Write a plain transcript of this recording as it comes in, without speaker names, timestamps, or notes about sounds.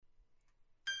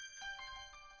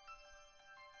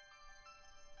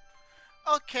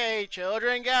Okay,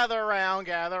 children, gather around,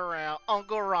 gather around.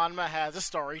 Uncle Ranma has a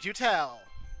story to tell.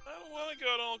 I don't want to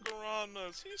go to Uncle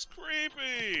Ranma's. He's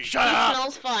creepy. Shut He up!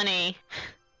 smells funny.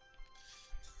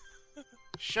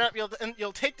 Shut up,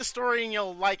 you'll take the story and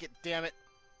you'll like it, damn it.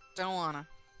 Don't wanna.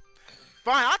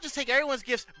 Fine, I'll just take everyone's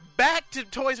gifts back to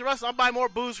Toys R Us and I'll buy more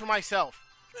booze for myself.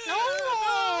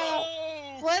 No!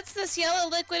 What's this yellow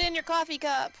liquid in your coffee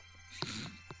cup?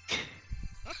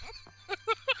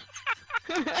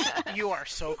 You are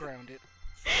so grounded.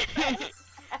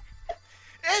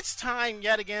 It's time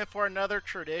yet again for another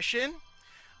tradition.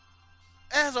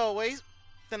 As always,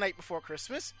 the night before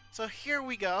Christmas. So here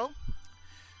we go.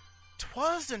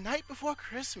 'Twas the night before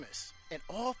Christmas, and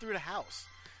all through the house,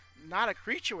 not a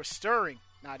creature was stirring,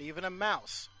 not even a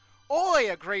mouse.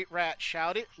 Oi, a great rat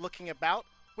shouted, looking about.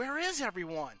 Where is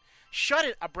everyone? Shut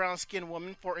it, a brown-skinned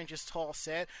woman 4 inches tall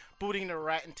said, booting the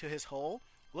rat into his hole.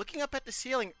 Looking up at the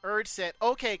ceiling, Urd said,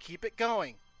 okay, keep it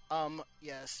going.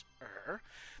 Yes,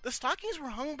 The stockings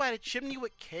were hung by the chimney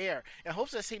with care, in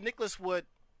hopes that St. Nicholas would...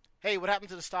 Hey, what happened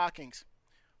to the stockings?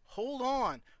 Hold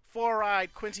on,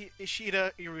 four-eyed Quincy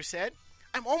Ishida Iru said.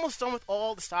 I'm almost done with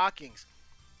all the stockings.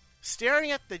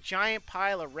 Staring at the giant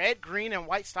pile of red, green, and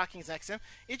white stockings next to him,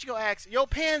 Ichigo asks, Yo,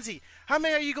 Pansy, how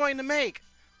many are you going to make?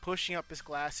 Pushing up his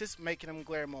glasses, making him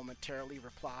glare momentarily,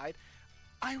 replied,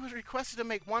 I was requested to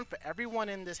make one for everyone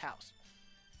in this house.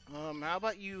 How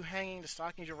about you hanging the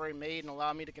stockings you've already made and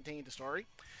allow me to continue the story?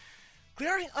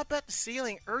 Glaring up at the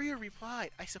ceiling, Uryu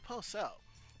replied, I suppose so.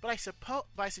 But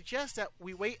I suggest that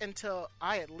we wait until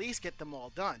I at least get them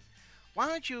all done. Why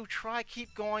don't you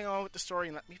keep going on with the story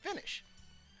and let me finish?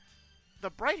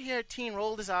 The bright-haired teen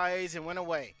rolled his eyes and went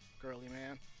away. Girly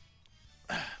man.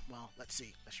 Well, let's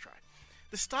see. Let's try.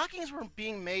 The stockings were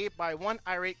being made by one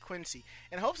irate Quincy,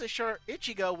 in hopes that sure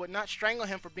Ichigo would not strangle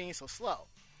him for being so slow.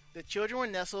 The children were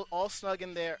nestled all snug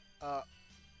in their, where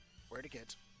are the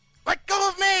kids? Let go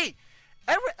of me!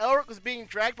 Edward Elric was being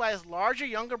dragged by his larger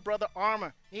younger brother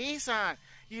Armor. Nissan,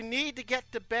 you need to get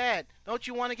to bed. Don't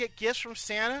you want to get gifts from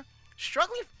Santa?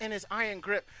 Struggling in his iron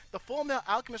grip, the full male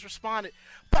alchemist responded,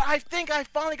 But I think I've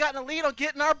finally gotten a lead on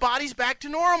getting our bodies back to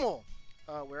normal.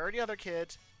 Where are the other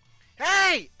kids?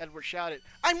 Hey! Edward shouted.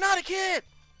 I'm not a kid!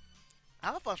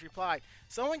 Alphonse replied,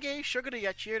 Someone gave sugar to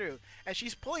Yachiru, and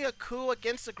she's pulling a coup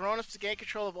against the grown-ups to gain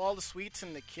control of all the sweets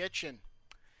in the kitchen.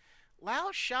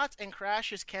 Loud shots and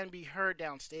crashes can be heard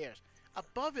downstairs.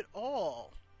 Above it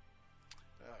all...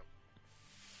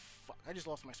 fuck, I just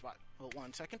lost my spot. Hold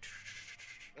 1 second.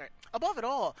 All right. Above it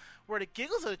all were the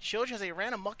giggles of the children as they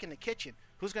ran amok in the kitchen.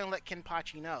 Who's going to let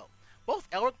Kenpachi know? Both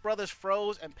Elric brothers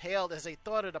froze and paled as they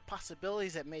thought of the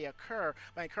possibilities that may occur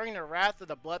by incurring the wrath of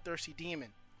the bloodthirsty demon.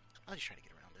 I'll just try to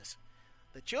get around this.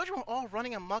 The children were all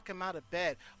running amok him out of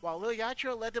bed, while Lil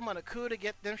Yachiro led them on a coup to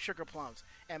get them sugar plums.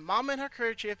 And Mama in her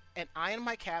kerchief and I in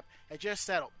my cap had just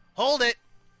settled. Hold it!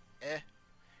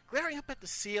 Glaring up at the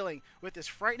ceiling with his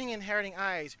frightening inheriting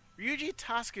eyes, Ryuji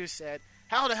Tasku said,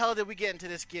 How the hell did we get into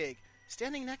this gig?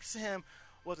 Standing next to him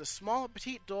was a small,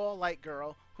 petite doll-like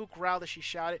girl who growled as she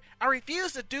shouted, I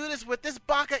refuse to do this with this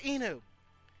Baka Inu!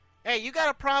 Hey, you got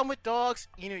a problem with dogs?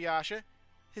 Inuyasha.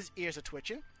 His ears are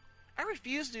twitching. I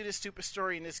refuse to do this stupid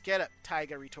story in this getup,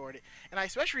 Taiga retorted, and I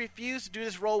especially refuse to do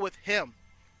this role with him.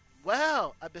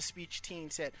 Well, a bespeeched teen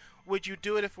said, would you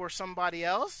do it if it were somebody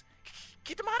else?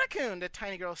 Kitamata-kun, the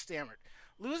tiny girl stammered,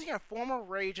 losing her former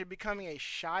rage and becoming a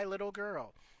shy little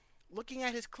girl. Looking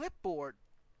at his clipboard,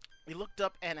 he looked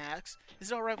up and asked,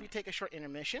 Is it alright if we take a short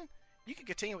intermission? You can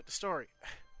continue with the story.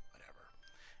 Whatever.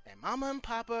 And Mama and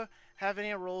Papa have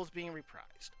any roles being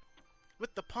reprised.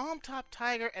 With the palm-top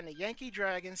tiger and the Yankee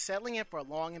dragon settling in for a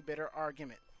long and bitter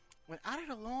argument. When out of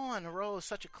the lawn arose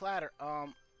such a clatter,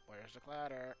 where's the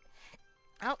clatter?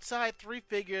 Outside, 3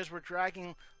 figures were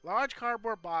dragging large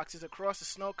cardboard boxes across the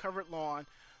snow-covered lawn.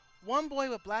 One boy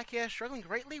with black hair struggling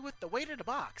greatly with the weight of the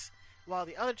box, while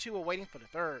the other 2 were waiting for the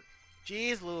third.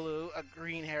 Geez, Lulu, a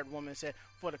green-haired woman said,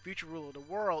 for the future rule of the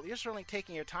world, you're certainly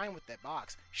taking your time with that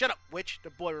box. Shut up, witch, the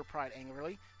boy replied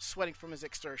angrily, sweating from his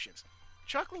exertions.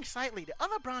 Chuckling slightly, the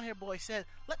other brown-haired boy said,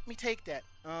 Let me take that.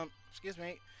 Excuse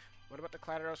me, what about the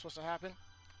clatter that was supposed to happen?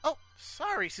 Oh,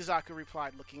 sorry, Suzaku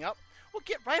replied, looking up. We'll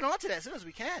get right onto that as soon as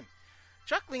we can.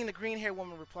 Chuckling, the green-haired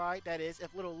woman replied, that is,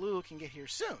 if little Lou can get here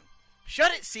soon.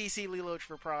 Shut it, Cece, Lelouch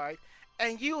replied.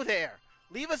 And you there,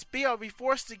 leave us be or be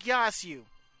forced to gas you.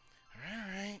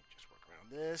 Alright, just work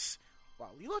around this.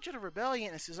 While Lelouch of the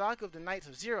Rebellion and Suzaku of the Knights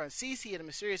of Zero and Cece and the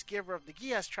mysterious giver of the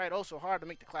Gias tried oh so hard to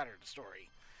make the clatter of the story.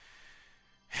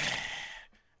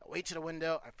 I wait to the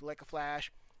window, I flew like a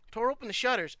flash, tore open the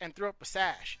shutters, and threw up a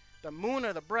sash. The moon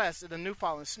or the breast of the new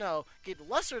fallen snow gave the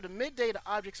luster of the midday to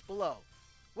objects below.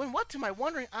 When what to my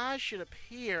wondering eyes should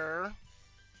appear...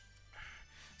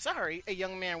 Sorry, a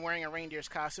young man wearing a reindeer's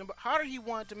costume, but Haruhi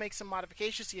wanted to make some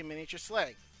modifications to your miniature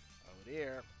sleigh. Oh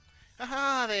dear.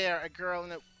 Haha there, a girl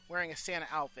wearing a Santa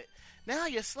outfit. Now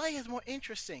your sleigh is more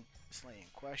interesting. The sleigh in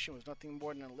question was nothing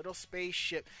more than a little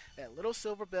spaceship that had little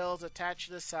silver bells attached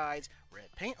to the sides,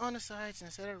 red paint on the sides, and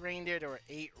instead of reindeer there were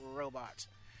 8 robots.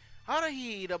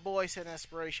 Haruhi, the boy said in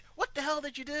desperation, what the hell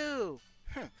did you do?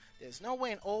 There's no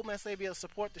way an old man sleigh will be able to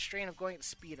support the strain of going at the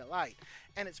speed of light.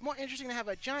 And it's more interesting to have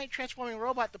a giant transforming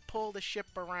robot to pull the ship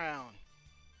around.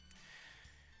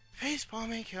 Face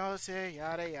palming, kyose,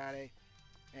 yada yada.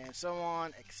 And so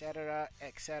on, etc.,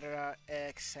 etc.,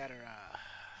 etc.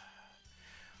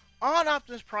 On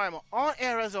Optimus Primal, on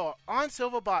Aerazor, on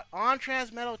Silverbot, on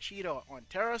Transmetal Cheetor, on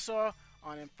Pterosaur,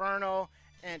 on Inferno,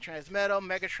 and Transmetal,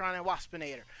 Megatron, and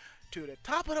Waspinator. To the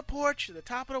top of the porch, to the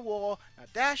top of the wall, now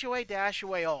dash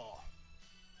away all.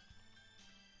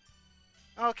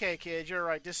 Okay, kids, you're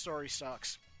right, this story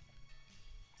sucks.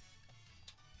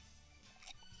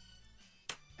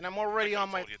 And I'm already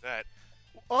on my... told you that.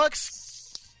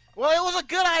 Well, it was a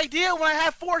good idea when I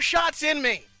had 4 shots in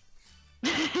me.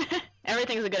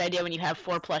 Everything's a good idea when you have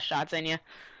 4+ shots in you.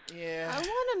 Yeah. I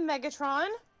want a Megatron.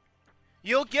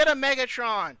 You'll get a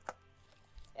Megatron.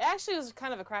 It actually was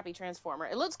kind of a crappy Transformer.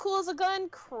 It looks cool as a gun,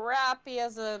 crappy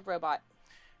as a robot.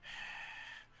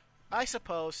 I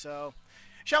suppose so.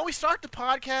 Shall we start the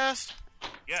podcast?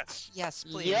 Yes. Yes,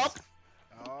 please. Yep.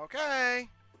 Okay.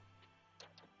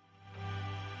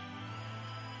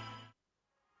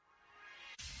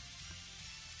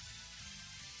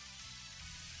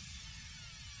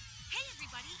 Hey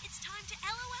everybody, it's time to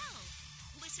LOL.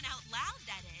 Listen out loud,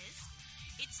 that is.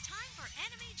 It's time for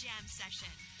Anime Jam Session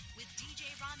with DJ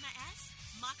Ranma S,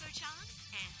 Mako-chan,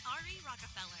 and Ari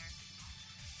Rockefeller.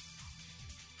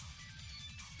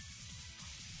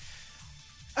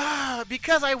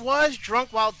 Because I was drunk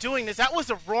while doing this, that was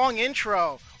the wrong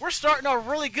intro. We're starting out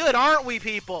really good, aren't we,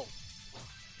 people?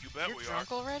 You bet You're we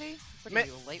drunk are. already? What Ma- are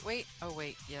you, late wait? Oh,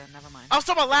 wait. Yeah, never mind. I was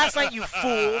talking about last night, you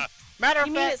fool. Matter of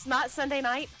You mean fact... it's not Sunday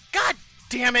night? God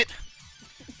damn it!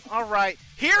 Alright,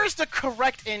 here's the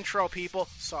correct intro, people.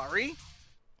 Sorry.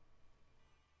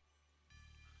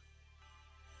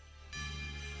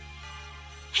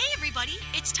 Hey everybody,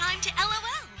 it's time to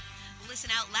LOL. Listen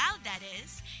out loud, that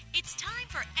is. It's time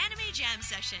for Anime Jam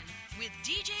Session with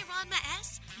DJ Ranma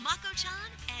S, Mako-chan,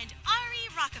 and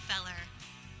Ari Rockefeller.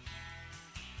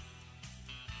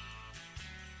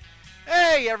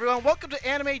 Hey everyone, welcome to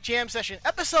Anime Jam Session,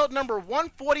 episode number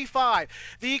 145,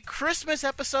 the Christmas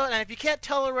episode, and if you can't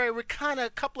tell already, we're kind of a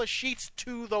couple of sheets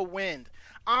to the wind.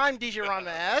 I'm DJ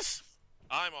Ranma S,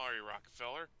 I'm Ari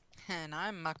Rockefeller. And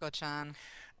I'm Mako-chan.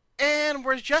 and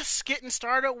we're just getting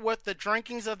started with the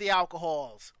drinkings of the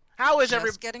alcohols. How is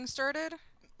Just getting started?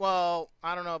 Well,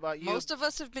 I don't know about you. Most of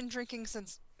us have been drinking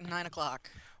since 9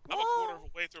 o'clock. I'm a quarter of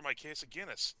a way through my case of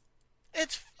Guinness.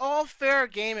 It's all fair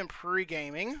game and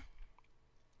pre-gaming.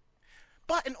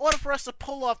 But in order for us to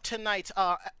pull off tonight's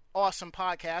awesome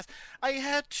podcast, I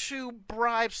had to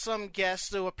bribe some guests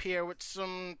to appear with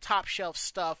some top shelf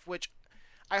stuff, which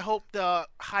I hope the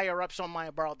higher-ups on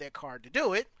mine borrowed their card to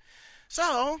do it.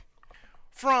 So,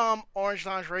 from Orange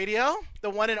Lounge Radio, the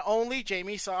one and only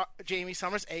Jamie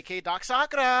Summers, a.k.a. Doc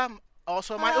Sakura,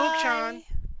 also my Ook-chan.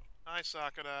 Hi,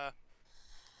 Sakura.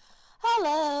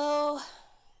 Hello.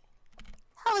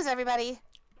 How is everybody?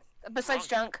 Besides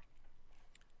drunk.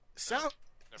 Sounds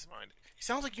Never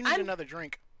mind. like you need another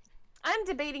drink. I'm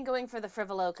debating going for the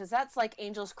Frivolo, because that's like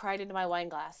angels cried into my wine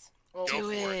glass. Well,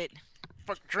 Go Do for it.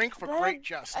 drink for But great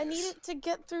justice. I need it to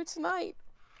get through tonight.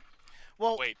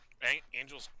 Well, Wait,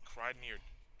 angels cried in your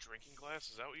drinking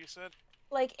glass? Is that what you said?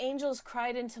 Like angels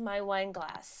cried into my wine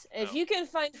glass. If Oh. you can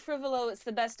find Frivolo, it's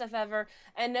the best stuff ever.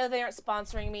 And no, they aren't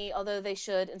sponsoring me, although they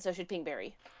should, and so should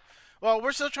Pinkberry. Well,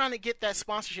 we're still trying to get that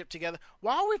sponsorship together.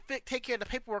 While we take care of the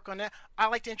paperwork on that,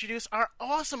 I'd like to introduce our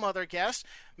awesome other guest,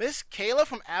 Miss Kayla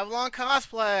from Avalon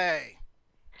Cosplay.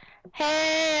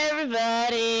 Hey,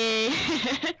 everybody.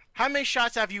 How many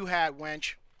shots have you had,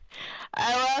 wench?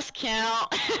 I lost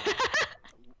count.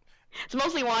 It's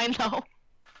mostly wine, though.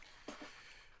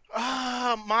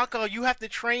 Mako, you have to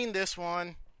train this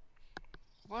one.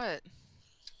 What?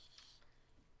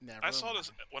 Never. I saw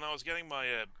this when I was getting my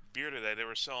beer today. They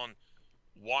were selling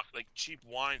like cheap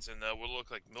wines in what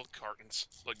look like milk cartons,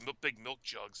 like big milk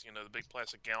jugs. You know, the big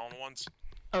plastic gallon ones.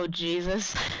 Oh,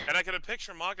 Jesus. And I could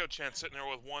picture Mako-chan sitting there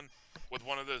with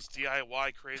one of those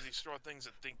DIY crazy store things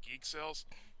that Think Geek sells.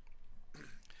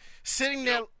 Sitting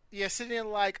there, yeah, sitting there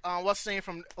like, what's the name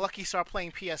from Lucky Star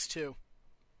playing PS2?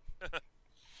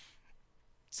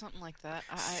 Something like that.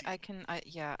 I can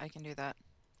do that.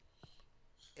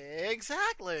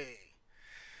 Exactly.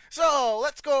 So,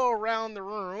 let's go around the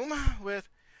room with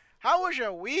how was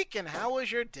your week and how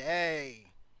was your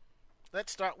day?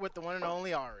 Let's start with the one and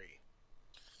only Ari.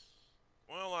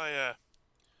 Well, I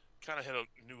kind of hit a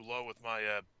new low with my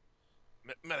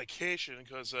medication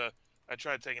because I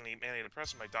tried taking the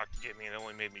antidepressant my doctor gave me and it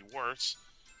only made me worse.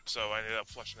 So I ended up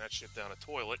flushing that shit down the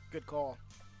toilet. Good call.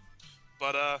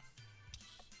 But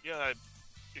yeah,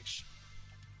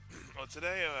 well,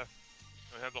 today I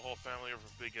had the whole family over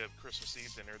for a big Christmas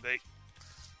Eve dinner.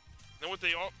 What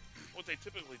they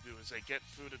typically do is they get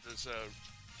food at this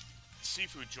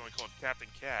seafood joint called Captain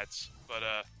Cat's. But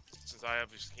since I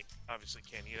obviously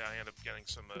can't eat it, I end up getting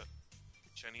some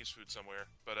Chinese food somewhere.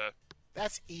 But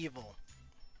That's evil.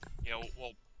 you know,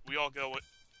 well, we all go.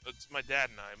 It's my dad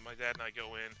and I. My dad and I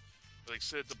go in. We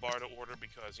sit at the bar to order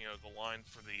because the line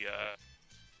for the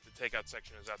takeout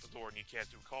section is out the door and you can't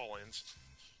do call-ins.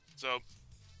 So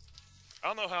I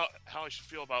don't know how I should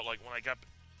feel about when I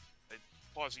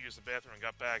paused to use the bathroom and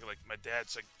got back. My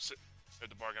dad's sitting at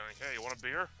the bar going, "Hey, you want a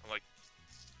beer?" I'm like,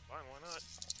 "Fine, why not?"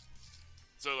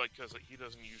 So because he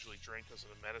doesn't usually drink because of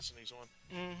the medicine he's on.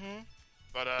 Mm-hmm.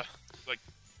 But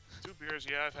 2 beers,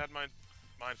 yeah, I've had mine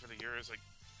for the years.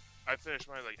 I finished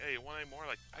mine. Hey, you want any more?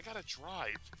 I gotta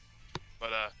drive.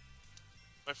 But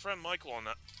my friend Michael and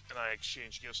I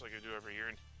exchanged gifts like I do every year,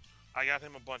 and I got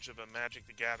him a bunch of Magic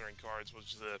the Gathering cards,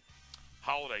 which is the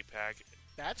holiday pack.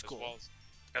 That's cool.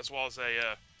 As well as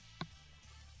a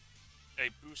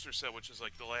booster set, which is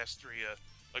the last 3,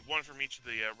 one from each of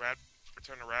the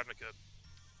Return to Ravnica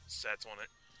sets on it.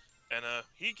 And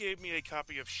he gave me a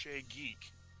copy of Shea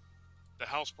Geek, the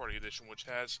House Party Edition, which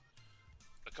has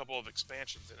a couple of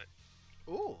expansions in it.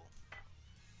 Ooh.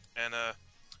 And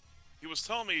he was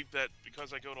telling me that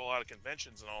because I go to a lot of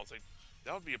conventions and all,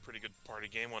 that would be a pretty good party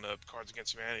game on Cards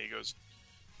Against Humanity. He goes,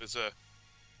 "It's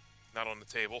not on the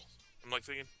table." I'm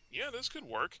thinking, yeah, this could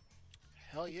work.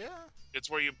 Hell yeah. It's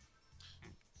where you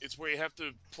have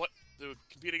to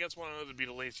compete against one another to be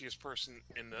the laziest person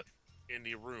in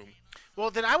the room.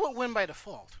 Well, then I would win by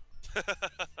default.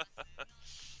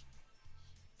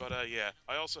 But yeah,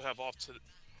 I also have off to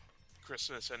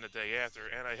Christmas and the day after,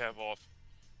 and I have off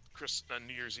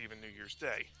New Year's Eve and New Year's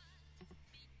Day.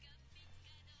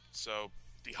 So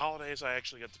the holidays I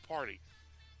actually get to party.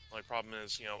 My problem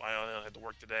is, I only had to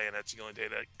work today, and that's the only day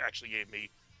that actually gave me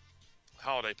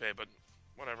holiday pay. But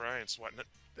whatever, I ain't sweating it.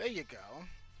 There you go.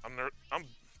 I'm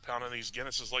pounding these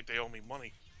Guinnesses like they owe me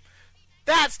money.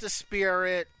 That's the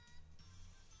spirit.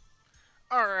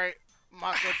 All right,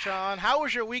 Mako-chan, how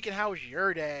was your week and how was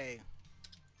your day?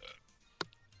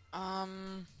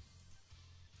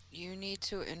 You need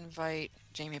to invite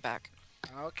Jamie back.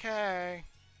 Okay.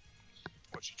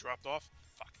 What, she dropped off?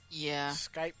 Fuck. Yeah.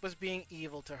 Skype was being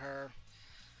evil to her.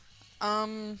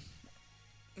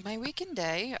 My week and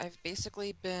day, I've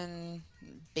basically been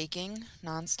baking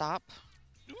nonstop.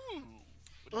 Ooh.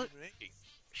 What Look. are you making?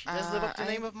 She does live up to the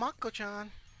I- name of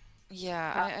Mako-chan.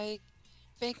 Yeah, I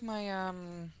bake my,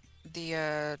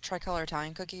 the tricolor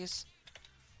Italian cookies.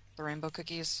 The rainbow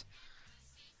cookies.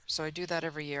 So I do that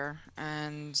every year,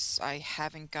 and I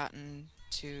haven't gotten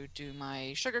to do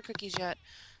my sugar cookies yet,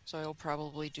 so I will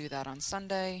probably do that on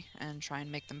Sunday and try and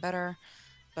make them better.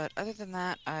 But other than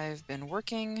that, I've been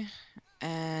working,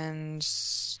 and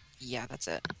yeah, that's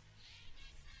it.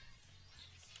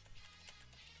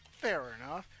 Fair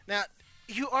enough. Now,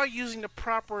 you are using the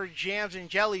proper jams and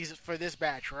jellies for this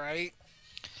batch, right?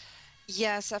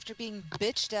 Yes, after being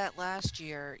bitched at last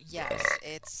year, yes,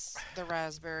 it's the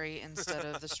raspberry instead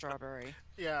of the strawberry.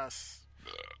 Yes.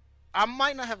 I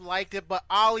might not have liked it, but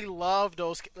Ollie loved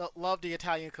the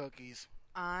Italian cookies.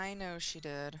 I know she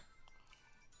did.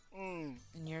 Mm.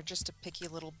 And you're just a picky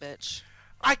little bitch.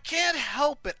 I can't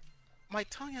help it. My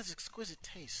tongue has exquisite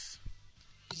taste.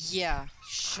 Yeah,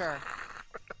 sure.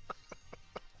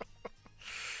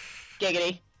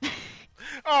 Giggity.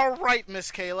 All right,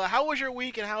 Miss Kayla, how was your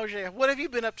week and what have you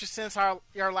been up to since our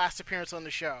last appearance on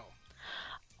the show?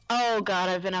 Oh god,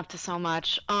 I've been up to so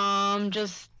much.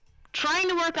 Just trying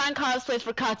to work on cosplays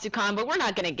for Katsucon, but we're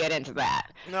not gonna get into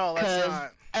that. No, let's 'Cause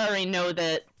not. I already know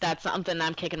that that's something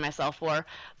I'm kicking myself for.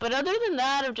 But other than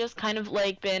that, I've just kind of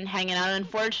been hanging out.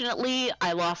 Unfortunately,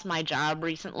 I lost my job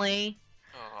recently.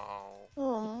 Oh.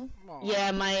 Oh. Aw.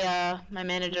 Yeah, my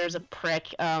manager's a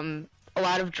prick. A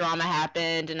lot of drama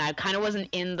happened, and I kind of wasn't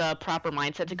in the proper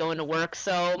mindset to go into work.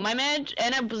 So my manager,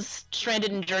 and I was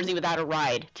stranded in Jersey without a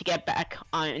ride to get back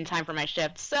in time for my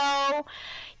shift. So,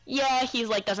 yeah, he's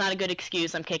like, that's not a good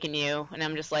excuse. I'm kicking you, and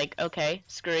I'm just like, okay,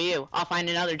 screw you. I'll find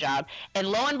another job. And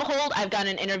lo and behold, I've got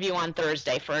an interview on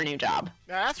Thursday for a new job.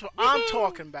 Now, that's what I'm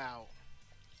talking about.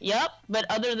 Yep, but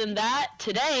other than that,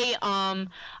 today,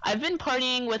 I've been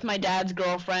partying with my dad's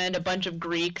girlfriend, a bunch of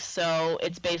Greeks, so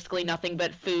it's basically nothing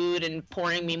but food and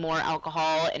pouring me more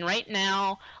alcohol. And right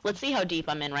now, let's see how deep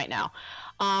I'm in right now.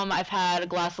 I've had a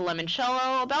glass of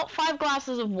limoncello, about 5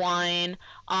 glasses of wine,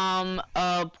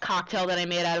 a cocktail that I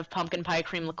made out of pumpkin pie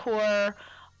cream liqueur.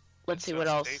 Let's see what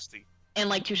else. Tasty. And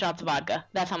like 2 shots of vodka.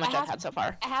 That's how much I've had so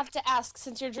far. I have to ask,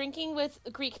 since you're drinking with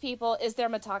Greek people, is there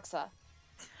Metaxa?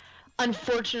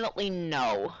 Unfortunately,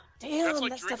 no. Damn,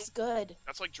 that stuff's good.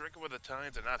 That's like drinking with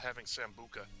Italians and not having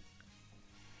Sambuca.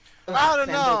 I don't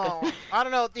know. I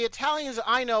don't know. The Italians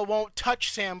I know won't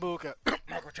touch Sambuca.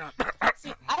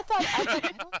 See, I thought I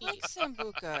don't like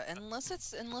Sambuca unless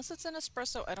it's an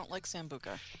espresso. I don't like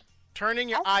Sambuca. Turn in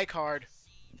your iCard.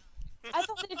 I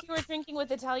thought that if you were drinking with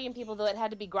Italian people, though, it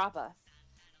had to be grappa.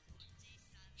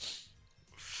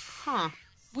 Huh.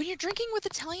 When you're drinking with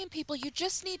Italian people, you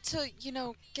just need to,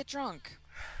 get drunk.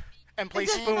 And play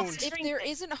And spoons. if there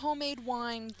isn't homemade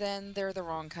wine, then they're the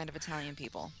wrong kind of Italian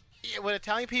people. Yeah, with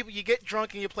Italian people, you get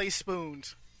drunk and you play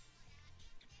spoons.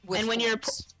 And when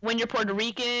you're Puerto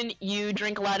Rican, you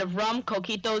drink a lot of rum,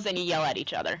 coquitos, and you yell at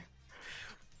each other.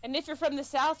 And if you're from the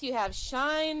South, you have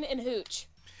shine and hooch.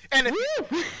 And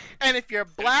if you're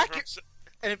black,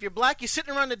 you're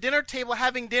sitting around the dinner table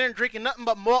having dinner and drinking nothing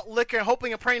but malt liquor and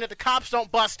hoping and praying that the cops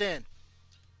don't bust in.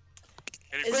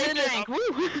 Is it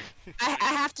I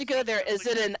have to go there. Is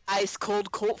it an ice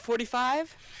cold Colt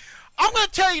 45? I'm going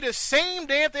to tell you the same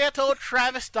damn thing I told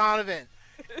Travis Donovan.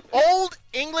 Old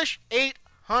English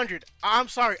 800. I'm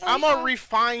sorry. I'm a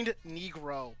refined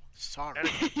Negro. Sorry. And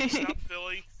if you South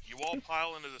Philly, you all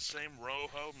pile into the same row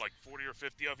home, like 40 or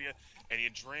 50 of you, and you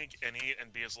drink and eat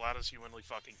and be as loud as humanly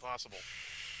fucking possible.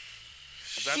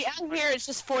 See, out here it's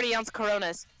just 40-ounce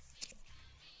Coronas.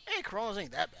 Hey, Coronas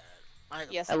ain't that bad.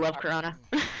 I love Corona.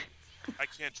 I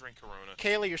can't drink Corona.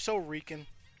 Kayla, you're so Rican.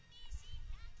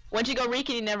 Once you go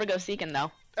Rican, you never go Seeking,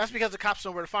 though. That's because the cops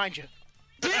know where to find you.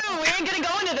 Dude, we ain't gonna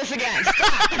go into this again.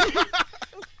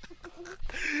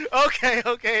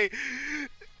 Okay.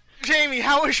 Jamie,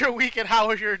 how was your weekend? How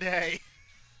was your day?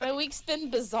 My week's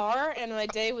been bizarre, and my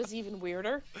day was even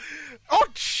weirder. Oh,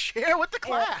 share with the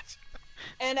class.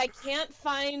 And I can't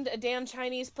find a damn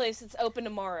Chinese place that's open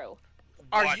tomorrow.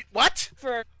 What?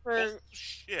 For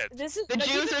shit. This is the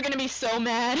Jews are gonna be so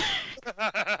mad. Yeah,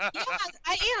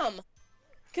 I am.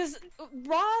 Because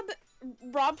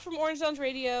Rob from Orange Lounge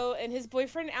Radio and his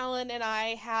boyfriend Alan and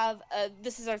I have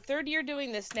this is our 3rd year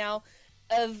doing this now,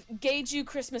 of Gay Jew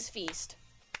Christmas Feast.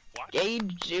 What? Gay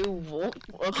Jew.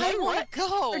 Okay, I want to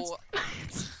go.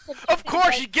 Of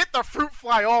course, you get the fruit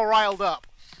fly all riled up.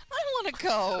 I want to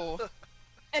go.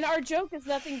 And our joke is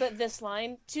nothing but this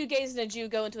line: 2 gays and a Jew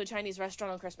go into a Chinese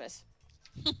restaurant on Christmas.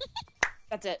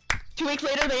 That's it. 2 weeks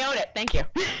later, they own it. Thank you.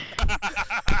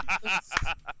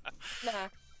 Nah.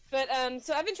 But,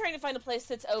 so I've been trying to find a place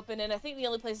that's open, and I think the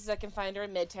only places I can find are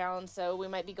in Midtown, so we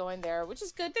might be going there, which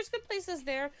is good. There's good places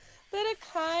there, but I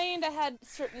kind of had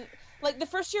certain... Like, the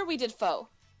first year we did pho,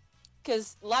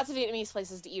 because lots of Vietnamese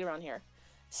places to eat around here.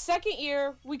 Second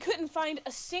year, we couldn't find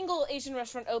a single Asian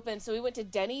restaurant open, so we went to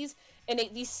Denny's and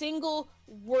ate the single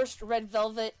worst red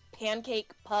velvet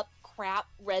pancake pup crap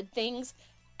red things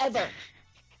ever.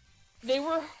 They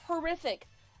were horrific.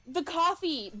 The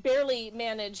coffee barely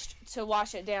managed to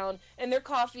wash it down, and their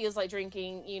coffee is like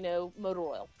drinking, motor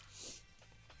oil.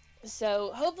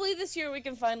 So hopefully this year we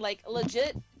can find like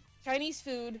legit Chinese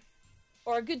food,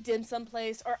 or a good dim sum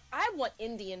place, or I want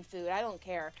Indian food. I don't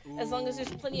care, as long as there's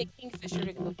plenty of kingfisher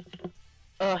to go.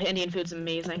 Oh, Indian food's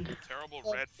amazing. Terrible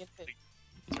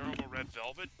red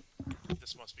velvet.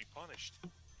 This must be punished.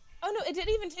 Oh no, it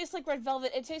didn't even taste like red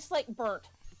velvet. It tastes like burnt.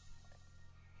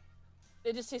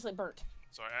 It just tastes like burnt.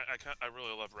 So I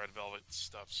really love red velvet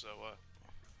stuff. So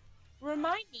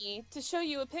remind me to show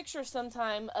you a picture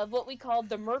sometime of what we called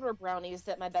the murder brownies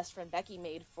that my best friend Becky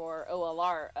made for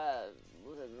OLR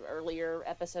earlier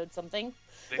episode something.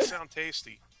 They sound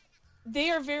tasty.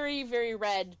 They are very, very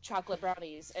red chocolate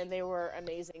brownies, and they were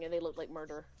amazing, and they looked like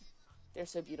murder. They're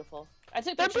so beautiful.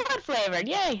 They're blood flavored,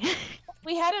 yay!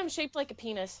 We had them shaped like a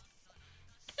penis.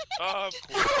 Oh,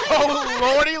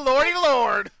 lordy,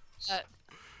 lord!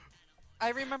 I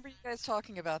remember you guys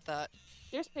talking about that.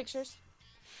 There's pictures.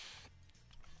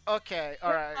 Okay,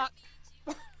 alright.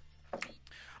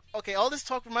 Okay, all this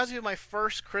talk reminds me of my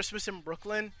first Christmas in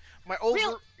Brooklyn. My old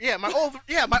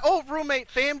roommate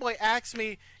Fanboy asked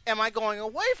me, "Am I going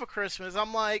away for Christmas?"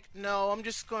 I'm like, "No, I'm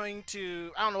just going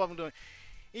to. I don't know what I'm doing."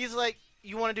 He's like,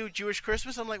 "You want to do Jewish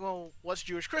Christmas?" I'm like, "Well, what's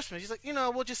Jewish Christmas?" He's like,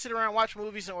 "We'll just sit around and watch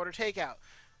movies and order takeout."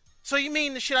 So you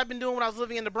mean the shit I've been doing when I was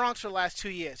living in the Bronx for the last 2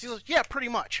 years? He's like, "Yeah, pretty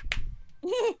much."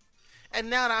 And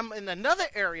now that I'm in another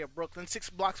area of Brooklyn, 6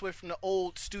 blocks away from the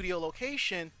old studio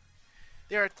location,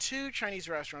 there are 2 Chinese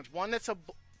restaurants. One that's a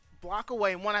block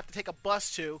away and one I have to take a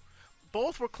bus to.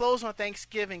 Both were closed on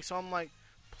Thanksgiving, so I'm like,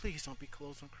 please don't be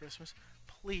closed on Christmas.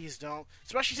 Please don't.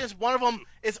 Especially since one of them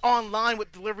is online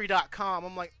with Delivery.com.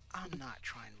 I'm like, I'm not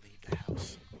trying to leave the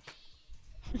house.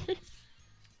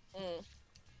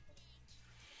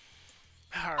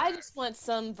 All right. I just want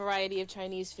some variety of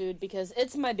Chinese food because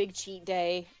it's my big cheat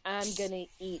day. I'm gonna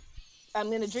eat.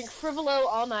 I'm gonna drink Frivolo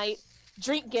all night,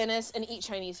 drink Guinness, and eat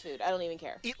Chinese food. I don't even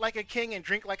care. Eat like a king and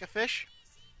drink like a fish?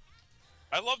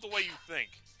 I love the way you think.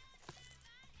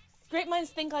 Great minds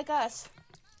think like us.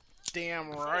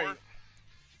 Damn right.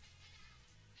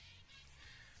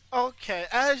 Okay,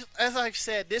 as I've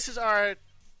said, this is our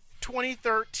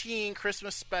 2013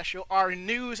 Christmas special, our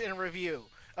news and review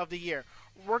of the year.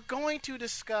 We're going to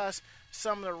discuss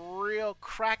some of the real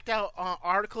cracked out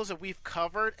articles that we've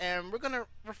covered, and we're going to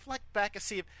reflect back and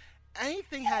see if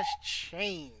anything has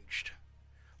changed.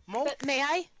 But may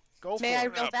I? Go for May I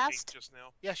it. real fast? Just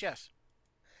now. Yes.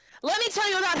 Let me tell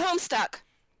you about Homestuck.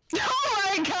 Oh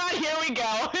my god, here we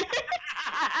go.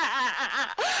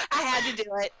 I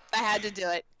had to do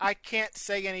it. I can't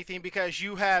say anything because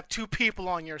you have 2 people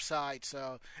on your side,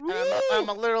 so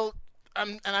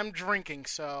and I'm drinking,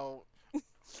 so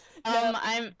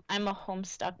I'm a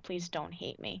Homestuck. Please don't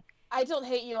hate me. I don't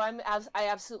hate you. I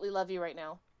absolutely love you right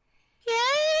now.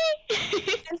 Yay!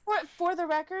 And for the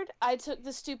record, I took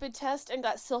the stupid test and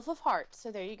got Sylph of Heart.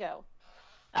 So there you go.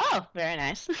 Oh, very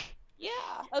nice. Yeah.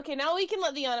 Okay, now we can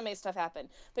let the anime stuff happen.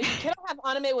 But you cannot have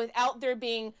anime without there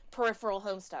being peripheral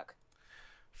Homestuck.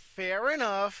 fair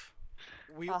enough.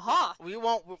 We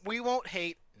won't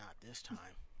hate. Not this time.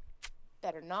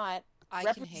 Better not. I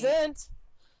Represent.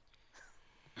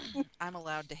 can hate. I'm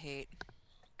allowed to hate.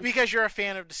 Because you're a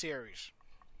fan of the series.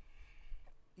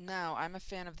 No, I'm a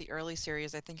fan of the early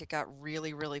series. I think it got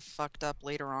really, really fucked up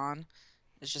later on.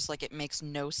 It's just like it makes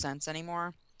no sense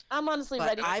anymore. I'm honestly But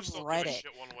ready. I've Still read give a it.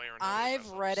 shit one way or another I've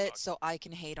about read it, Homestuck. so I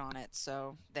can hate on it.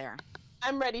 So there.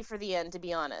 I'm ready for the end, to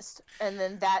be honest. And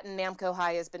then that and Namco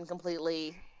High has been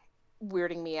completely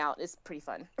weirding me out. It's pretty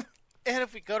fun. And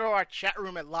if we go to our chat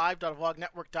room at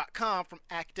live.vognetwork.com from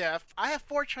ActF, I have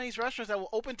 4 Chinese restaurants that will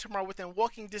open tomorrow within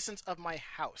walking distance of my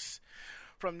house.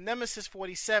 From Nemesis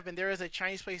 47, there is a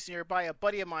Chinese place nearby, a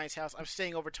buddy of mine's house. I'm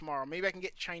staying over tomorrow. Maybe I can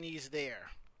get Chinese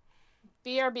there.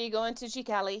 BRB going to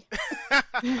Chicali.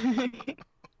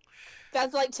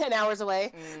 That's like 10 hours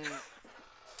away. My mother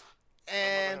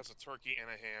And has a turkey and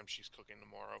a ham she's cooking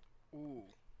tomorrow. ooh,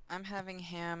 I'm having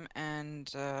ham and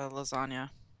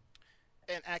lasagna.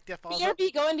 and ActF also.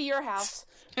 BRB going to your house.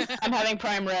 I'm having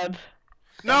prime rib.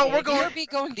 No, we're going. You'll be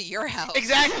going to your house.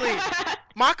 Exactly.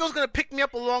 Mako's gonna pick me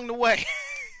up along the way.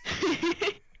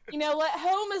 You know what?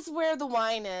 Home is where the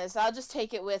wine is. I'll just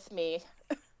take it with me.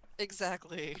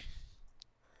 Exactly.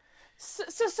 So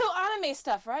anime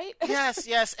stuff, right?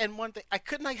 yes. And one thing, I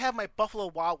couldn't have my Buffalo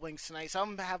Wild Wings tonight, so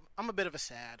I'm a bit of a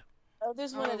sad. Oh,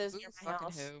 there's one of those who in my fucking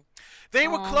house. who? They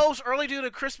were Aw. closed early due to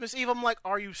Christmas Eve. I'm like,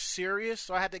 are you serious?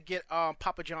 So I had to get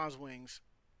Papa John's wings.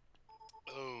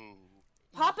 Oh.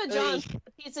 Papa John's is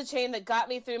a pizza chain that got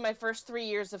me through my first 3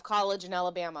 years of college in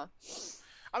Alabama.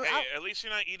 I mean, Hey, at least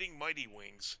you're not eating Mighty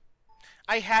Wings.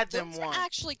 I had them Those once. are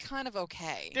actually kind of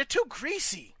okay. They're too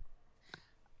greasy.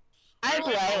 I They're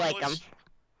like them. boneless.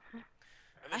 And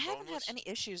I they're haven't had boneless. any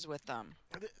issues with them.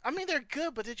 I mean, they're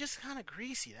good, but they're just kind of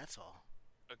greasy. That's all.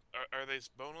 Are they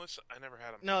boneless? I never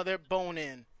had them. No, they're bone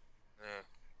in.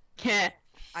 I read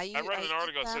an eat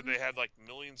article that said them. they had like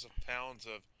millions of pounds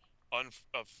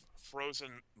of frozen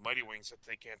Mighty Wings that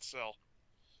they can't sell.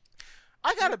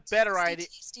 I got a better Tasty, idea.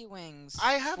 Tasty wings.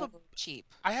 I have for a- cheap.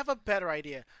 I have a better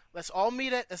idea. Let's all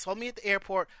meet at the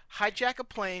airport, hijack a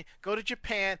plane, go to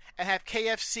Japan, and have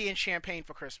KFC and champagne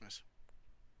for Christmas.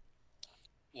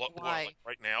 What, Why? like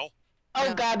right now? Oh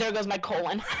No. god, there goes my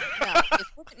colon.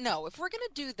 If we're gonna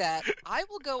do that, I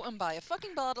will go and buy a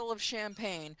fucking bottle of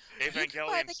champagne. You can buy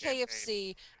Evangelion the champagne.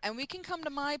 KFC, and we can come to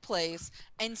my place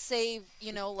and save,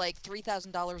 like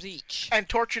 $3,000 each. And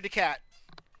torture the cat.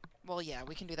 Well, yeah,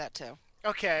 we can do that too.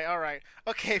 Okay, all right.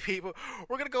 Okay, people,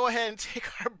 we're gonna go ahead and take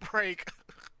our break.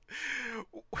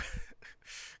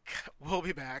 We'll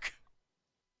be back.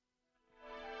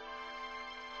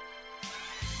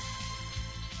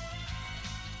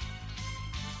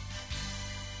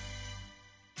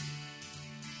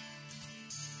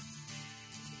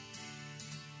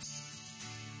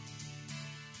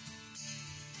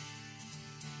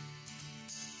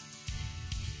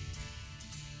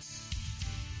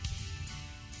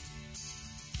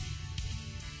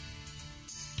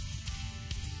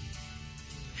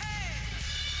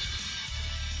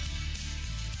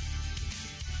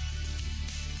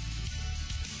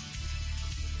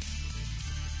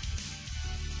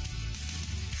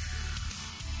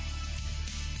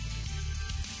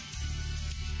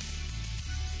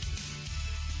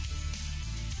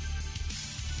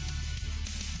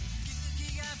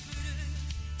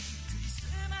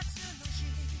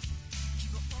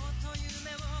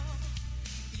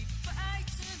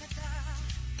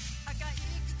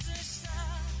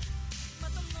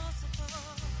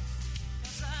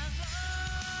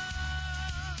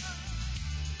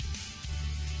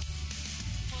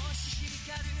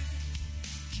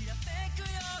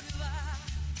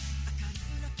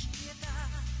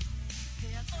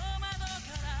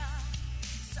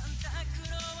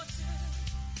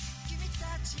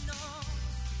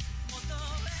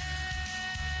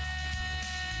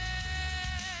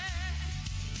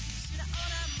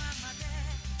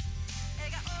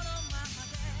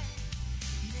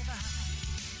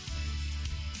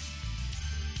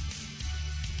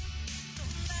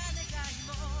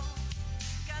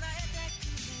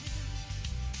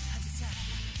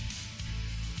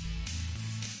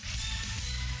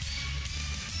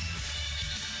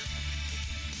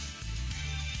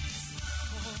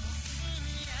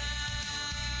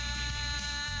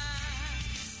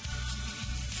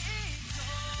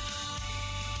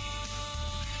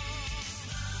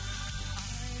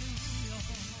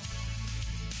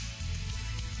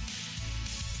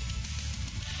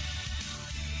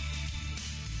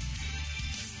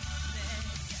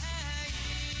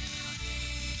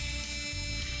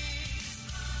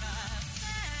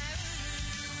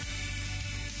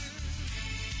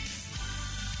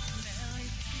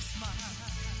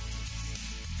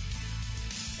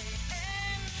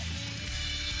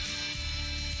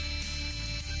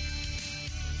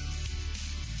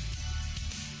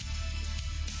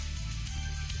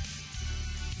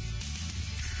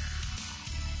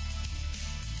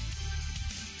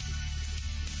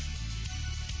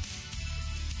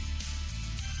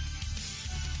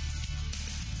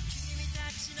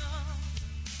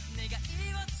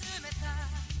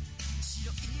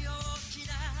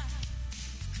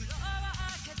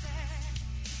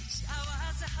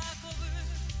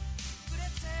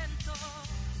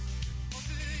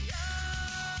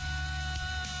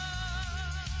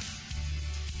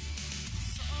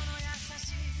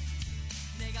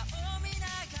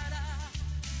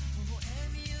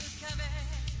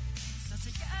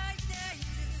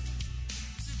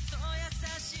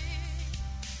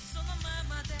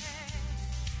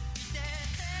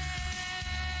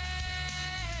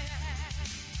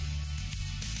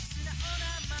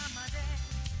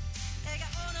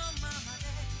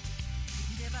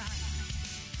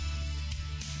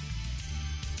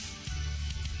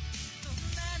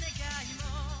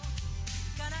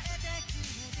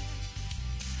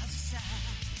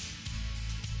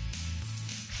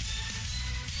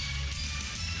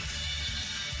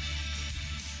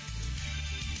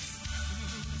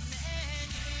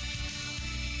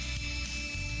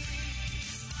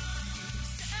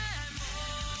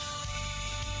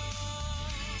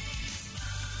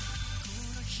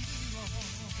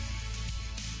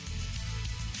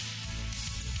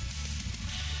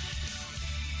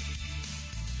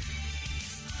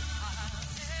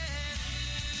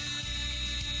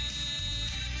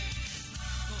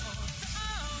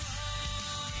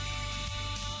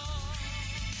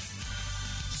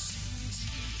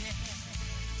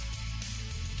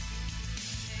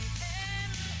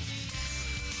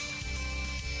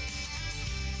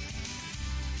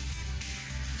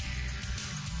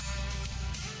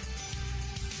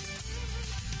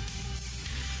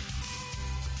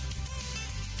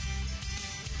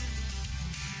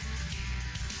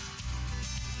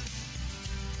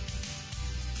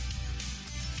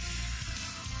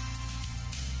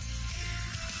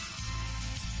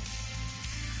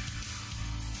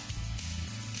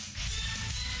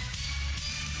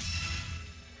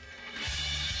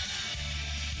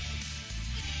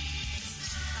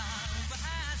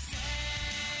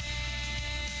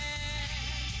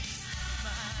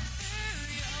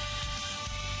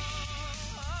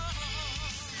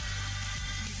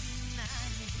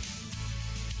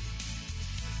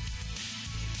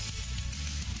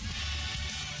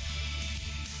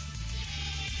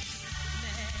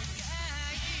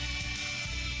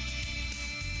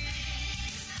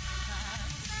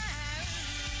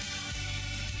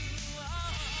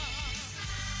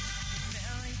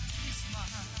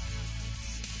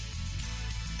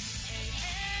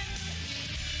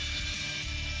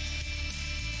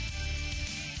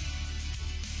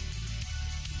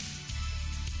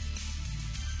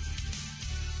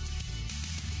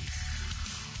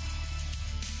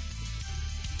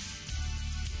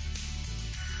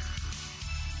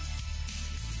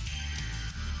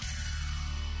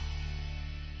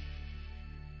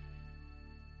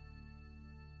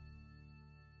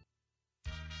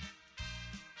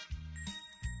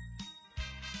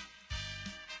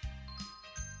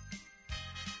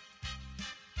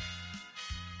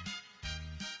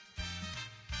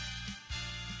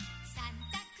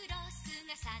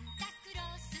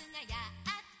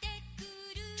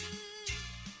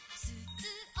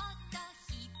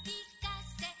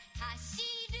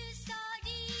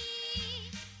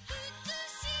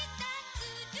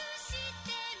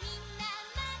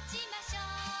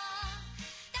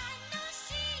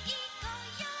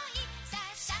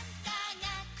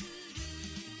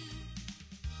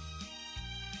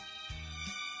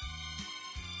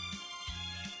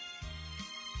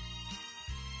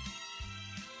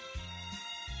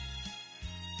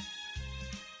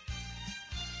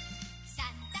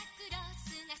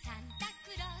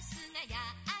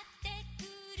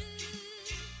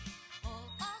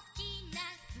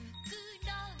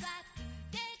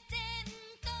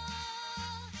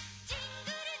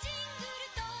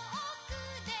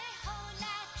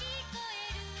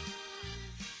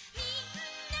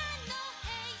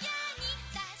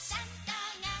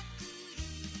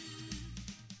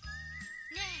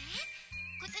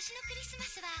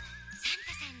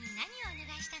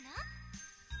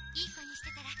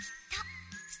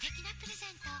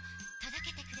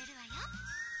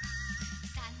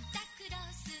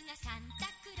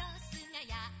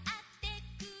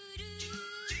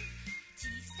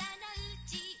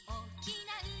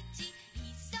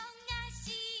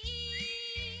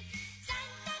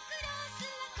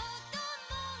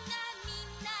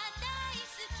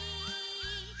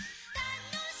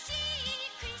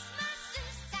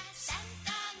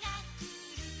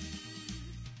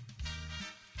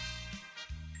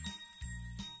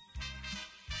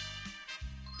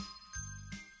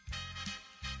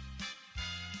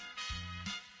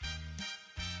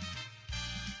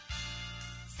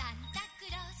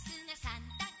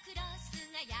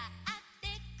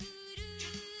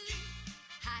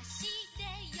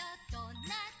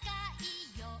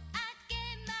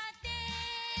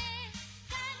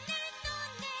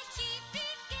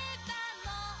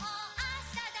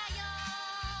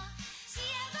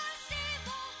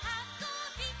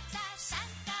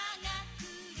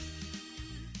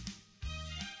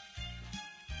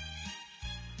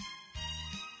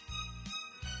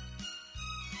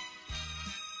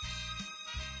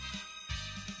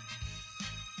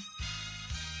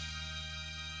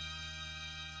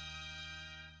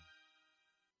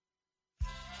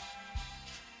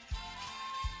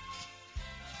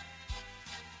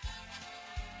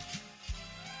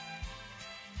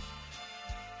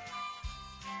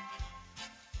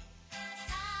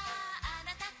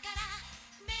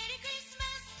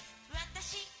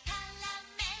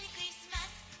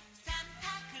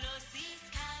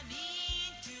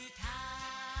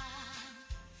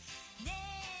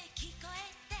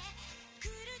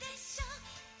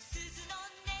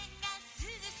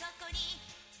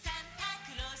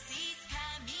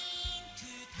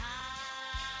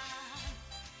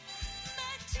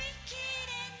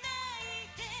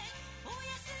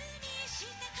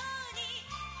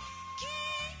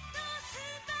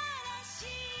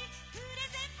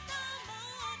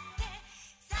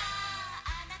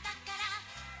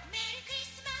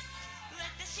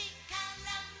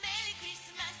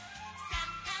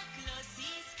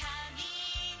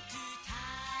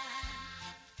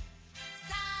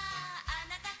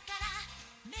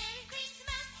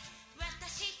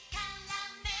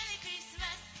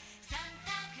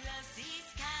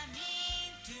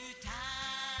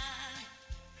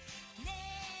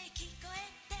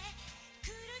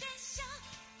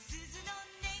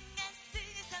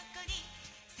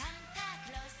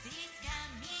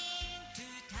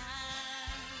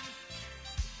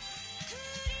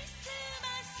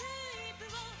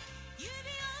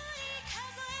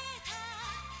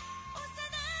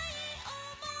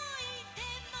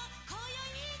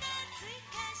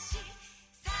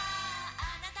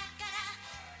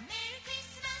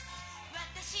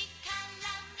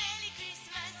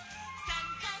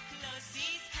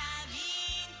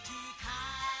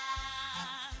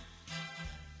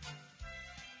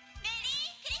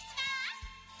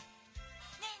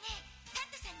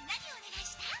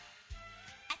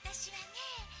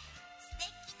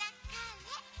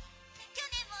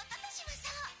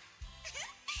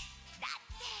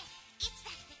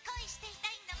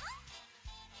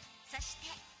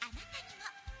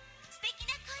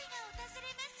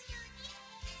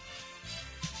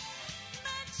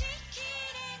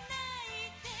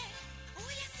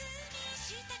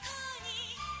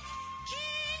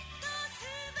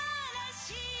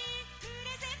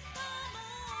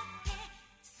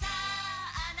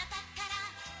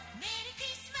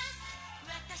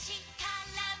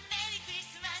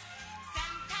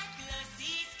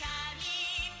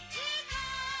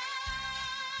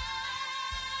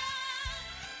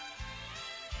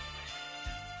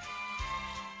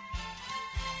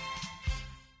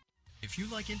 If you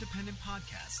like independent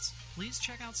podcasts, please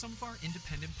check out some of our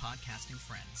independent podcasting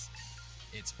friends.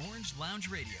 It's Orange Lounge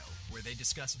Radio, where they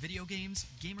discuss video games,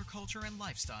 gamer culture, and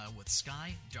lifestyle with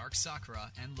Sky, Dark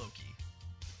Sakura, and Loki.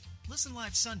 Listen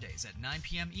live Sundays at 9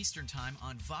 p.m. Eastern Time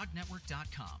on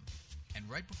VogNetwork.com. And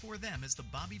right before them is the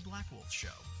Bobby Blackwolf Show.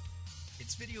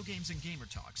 It's video games and gamer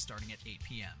talk starting at 8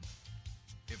 p.m.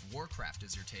 If Warcraft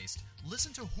is your taste,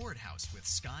 listen to Horde House with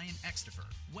Sky and Extifer,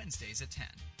 Wednesdays at 10.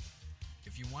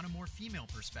 If you want a more female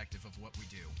perspective of what we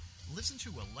do, listen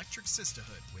to Electric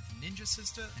Sisterhood with Ninja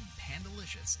Sista and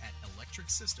Pandalicious at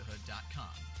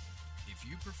electricsisterhood.com. If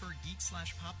you prefer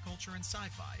geek/pop culture and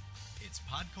sci-fi, it's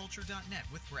podculture.net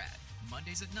with Brad,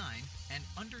 Mondays at 9, and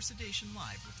Under Sedation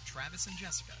Live with Travis and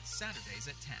Jessica, Saturdays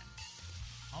at 10.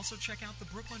 Also check out the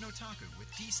Brooklyn Otaku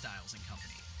with D Styles and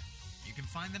Company. You can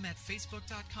find them at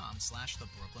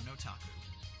facebook.com/theBrooklynOtaku.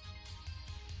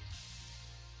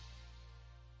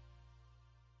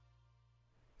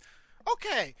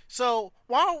 Okay, so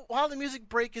while the music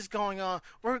break is going on,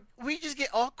 we just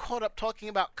get all caught up talking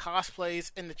about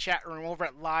cosplays in the chat room over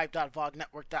at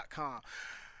live.vognetwork.com.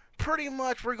 Pretty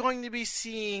much, we're going to be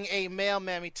seeing a male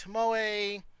Mami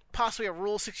Tomoe, possibly a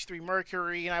Rule 63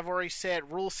 Mercury, and I've already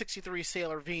said Rule 63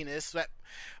 Sailor Venus,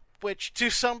 which to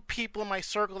some people in my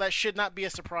circle, that should not be a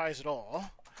surprise at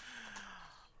all.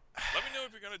 Let me know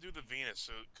if you're going to do the Venus,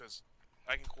 because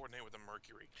I can coordinate with the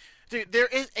Mercury. Dude, there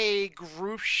is a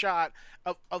group shot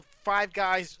of 5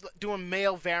 guys doing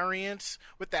male variants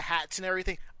with the hats and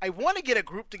everything. I want to get a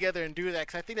group together and do that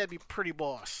because I think that'd be pretty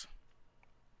boss.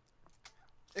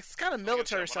 It's kind of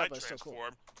military stuff, but it's so cool.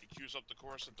 He cues up the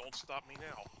chorus and "Don't Stop Me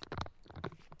Now."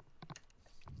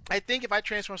 I think if I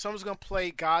transform, someone's going to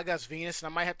play Gaga's Venus,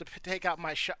 and I might have to take out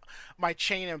my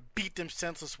chain and beat them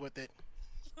senseless with it.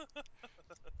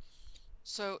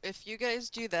 So if you guys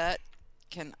do that,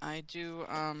 can I do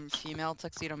female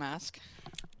tuxedo mask?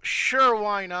 Sure,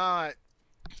 why not?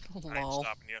 I ain't Lol.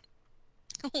 stopping you.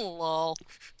 Lol.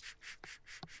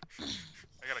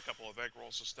 I got a couple of egg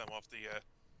rolls to stem off the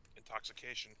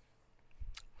intoxication.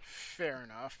 Fair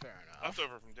enough.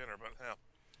 Leftover from dinner, but hell,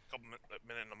 a couple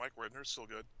minute in the microwave, they're still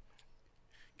good.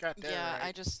 Got that Yeah,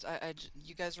 right.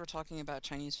 you guys were talking about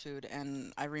Chinese food,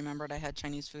 and I remembered I had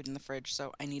Chinese food in the fridge,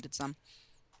 so I needed some.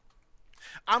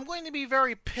 I'm going to be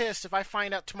very pissed if I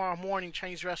find out tomorrow morning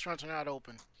Chinese restaurants are not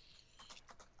open.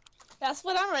 That's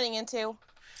what I'm running into.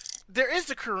 There is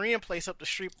the Korean place up the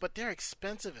street, but they're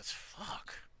expensive as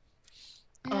fuck.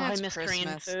 Oh, I It's miss Korean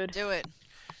Christmas. food. Do it.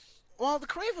 Well, the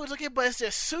Korean food's okay, but it's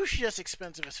just sushi that's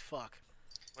expensive as fuck.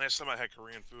 Last time I had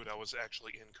Korean food, I was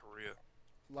actually in Korea.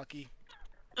 Lucky.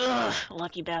 Ugh,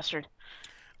 lucky bastard.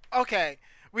 Okay,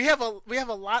 we have a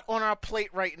lot on our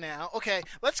plate right now. Okay,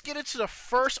 let's get into the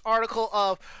first article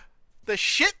of the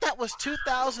shit that was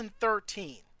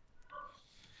 2013.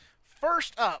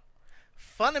 First up,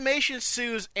 Funimation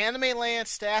sues Anime Land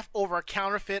staff over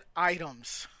counterfeit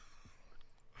items.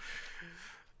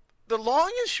 The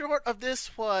long and short of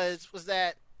this was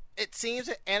that it seems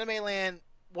that Anime Land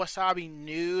Wasabi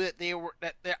knew that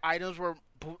their items were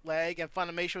bootleg, and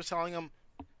Funimation was telling them,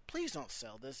 please don't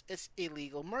sell this. It's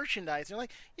illegal merchandise. They're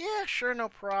like, yeah, sure, no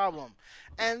problem.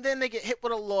 And then they get hit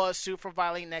with a lawsuit for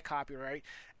violating that copyright.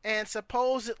 And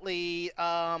supposedly,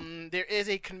 there is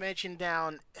a convention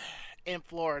down in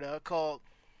Florida called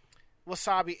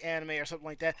Wasabi Anime or something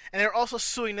like that. And they're also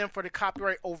suing them for the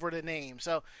copyright over the name.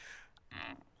 So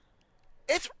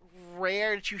it's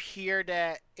rare that you hear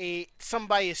that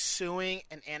somebody is suing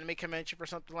an anime convention for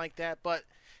something like that. But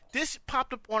this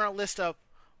popped up on our list of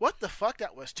what the fuck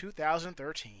that was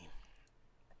 2013.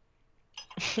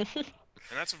 And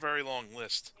that's a very long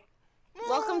list.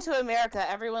 Welcome to America.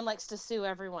 Everyone likes to sue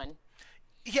everyone.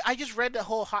 Yeah, I just read the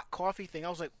whole hot coffee thing. I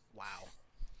was like, wow.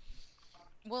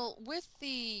 Well, with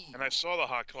the... And I saw the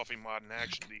hot coffee mod in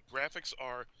action. The graphics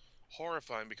are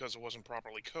horrifying because it wasn't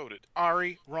properly coded.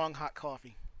 Ari, wrong hot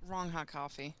coffee. Wrong hot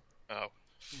coffee. Oh,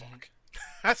 fuck.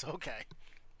 That's okay.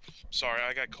 Sorry,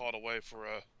 I got called away for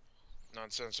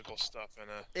nonsensical stuff, and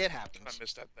It happens. I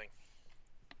missed that thing.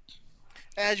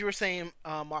 As you were saying,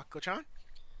 Mako-chan?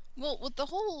 Well, with the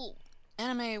whole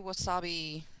anime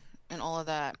wasabi and all of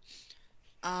that,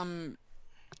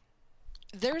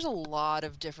 there's a lot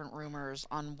of different rumors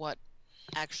on what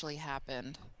actually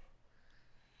happened.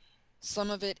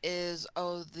 Some of it is,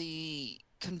 the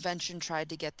convention tried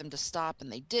to get them to stop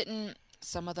and they didn't.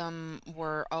 Some of them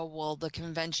were, the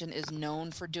convention is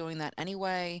known for doing that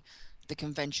anyway. The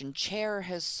convention chair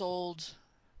has sold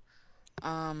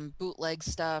bootleg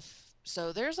stuff.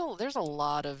 So there's a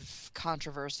lot of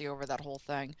controversy over that whole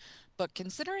thing. But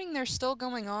considering they're still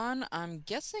going on, I'm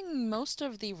guessing most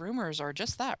of the rumors are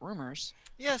just that, rumors.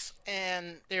 Yes,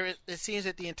 and it seems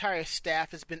that the entire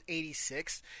staff has been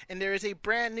 86, and there is a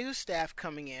brand new staff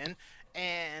coming in,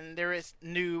 and there's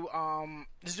new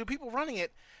people running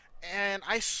it. And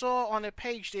I saw on their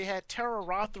page they had Tara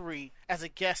Rothery as a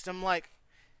guest. I'm like,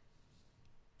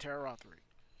 Tara Rothery.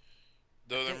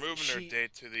 Though they're moving their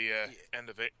date to the end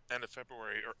of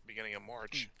February or beginning of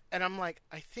March. And I'm like,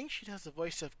 I think she does the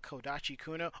voice of Kodachi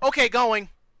Kuno. Okay, going.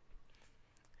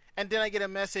 And then I get a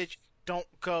message, don't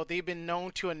go. They've been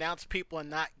known to announce people and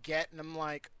not get. And I'm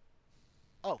like,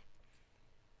 oh.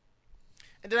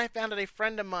 And then I found out a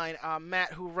friend of mine,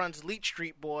 Matt, who runs Leech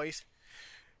Street Boys,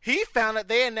 he found that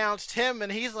they announced him,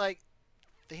 and he's like,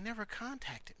 they never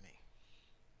contacted me.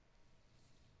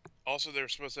 Also, they were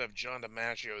supposed to have John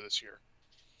DiMaggio this year.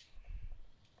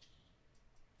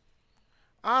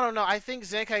 I don't know. I think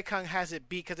Zenkai Kong has it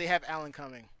beat because they have Alan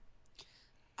coming.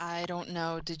 I don't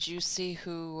know. Did you see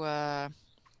who Anime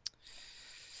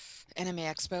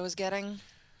Expo is getting?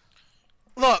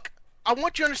 Look, I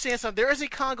want you to understand something. There is a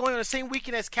con going on the same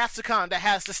weekend as Katsucon that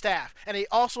has the staff. And they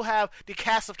also have the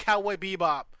cast of Cowboy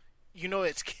Bebop. You know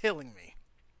it's killing me.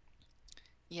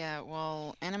 Yeah,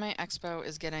 well, Anime Expo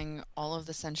is getting all of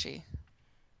the Senshi.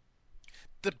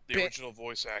 The original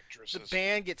voice actresses. The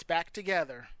band gets back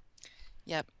together.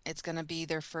 Yep, it's going to be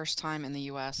their first time in the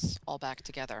U.S. all back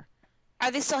together. Are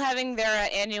they still having their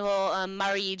annual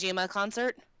Mariijima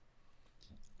concert?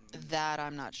 That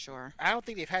I'm not sure. I don't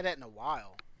think they've had that in a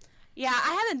while. Yeah,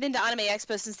 I haven't been to Anime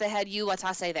Expo since they had Yu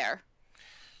Watase there.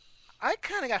 I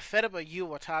kind of got fed up with Yu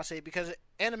Watase because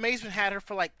Animation had her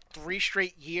for like 3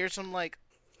 straight years. I'm like,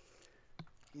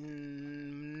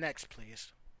 next,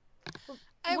 please.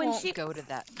 I won't go to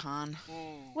that con.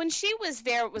 When she was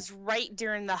there, it was right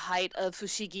during the height of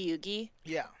Fushigi Yugi.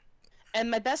 Yeah. And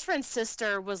my best friend's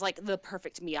sister was like the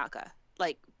perfect Miyaka.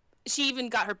 Like, she even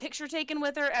got her picture taken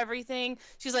with her, everything.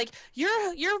 She's like, "You're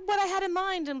what I had in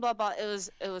mind," and blah blah. It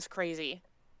was crazy.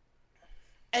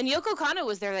 And Yoko Kanno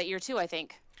was there that year too, I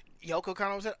think. Yoko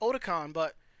Kanno was at Otakon,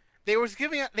 but they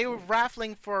were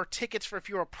raffling for tickets for if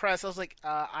you were press. I was like,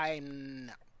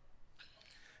 I'm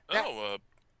no.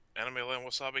 Anime Land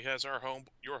Wasabi has your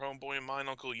homeboy and mine,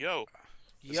 Uncle Yo,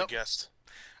 as a guest.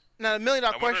 Now, the $1 million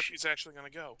question. I wonder if he's actually going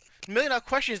to go. The $1 million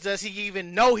question is, does he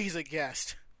even know he's a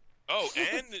guest? Oh,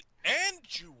 and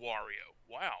Juwario.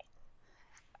 Wow.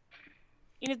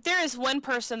 You know, there is one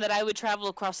person that I would travel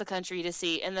across the country to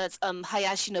see, and that's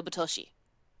Hayashi Nobutoshi,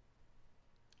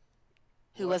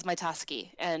 who was my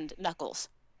Tatsuki and Knuckles.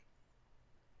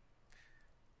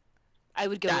 I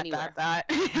would go anywhere.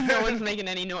 No one's making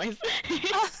any noise.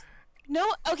 No,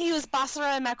 okay, he was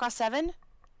Basara in Macross 7.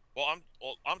 Well,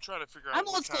 I'm trying to figure out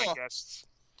what kind of guests.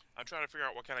 I'm trying to figure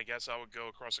out what kind of guests I would go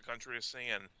across the country to see,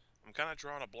 and I'm kind of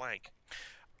drawing a blank.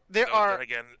 Then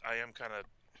again, I am kind of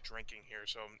drinking here,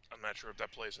 so I'm not sure if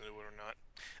that plays into it or not.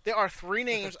 There are 3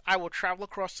 names I will travel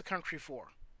across the country for.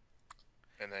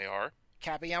 And they are?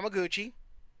 Kappa Yamaguchi.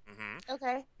 Mm-hmm.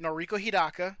 Okay. Noriko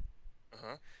Hidaka.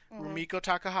 Uh-huh. Rumiko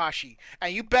Takahashi.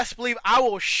 And you best believe I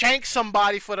will shank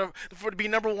somebody for to be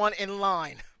number 1 in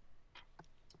line.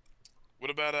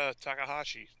 What about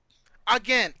Takahashi?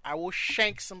 Again, I will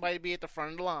shank somebody to be at the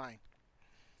front of the line.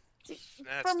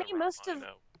 For me,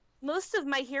 most of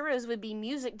my heroes would be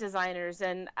music designers,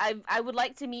 and I would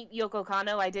like to meet Yoko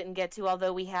Kanno. I didn't get to,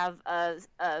 although we have a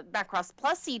Macross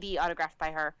Plus CD autographed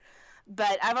by her.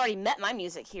 But I've already met my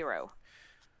music hero,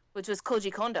 which was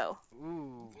Koji Kondo.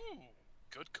 Ooh,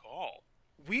 good call.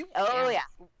 We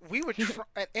were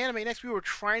at Anime Next. We were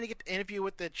trying to get the interview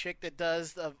with the chick that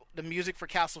does the music for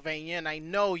Castlevania, and I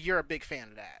know you're a big fan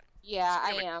of that. Yeah,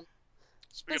 I am.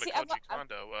 Speaking of Koji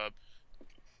Kondo,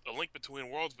 A Link Between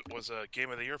Worlds was a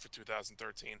Game of the Year for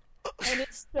 2013. And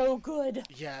it's so good.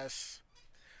 Yes.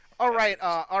 All right,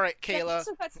 Kayla. I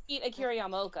also got to meet Akira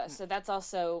Yamaoka, so that's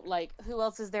also like, who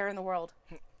else is there in the world?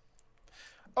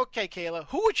 Okay, Kayla.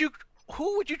 Who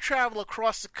would you travel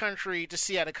across the country to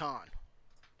see at a con?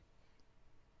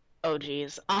 Oh,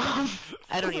 geez. I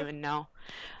don't even know.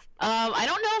 I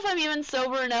don't know if I'm even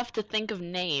sober enough to think of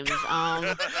names.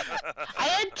 I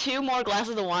had 2 more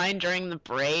glasses of wine during the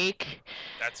break.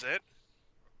 That's it?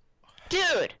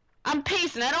 Dude, I'm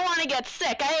pacing. I don't want to get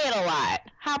sick. I ate a lot.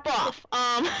 Hop off.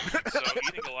 So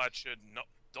eating a lot should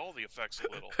dull the effects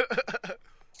a little.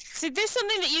 See, there's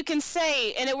something that you can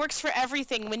say, and it works for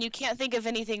everything when you can't think of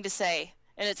anything to say.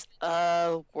 And it's,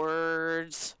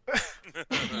 words.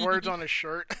 Words on a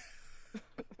shirt.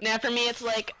 Now, for me, it's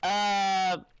like,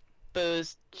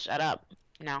 booze. Shut up.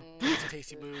 No. It's a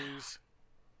tasty booze.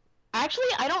 Actually,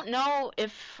 I don't know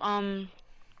if,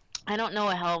 I don't know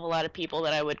a hell of a lot of people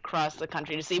that I would cross the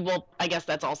country to see. Well, I guess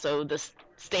that's also the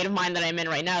state of mind that I'm in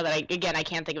right now. That I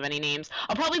can't think of any names.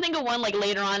 I'll probably think of one like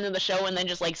later on in the show, and then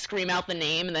just like scream out the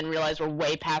name, and then realize we're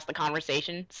way past the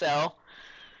conversation. So,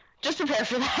 just prepare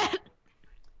for that.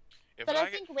 If But I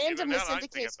think randomness I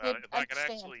indicates think about good it, if I could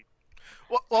understand. actually,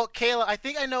 Well, Kayla, I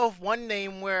think I know of one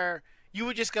name where you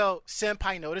would just go,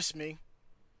 "Senpai, notice me."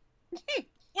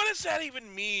 what does that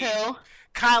even mean? Who?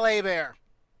 Kyle Abear.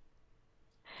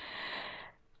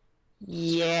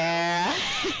 Yeah.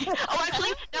 Oh,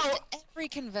 actually, no. To every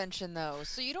convention though,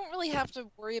 so you don't really have to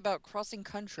worry about crossing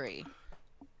country.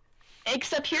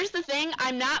 Except here's the thing,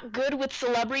 I'm not good with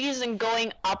celebrities and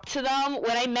going up to them.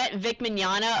 When I met Vic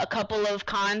Mignogna a couple of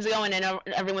cons ago, and I know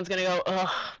everyone's gonna go, ugh,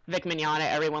 Vic Mignogna,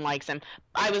 everyone likes him.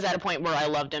 I was at a point where I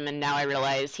loved him, and now I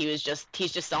realize he's just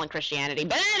selling Christianity.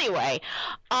 But anyway,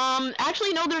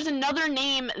 actually, no, there's another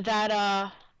name that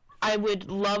I would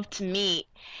love to meet,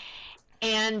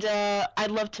 and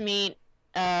I'd love to meet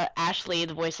Ashley,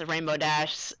 the voice of Rainbow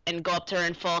Dash, and go up to her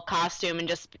in full costume and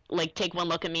just like take one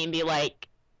look at me and be like,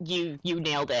 you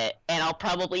nailed it. And I'll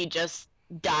probably just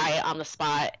die on the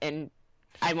spot, and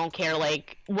I won't care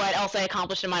like what else I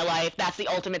accomplished in my life. That's the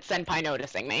ultimate senpai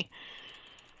noticing me.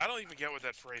 I don't even get what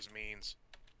that phrase means,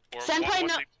 or Senpai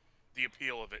what's no- the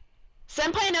appeal of it.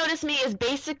 Senpai notice me is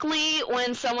basically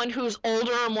when someone who's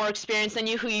older or more experienced than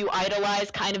you, who you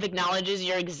idolize, kind of acknowledges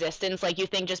your existence. Like, you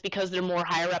think just because they're more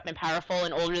higher up and powerful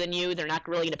and older than you, they're not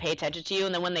really going to pay attention to you.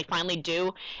 And then when they finally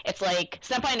do, it's like,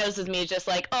 Senpai notices me is just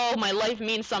like, oh, my life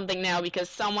means something now because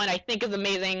someone I think is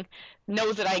amazing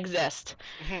knows that I exist.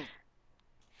 Mhm.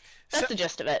 That's So- the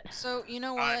gist of it. So you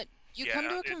know I- what? You yeah, come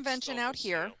to a it's convention so out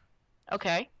here. concealed.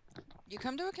 Okay. You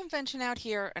come to a convention out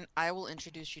here, and I will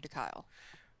introduce you to Kyle.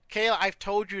 Kayla, I've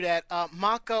told you that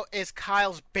Mako is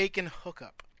Kyle's bacon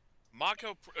hookup.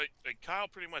 Kyle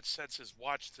pretty much sets his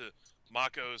watch to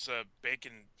Mako's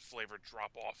bacon flavored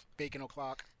drop off. Bacon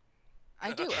o'clock.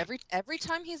 I do every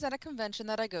time he's at a convention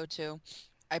that I go to,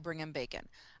 I bring him bacon.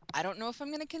 I don't know if I'm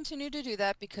going to continue to do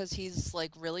that because he's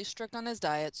like really strict on his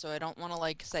diet, so I don't want to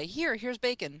like say, here's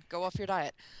bacon, go off your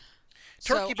diet.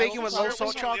 Turkey So I bacon will with share low it with salt some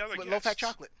of the chocolate, other with low fat guests.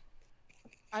 chocolate.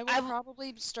 I will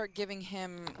probably start giving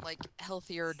him like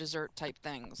healthier dessert type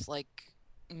things, like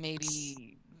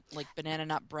maybe like banana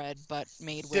nut bread, but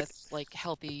made Dip. with like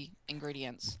healthy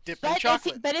ingredients. Dipped in But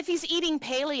chocolate. if he's eating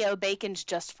paleo, bacon's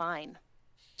just fine.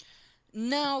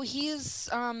 No, his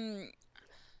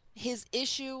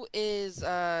issue is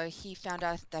he found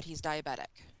out that he's diabetic.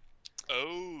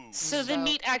 Oh. So the So-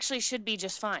 meat actually should be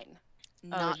just fine.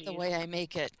 Not the geez. way I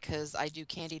make it, because I do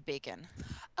candied bacon.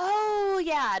 Oh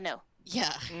yeah, no.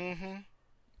 Yeah. Mm-hmm.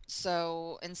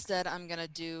 So instead, I'm gonna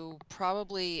do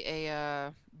probably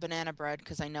a banana bread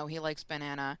because I know he likes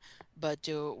banana, but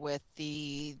do it with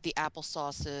the apple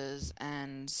sauces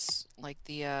and like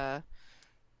the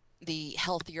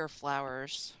healthier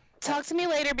flours. Talk to me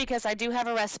later because I do have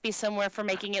a recipe somewhere for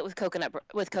making it with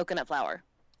coconut flour.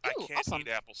 I Ooh, can't awesome. eat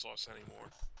applesauce anymore.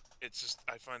 It's just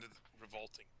I find it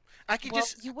revolting. I could Well,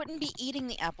 just. you wouldn't be eating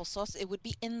the applesauce; it would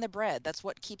be in the bread. That's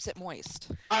what keeps it moist.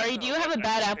 Ari, do you No, have a I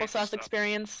bad just hate the applesauce stuff.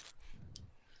 experience?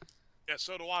 Yeah,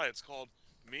 so do I. It's called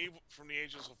me from the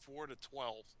ages of 4 to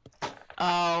 12.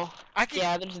 Oh, I could.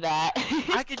 yeah, there's that.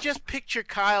 I could just picture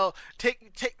Kyle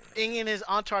taking in his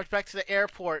entourage back to the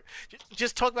airport.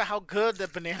 Just talk about how good the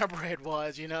banana bread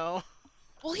was, you know?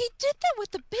 Well, he did that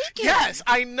with the bacon. Yes,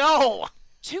 I know.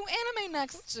 2 anime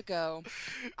next ago,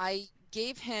 I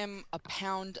gave him a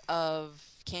pound of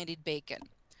candied bacon.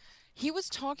 He was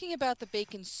talking about the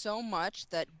bacon so much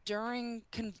that during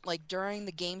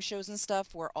the game shows and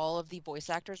stuff where all of the voice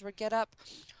actors would get up,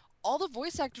 all the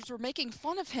voice actors were making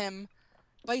fun of him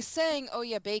by saying, "Oh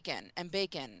yeah, bacon and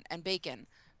bacon and bacon,"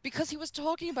 because he was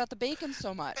talking about the bacon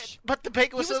so much. But the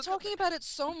bacon He was was so. talking about it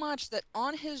so much that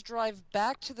on his drive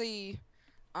back to the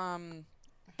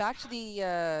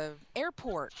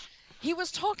airport, he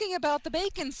was talking about the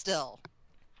bacon still.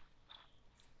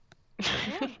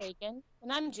 I love bacon,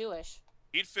 and I'm Jewish.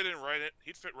 He'd fit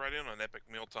right in on Epic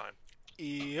Mealtime.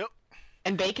 Yep.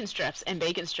 And bacon strips, and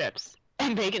bacon strips,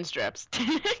 and bacon strips.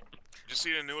 Did you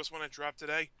see the newest one that dropped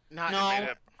today? Not. No.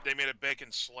 They made a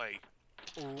bacon sleigh.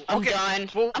 Ooh, I'm okay. done.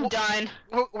 Well, I'm done.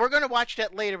 We're going to watch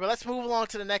that later, but let's move along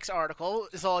to the next article.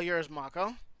 It's all yours, Mako.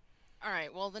 All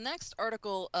right. Well, the next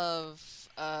article of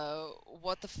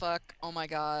what the fuck, oh my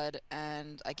god,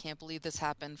 and I can't believe this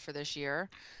happened for this year.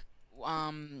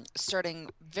 Starting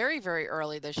very, very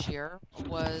early this year,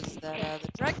 was that the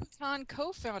Dragon Con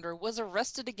co-founder was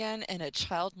arrested again in a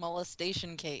child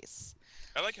molestation case.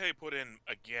 I like how you put in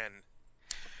again.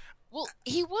 Well,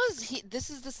 he was. This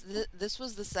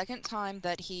was the second time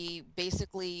that he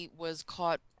basically was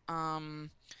caught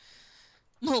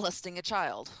molesting a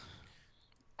child.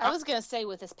 I was gonna say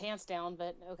with his pants down,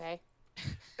 but okay.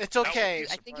 It's okay.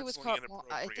 I think he was caught.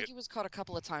 I think he was caught a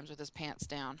couple of times with his pants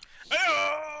down.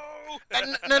 No.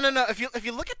 If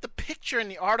you look at the picture in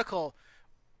the article,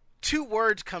 2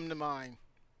 words come to mind.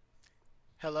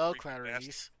 Hello,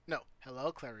 Clarice. No,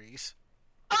 hello, Clarice.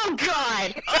 Oh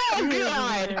God! Oh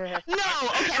God! No.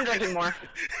 Okay, I'm drinking more.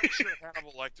 I'm sure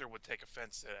Hannibal Lecter would take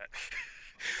offense to that.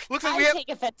 Looks like I we have. take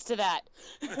offense to that.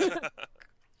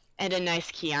 And a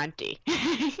nice Chianti.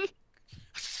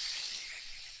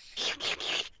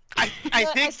 I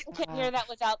think. I still can't hear that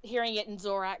without hearing it in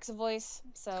Zorak's voice.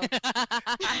 So.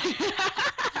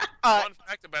 Fun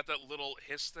fact about that little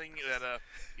hiss thing that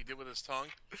he did with his tongue.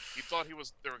 He thought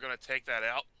they were going to take that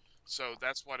out, so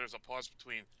that's why there's a pause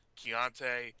between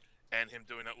Chianti and him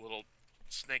doing that little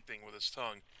snake thing with his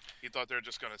tongue. He thought they were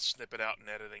just going to snip it out in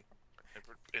editing,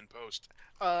 in post.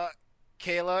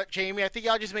 Kayla, Jamie, I think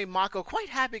y'all just made Mako quite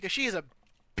happy because she is a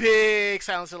big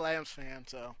Silence of the Lambs fan.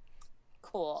 So.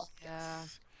 Cool. Yeah.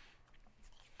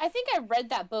 I think I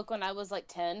read that book when I was like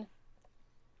 10.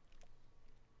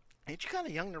 Ain't you kind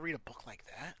of young to read a book like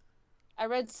that? I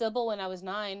read Sybil when I was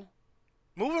 9.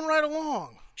 Moving right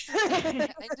along.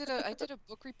 I did a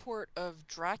book report of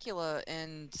Dracula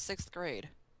in 6th grade.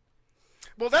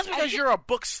 Well, that's because you're a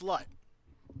book slut.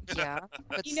 Yeah,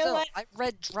 but You know still, what? I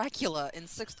read Dracula in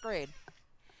 6th grade.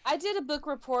 I did a book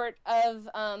report of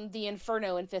the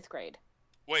Inferno in 5th grade.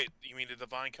 Wait, you mean the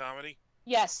Divine Comedy?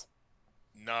 Yes.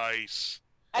 Nice.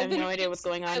 I have been no idea what's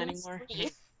going on I was anymore. 3.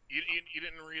 You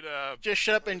didn't read Just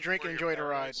shut up and drink and enjoy the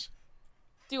ride. Paradise?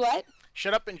 Do what?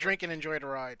 Shut up and drink and enjoy the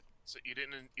ride. So you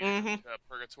didn't read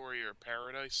Purgatory or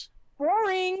Paradise?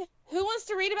 Boring. Who wants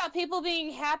to read about people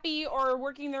being happy or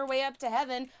working their way up to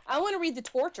heaven? I want to read the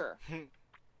torture.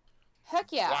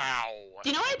 Heck yeah. Wow. Do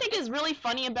you know what I think is really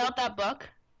funny about that book?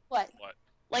 What?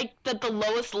 Like, that the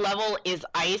lowest level is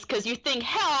ice, because you think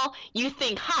hell, you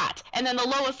think hot, and then the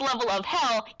lowest level of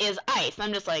hell is ice. And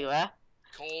I'm just like, what?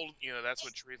 Cold, that's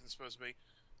what treason's supposed to be.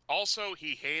 Also,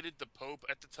 he hated the Pope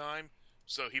at the time,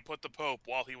 so he put the Pope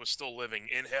while he was still living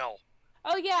in hell.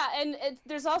 Oh yeah, and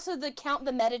there's also the Count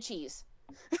the Medicis.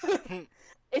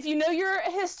 If you know your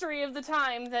history of the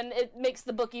time, then it makes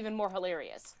the book even more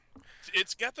hilarious.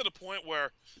 It's got to the point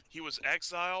where he was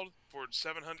exiled for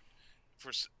 700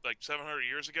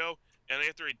 years ago, and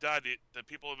after he died, the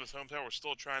people of his hometown were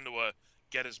still trying to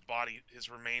get his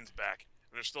remains back.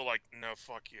 And they're still like, no,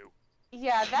 fuck you.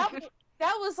 Yeah, that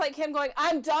was like him going,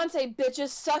 "I'm Dante, bitches,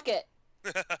 suck it."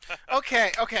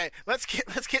 Okay. Let's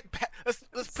get back. Let's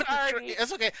put Sorry.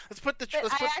 it's okay. Let's put the.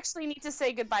 But I actually need to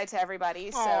say goodbye to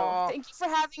everybody. So Aw. thank you for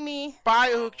having me. Bye,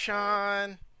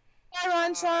 Ukchan. Bye,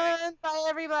 Ron-chan. Bye,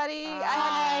 everybody.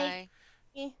 Bye.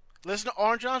 Listen to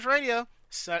Orange Lounge Radio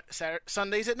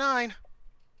Sundays at 9.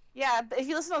 Yeah, but if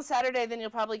you listen on Saturday, then you'll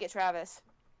probably get Travis.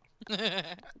 Okay,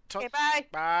 bye.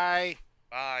 Bye.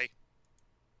 Bye.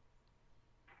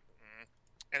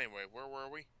 Anyway, where were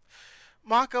we?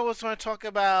 Mako was going to talk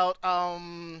about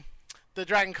the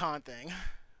Dragon Con thing.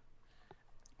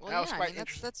 Well, That was yeah, quite I mean,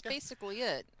 interesting. that's basically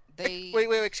it. They Wait,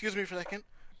 excuse me for a second.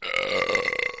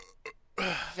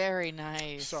 very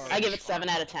nice. Sorry. I give it 7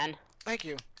 out of 10. Thank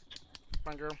you.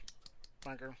 Thank you.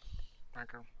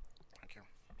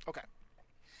 Okay.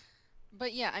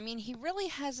 But yeah, I mean, he really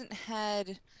hasn't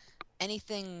had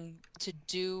anything to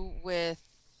do with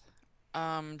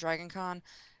Dragon Con.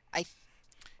 I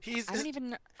don't even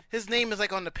know. His name is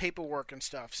like on the paperwork and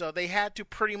stuff, so they had to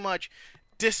pretty much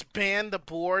disband the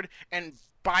board and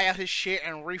buy out his shit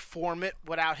and reform it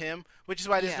without him, which is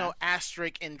why there's no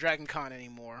asterisk in Dragon Con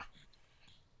anymore.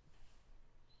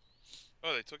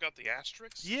 Oh, they took out the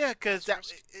asterisks? Yeah, because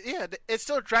it's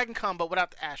still Dragon Con, but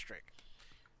without the asterisk.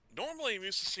 Normally, I'm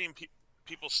used to seeing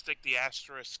people stick the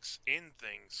asterisks in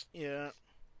things. Yeah.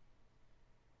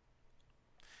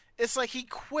 It's like he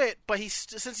quit, but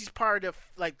since he's part of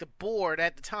the board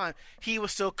at the time, he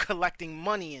was still collecting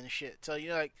money and shit. So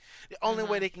the only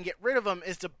way they can get rid of him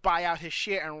is to buy out his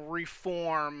shit and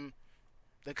reform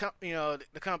the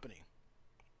company.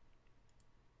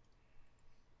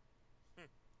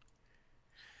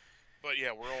 But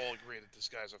yeah, we're all agreed that this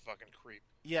guy's a fucking creep.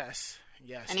 Yes.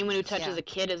 Anyone who touches a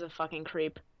kid is a fucking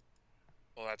creep.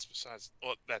 Well,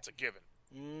 that's a given.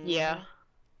 Yeah.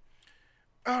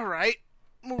 All right.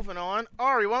 Moving on.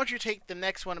 Ari, why don't you take the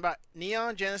next one about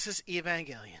Neon Genesis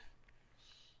Evangelion?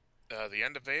 The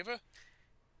end of Eva?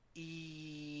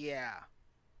 Yeah.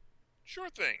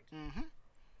 Sure thing. Mm-hmm.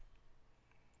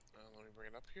 Let me bring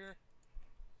it up here.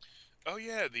 Oh,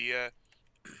 yeah,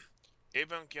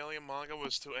 Evangelion manga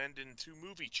was to end in 2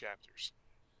 movie chapters.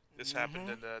 This happened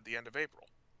in the end of April.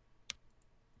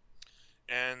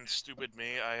 And stupid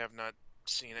me, I have not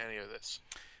seen any of this.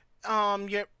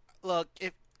 Yeah. Look,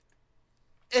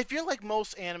 if you're like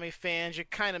most anime fans, you're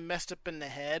kind of messed up in the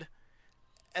head.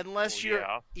 Unless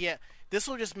yeah, this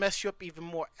will just mess you up even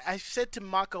more. I've said to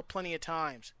Mako plenty of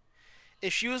times,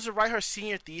 if she was to write her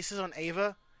senior thesis on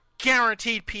Eva,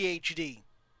 guaranteed PhD.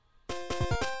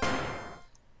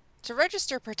 To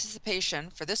register participation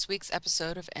for this week's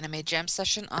episode of Anime Jam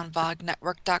Session on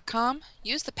VogNetwork.com,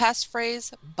 use the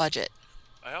passphrase budget.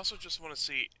 I also just want to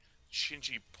see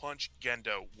Shinji punch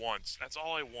Gendo once. That's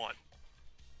all I want.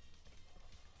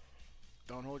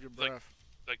 Don't hold your breath.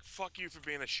 Like fuck you for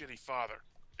being a shitty father.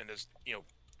 And just,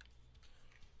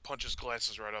 punch his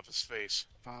glasses right off his face.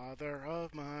 Father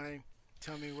of mine,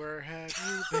 tell me where have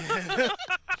you been?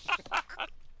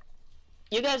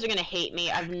 You guys are gonna hate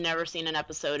me. I've never seen an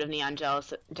episode of Neon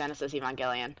Genesis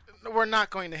Evangelion. We're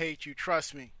not going to hate you.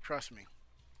 Trust me. Trust me.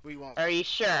 We won't. Are you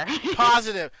sure?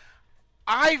 Positive.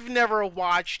 I've never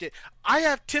watched it. I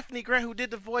have Tiffany Grant, who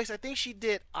did the voice. I think she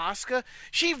did Asuka.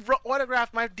 She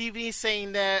autographed my DVD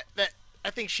saying that I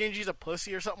think Shinji's a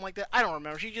pussy or something like that. I don't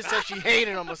remember. She just said she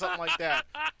hated him or something like that.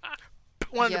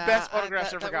 One of the best autographs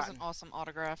I've ever gotten. That was an awesome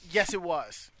autograph. Yes, it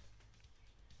was.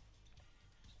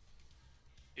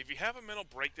 If you have a mental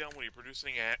breakdown when you're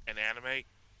producing an anime,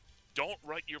 don't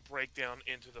write your breakdown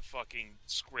into the fucking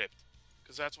script.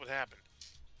 Because that's what happened.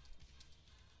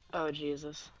 Oh,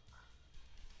 Jesus.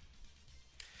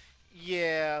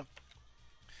 Yeah.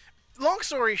 Long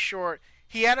story short,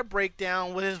 he had a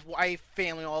breakdown with his wife,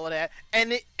 family, all of that,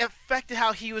 and it affected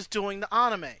how he was doing the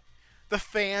anime. The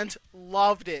fans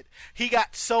loved it. He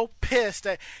got so pissed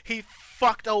that he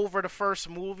fucked over the first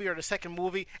movie or the second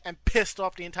movie and pissed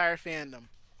off the entire fandom.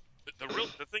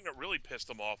 The thing that really pissed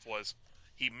him off was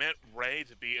he meant Rei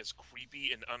to be as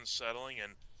creepy and unsettling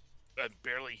and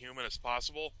barely human as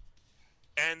possible,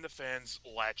 and the fans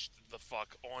latched the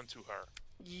fuck onto her.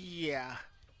 Yeah.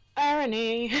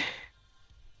 Irony.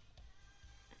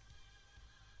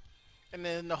 And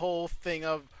then the whole thing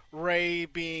of Rei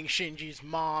being Shinji's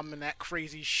mom and that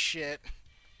crazy shit.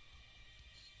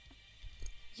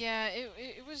 Yeah,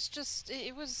 it was just...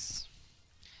 It was...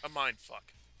 A mind fuck.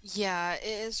 Yeah,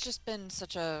 it's just been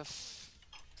such a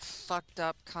fucked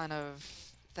up kind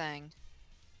of thing.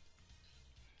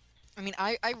 I mean,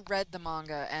 I read the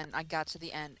manga and I got to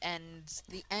the end, and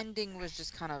the ending was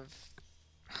just kind of...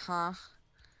 Huh?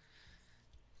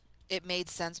 It made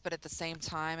sense, but at the same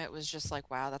time, it was just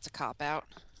like, wow, that's a cop-out.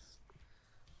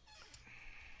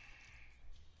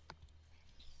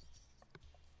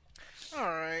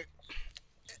 Alright.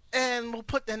 And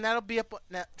that'll be up,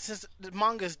 now, since the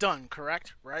manga's done,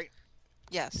 correct? Right?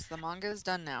 Yes, the manga is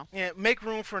done now. Yeah, make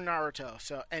room for Naruto,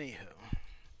 so anywho.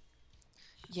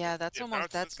 Yeah, that's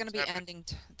Naruto gonna be ending,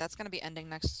 that's gonna be ending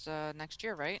next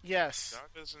year, right? Yes.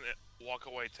 Naruto doesn't walk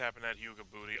away tapping that Hyuga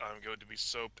booty, I'm going to be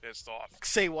so pissed off.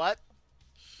 Say what?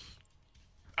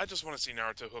 I just want to see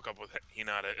Naruto hook up with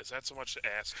Hinata. Is that so much to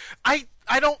ask? I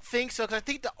don't think so, because I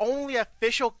think the only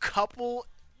official couple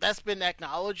that's been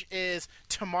acknowledged is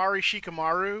Tamari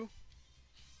Shikamaru.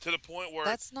 To the point where...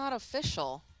 That's not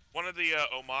official. One of the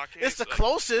omakes... It's the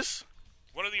closest.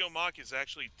 One of the omakes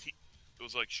actually... it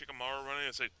was like Shikamaru running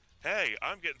and said, hey,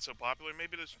 I'm getting so popular,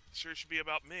 maybe this series should be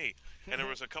about me. And there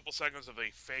was a couple seconds of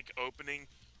a fake opening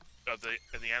of the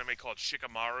anime called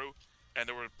Shikamaru, and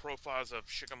there were profiles of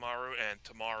Shikamaru and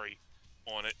Tamari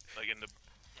on it,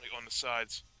 on the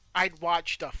sides. I'd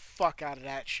watch the fuck out of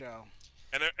that show.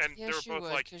 And they were Yes, you both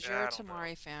would, like, because you're a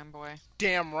Tamari fanboy.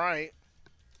 Damn right.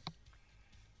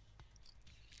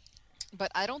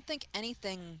 But I don't think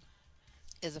anything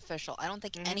is official. I don't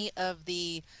think any of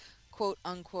the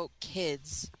quote-unquote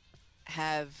kids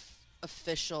have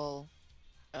official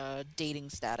dating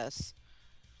status.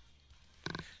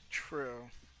 True.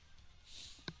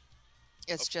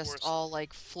 It's just all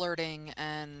like flirting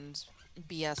and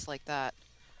BS like that.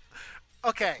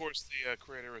 Okay. Of course, the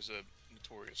creator is a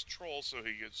notorious troll, so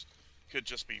he could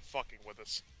just be fucking with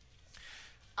us.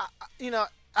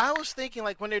 I was thinking,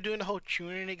 like, when they're doing the whole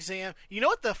tuning exam, you know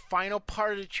what the final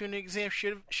part of the tuning exam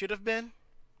should have been?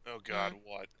 Oh God,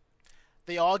 what?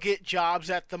 They all get jobs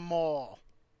at the mall.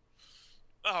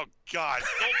 Oh God!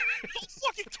 Don't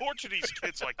fucking torture these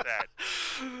kids like that.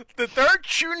 The third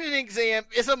tuning exam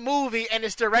is a movie, and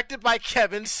it's directed by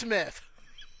Kevin Smith.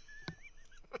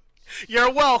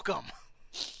 You're welcome.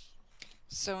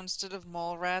 So instead of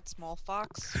mall rats, mall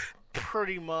fox?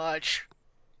 Pretty much.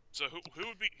 So who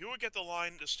would get the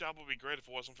line? This job would be great if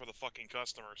it wasn't for the fucking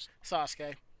customers.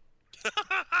 Sasuke.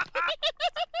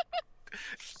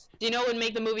 Do you know what would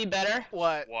make the movie better?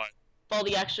 What? What? If all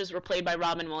the extras were played by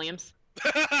Robin Williams.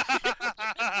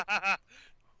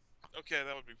 Okay,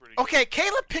 that would be pretty good. Okay,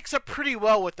 Kayla picks up pretty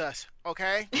well with us,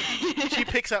 okay? She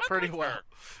picks up pretty well.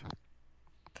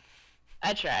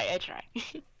 I try.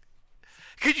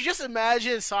 Could you just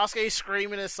imagine Sasuke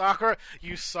screaming at Sakura,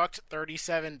 "You sucked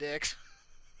 37 dicks"?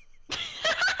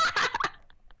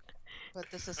 But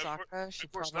this is Sakura. She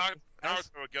Of course, probably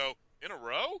Naruto would go, in a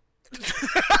row? You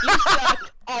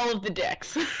sucked all of the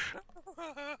dicks.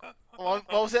 What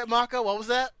was that, Mako? What was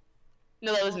that?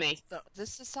 No, that was me.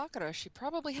 This is Sakura. She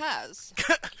probably has.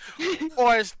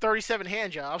 Or it's 37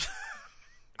 hand jobs.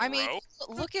 I mean, Bro.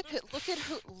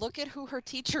 look at who her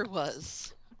teacher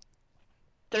was.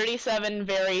 37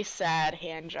 very sad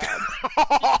hand jobs.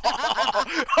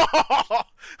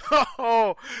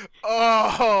 Oh.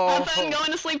 Have fun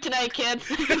going to sleep tonight, kids.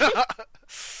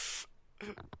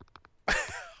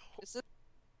 Is it-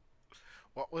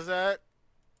 What was that?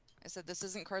 I said this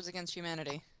isn't Cards Against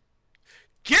Humanity.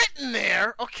 Getting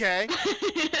there! Okay.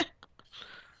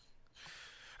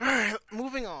 Alright,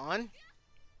 moving on.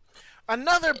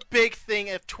 Another big thing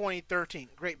of 2013.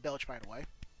 Great belch, by the way.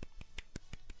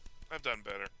 I've done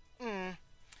better.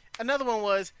 Another one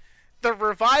was the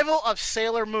revival of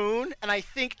Sailor Moon, and I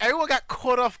think everyone got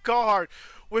caught off guard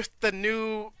with the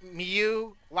new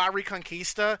Miu, La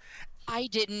Reconquista. I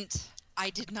didn't. I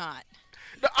did not.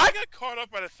 No, I got caught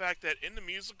up by the fact that in the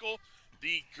musical,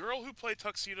 the girl who played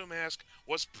Tuxedo Mask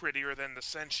was prettier than the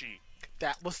Senshi.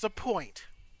 That was the point.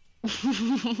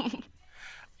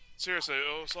 Seriously,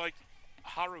 it was like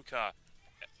Haruka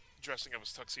dressing up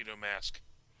as Tuxedo Mask.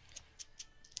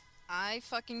 I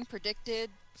fucking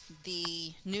predicted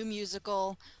the new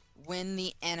musical when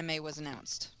the anime was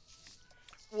announced.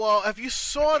 Well, if you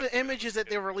saw the images that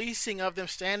they're releasing of them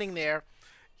standing there,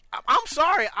 I'm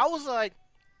sorry, I was like,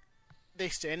 they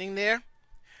standing there?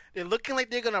 They're looking like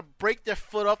they're gonna break their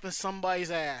foot up in somebody's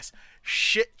ass.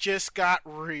 Shit just got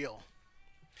real.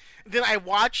 Then I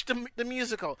watched the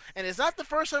musical, and it's not the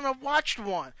first time I've watched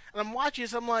one. And I'm watching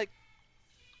this, I'm like,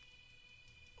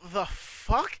 the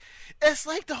fuck? It's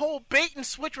like the whole bait and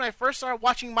switch when I first started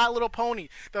watching My Little Pony.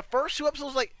 The first 2 episodes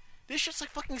was like, this shit's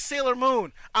like fucking Sailor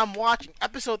Moon. I'm watching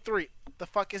episode 3. The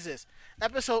fuck is this?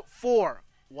 Episode 4.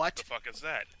 What? The fuck is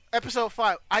that? Episode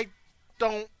 5. I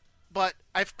don't, but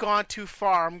I've gone too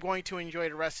far. I'm going to enjoy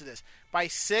the rest of this. By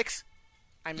 6,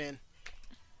 I'm in.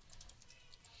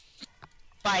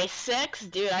 By 6?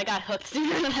 Dude, I got hooked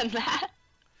sooner than that.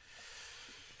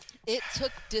 It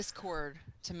took Discord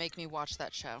to make me watch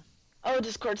that show. Oh,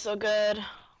 Discord's so good.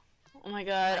 Oh my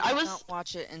god. I did not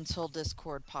watch it until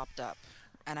Discord popped up.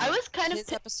 And I was kind of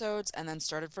his episodes and then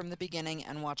started from the beginning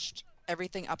and watched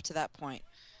everything up to that point.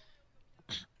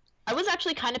 I was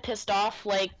actually kind of pissed off,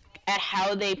 like, at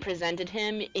how they presented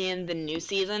him in the new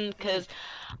season, because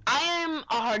I am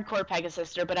a hardcore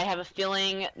Pegasister, but I have a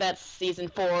feeling that season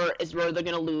 4 is where they're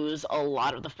going to lose a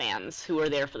lot of the fans who are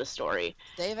there for the story.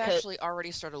 They've actually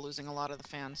already started losing a lot of the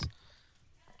fans.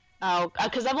 Oh,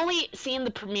 because I've only seen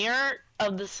the premiere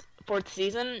of this 4th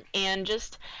season, and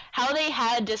just how they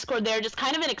had Discord there, just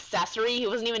kind of an accessory. He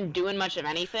wasn't even doing much of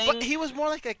anything. But he was more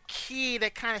like a key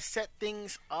that kind of set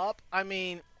things up. I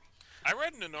mean, I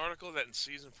read in an article that in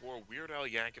season 4, Weird Al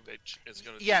Yankovic is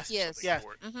going to Yes, do something yes.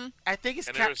 for it. Mm-hmm. I think it's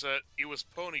And he was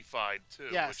ponyfied too.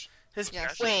 Yes. Which His Yes.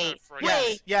 actually Wait, kind of frightening.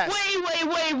 wait, Yes.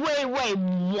 wait,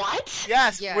 what?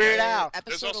 yes, Yeah, Weird Al,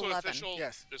 There's Episode also 11. official.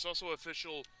 Yes. There's also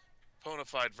official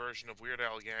ponified version of Weird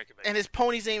Al Yankovic. and his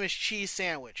pony's name is Cheese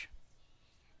Sandwich.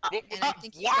 And I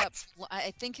think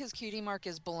I think his cutie mark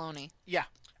is baloney. Yeah.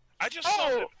 I just saw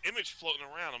the image floating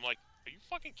around. I'm like, are you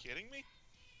fucking kidding me?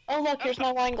 Oh, look, here's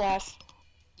my wine glass.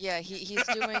 Yeah, he's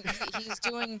doing he's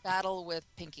doing battle with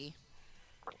Pinky.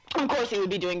 Of course he would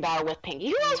be doing battle with Pinky.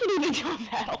 Who else would he be doing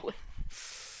battle with?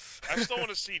 I still want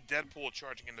to see Deadpool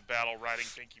charging into battle, riding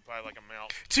Pinkie Pie like a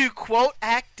mouse. To quote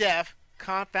Act Def,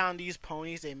 confound these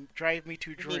ponies, they drive me to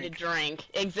Need to drink. drink.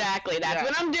 Exactly, that's Yeah.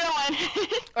 what I'm doing.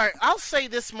 Alright, I'll say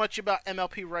this much about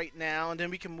MLP right now, and then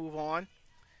we can move on.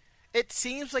 It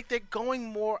seems like they're going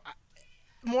more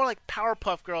like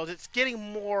Powerpuff Girls. It's getting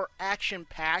more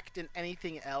action-packed than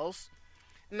anything else.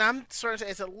 And I'm starting to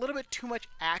say it's a little bit too much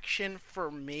action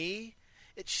for me.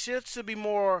 It should be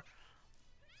more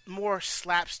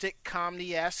slapstick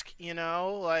comedy-esque, you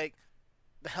know? Like,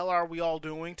 the hell are we all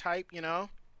doing type, you know?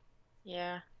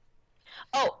 Yeah.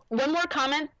 Oh, one more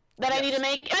comment that I Yes. need to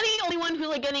make. Am I the only one who's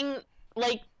like getting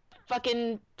like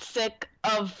fucking sick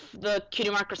of the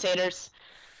Cutie Mark Crusaders?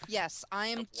 Yes, I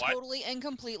am What? totally and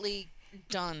completely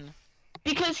done.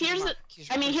 Because here's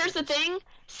the thing.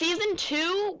 Season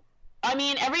 2 I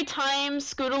mean, every time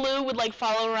Scootaloo would like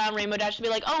follow around Rainbow Dash and be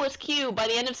like, "Oh, it's cute." By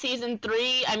the end of season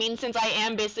 3, I mean, since I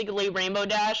am basically Rainbow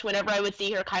Dash, whenever I would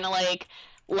see her kind of like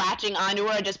latching onto her,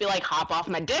 I'd just be like, "Hop off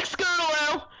my dick,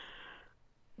 Scootaloo!"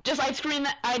 I'd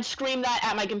scream that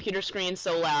at my computer screen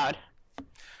so loud.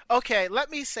 Okay,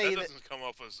 let me say that doesn't come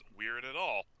off as weird at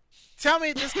all. Tell me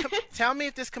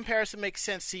if this comparison makes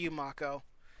sense to you, Mako.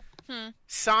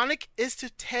 Sonic is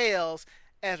to Tails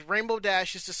as Rainbow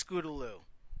Dash is to Scootaloo.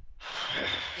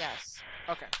 Yes.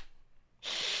 Okay.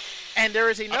 And there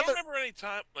is another. I don't remember any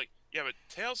time but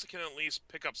Tails can at least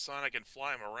pick up Sonic and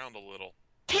fly him around a little.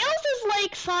 Tails is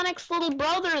like Sonic's little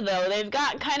brother, though. They've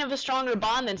got kind of a stronger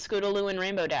bond than Scootaloo and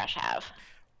Rainbow Dash have.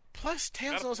 Plus,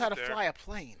 Tails knows how to fly a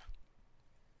plane.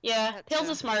 Yeah, Tails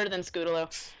is smarter than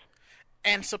Scootaloo.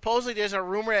 And supposedly there's a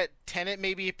rumor that Tenet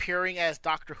may be appearing as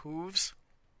Dr. Hooves.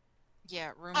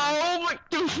 Yeah, rumor.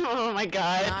 Oh my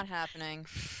god. Not happening.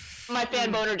 My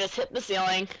fan boner just hit the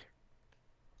ceiling.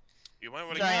 You might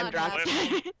want to get last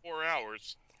 4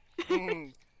 hours.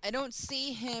 I don't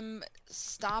see him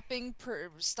stopping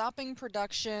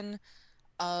production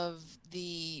of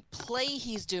the play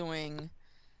he's doing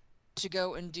to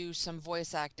go and do some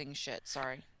voice acting shit.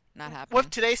 Sorry, not happening. With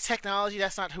today's technology,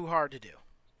 that's not too hard to do.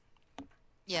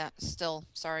 Yeah, still,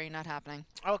 sorry, not happening.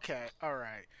 Okay,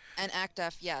 alright. And Act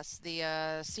F, yes, the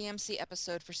CMC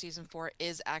episode for Season 4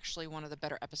 is actually one of the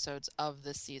better episodes of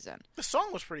this season. The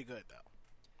song was pretty good,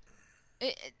 though.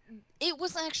 It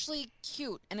was actually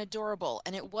cute and adorable,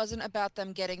 and it wasn't about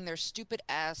them getting their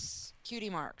stupid-ass cutie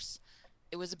marks.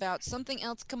 It was about something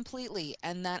else completely,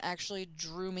 and that actually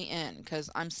drew me in, because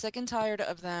I'm sick and tired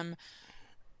of them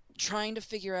trying to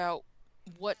figure out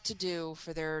what to do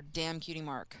for their damn cutie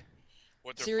mark.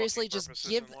 Seriously, just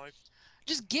give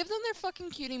them their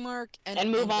fucking cutie mark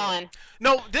and move on.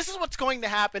 No, this is what's going to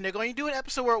happen. They're going to do an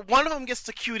episode where one of them gets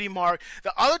the cutie mark,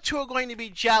 the other two are going to be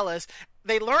jealous,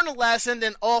 they learn a lesson,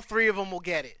 then all 3 of them will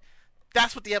get it.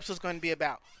 That's what the episode's going to be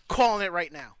about. Calling it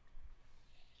right now.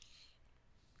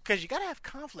 Because you gotta have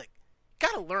conflict. You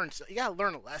gotta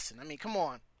learn a lesson. I mean, come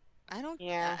on. I don't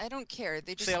care.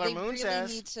 They Sailor Moon really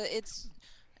says. need to.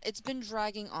 It's been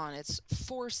dragging on. It's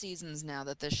 4 seasons now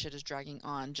that this shit is dragging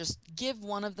on. Just give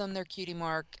one of them their cutie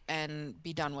mark and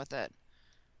be done with it.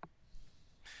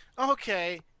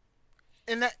 Okay.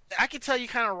 And that I can tell you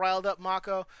kind of riled up,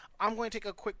 Mako. I'm going to take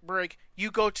a quick break.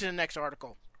 You go to the next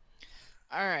article.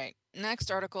 All right. Next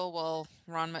article. Well,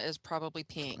 Ranma is probably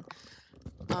peeing.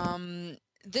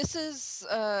 This is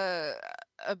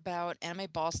about Anime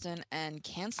Boston and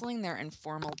canceling their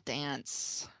informal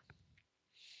dance.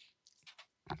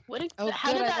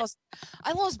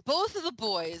 I lost both of the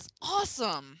boys.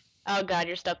 Awesome. Oh god,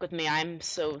 you're stuck with me. I'm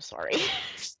so sorry.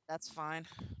 That's fine.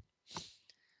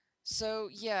 So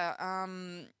yeah,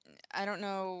 I don't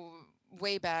know.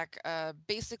 Way back,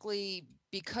 basically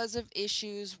because of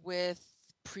issues with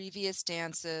previous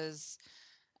dances,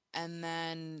 and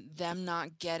then them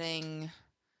not getting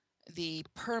the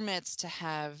permits to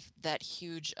have that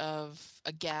huge of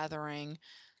a gathering,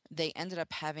 they ended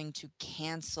up having to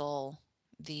cancel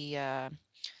the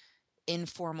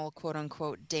informal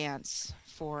quote-unquote dance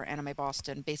for Anime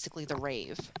Boston, basically the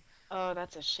rave. Oh,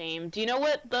 that's a shame. Do you know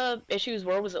what the issues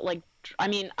were? Was it like, I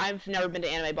mean, I've never been to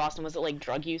Anime Boston. Was it like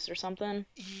drug use or something?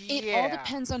 It all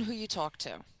depends on who you talk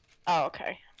to. Oh,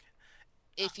 okay.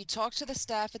 If you talk to the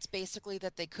staff, it's basically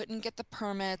that they couldn't get the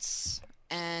permits,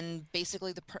 and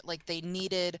basically they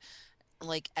needed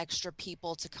like extra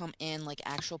people to come in, like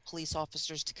actual police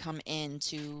officers to come in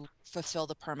to fulfill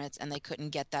the permits, and they couldn't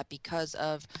get that because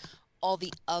of all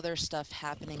the other stuff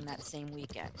happening that same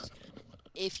weekend.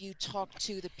 If you talk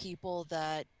to the people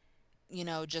that, you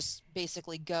know, just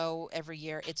basically go every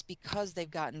year, it's because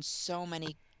they've gotten so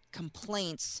many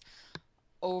complaints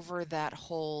over that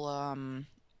whole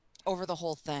over the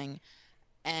whole thing,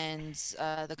 and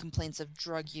the complaints of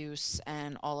drug use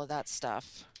and all of that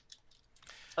stuff.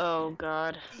 Oh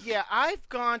god. Yeah, I've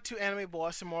gone to Anime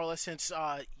Boston more or less since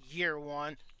year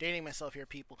 1. Dating myself here,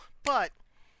 people. But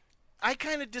I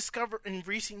kind of discovered in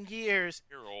recent years.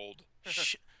 You're old.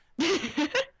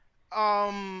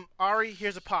 Ari,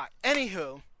 here's a pot.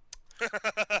 Anywho,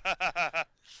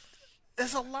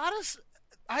 there's a lot of.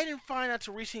 I didn't find out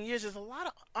till recent years. There's a lot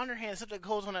of underhand stuff that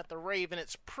goes on at the rave, and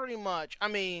it's pretty much. I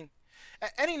mean,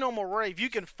 at any normal rave, you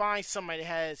can find somebody that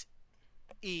has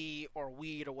E or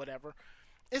weed or whatever.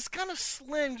 It's kind of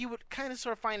slim. You would kind of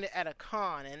sort of find it at a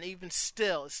con, and even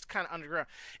still, it's kind of underground.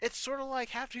 It's sort of like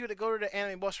half of you to go to the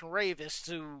Anime Boston rave is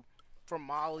to from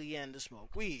Molly and to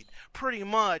smoke weed. Pretty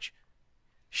much,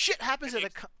 shit happens at a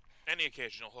con. Any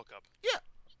occasional hookup. Yeah,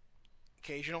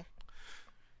 occasional.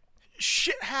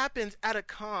 shit happens at a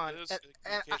con. It is and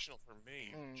educational for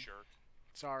me, jerk.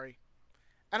 Sorry.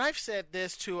 And I've said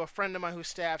this to a friend of mine who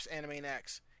staffs Anime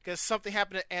Next, because something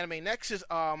happened at Anime Next's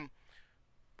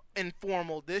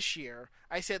informal this year.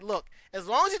 I said, look, as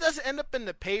long as it doesn't end up in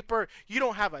the paper, you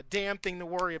don't have a damn thing to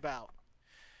worry about.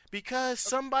 Because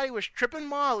somebody was tripping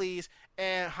mollies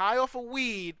and high off of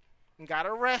weed and got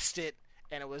arrested,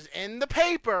 and it was in the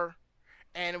paper,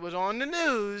 and it was on the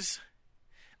news,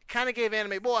 it kind of gave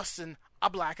Anime Boston a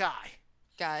black eye.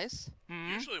 Guys?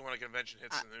 Usually when a convention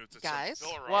hits the news, it's guys? a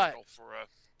filler What? article for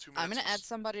 2 minutes. I'm going to add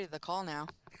somebody to the call now.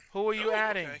 Who are you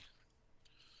adding? Okay.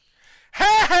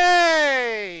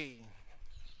 Hey!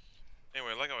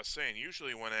 Anyway, like I was saying,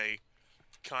 usually when a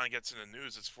con gets in the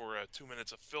news, it's for 2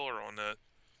 minutes of filler on a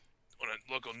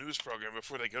local news program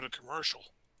before they go to commercial.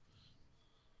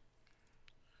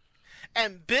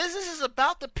 And business is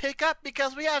about to pick up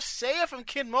because we have Saya from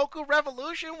Kinmoku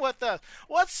Revolution with us.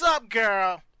 What's up,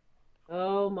 girl?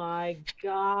 Oh my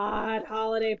god,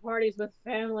 holiday parties with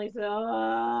families.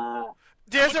 How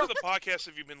There's much of the podcast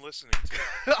have you been listening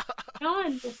to?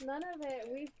 None of it.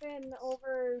 We've been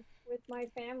over with my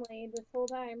family this whole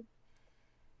time.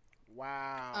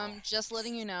 Wow. Just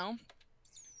letting you know,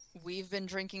 we've been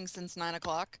drinking since 9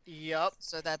 o'clock. Yep.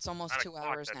 So that's almost 2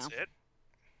 hours now. That's it?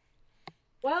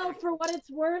 Well, for what it's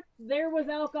worth, there was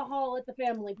alcohol at the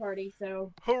family party,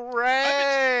 so...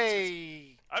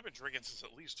 Hooray! I've been drinking since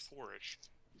at least 4-ish.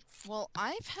 Well,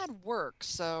 I've had work,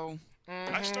 so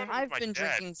I started with I've my been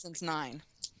dad. drinking since 9.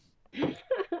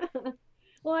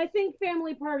 Well, I think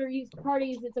family parties,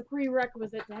 it's a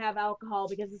prerequisite to have alcohol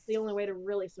because it's the only way to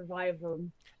really survive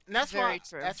them. And that's Very why.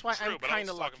 true. That's why True, I'm but I kind was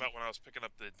of talking lucky. about when I was picking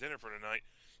up the dinner for tonight,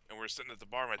 and we were sitting at the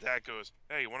bar. My dad goes,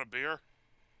 "Hey, you want a beer?"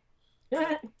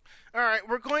 All right,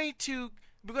 we're going to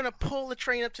pull the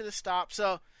train up to the stop.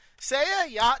 So, Saya,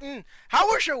 Yaten, how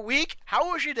was your week?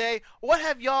 How was your day? What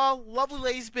have y'all lovely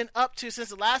ladies been up to since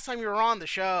the last time you were on the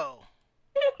show?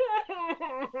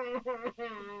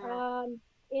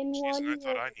 In Jeez, one and I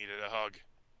thought I needed a hug.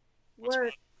 What's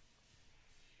work.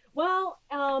 Well,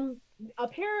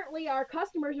 apparently our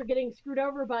customers are getting screwed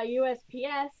over by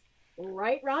USPS,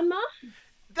 right, Ranma?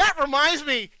 That reminds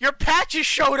me, your patches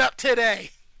showed up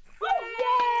today. Yay!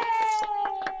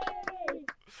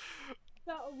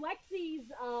 So Lexi's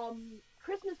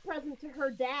Christmas present to her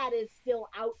dad is still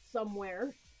out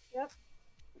somewhere. Yep.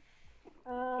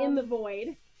 In the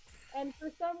void. And for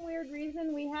some weird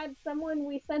reason, we had someone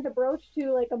we sent a brooch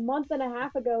to like a month and a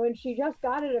half ago, and she just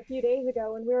got it a few days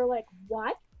ago, and we were like,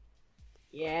 what?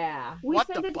 Yeah. We What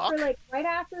sent the it fuck? for like right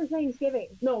after Thanksgiving.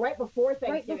 No, right before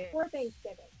Thanksgiving. Right before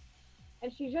Thanksgiving.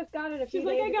 And she just got it a few She's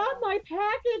like, days I ago. got my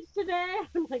package today.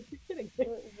 I'm like, you're kidding me.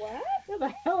 What? Where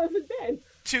the hell has it been?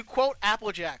 To quote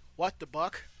Applejack, what the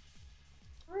buck?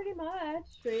 Pretty much.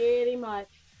 Pretty much.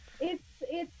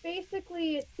 It's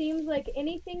basically, it seems like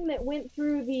anything that went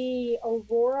through the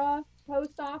Aurora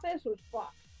post office was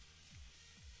fucked.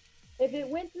 If it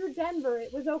went through Denver,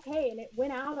 it was okay, and it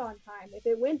went out on time. If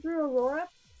it went through Aurora,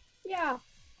 yeah,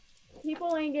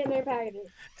 people ain't getting their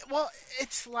packages. Well,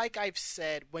 it's like I've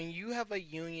said, when you have a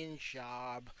union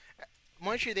job,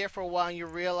 once you're there for a while and you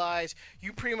realize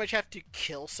you pretty much have to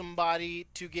kill somebody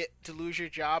to lose your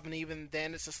job, and even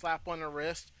then it's a slap on the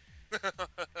wrist.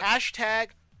 Hashtag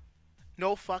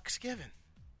no fucks given.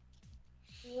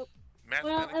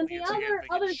 Well, and the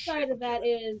other side of that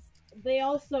is they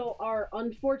also are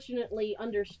unfortunately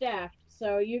understaffed.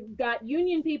 So you've got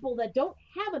union people that don't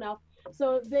have enough,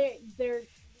 so they're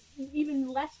even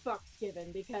less fucks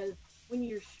given, because when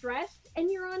you're stressed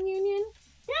and you're on union,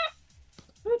 yeah,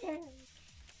 okay.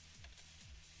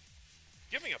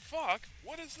 Give me a fuck?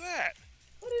 What is that?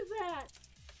 What is that?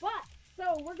 But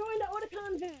so we're going to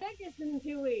Otakon Vegas in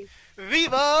 2 weeks.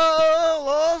 Viva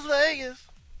Las Vegas!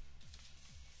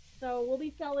 So we'll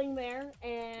be selling there,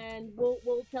 and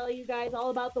we'll tell you guys all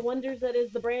about the wonders that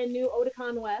is the brand new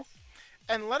Otakon West.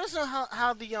 And let us know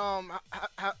how the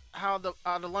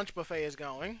lunch buffet is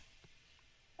going.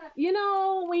 You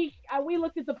know, we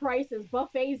looked at the prices.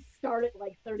 Buffets start at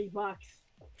like $30.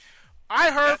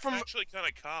 I heard That's from actually kind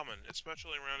of common,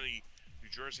 especially around the New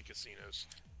Jersey casinos.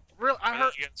 I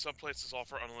heard Again, some places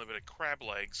offer unlimited crab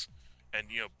legs, and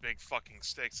big fucking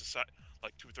steaks,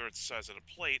 like 2/3 the size of the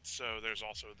plate. So there's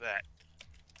also that.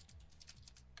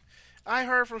 I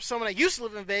heard from someone that used to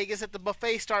live in Vegas that the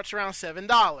buffet starts around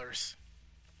 $7.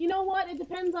 You know what? It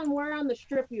depends on where on the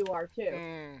strip you are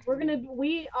too.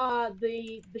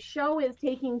 The show is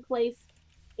taking place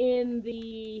in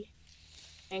the.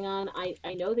 Hang on,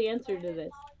 I know the answer to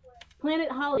this. Planet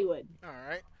Hollywood. All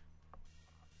right.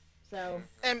 So.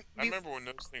 And I remember when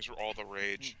those things were all the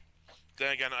rage.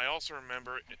 then again, I also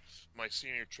remember my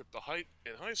senior trip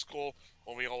in high school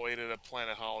when we all ate at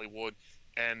Planet Hollywood,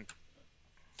 and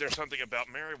There's Something About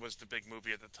Mary was the big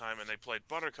movie at the time, and they played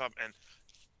Buttercup, and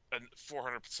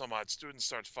 400 some odd students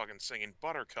started fucking singing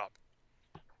Buttercup.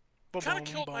 Kind of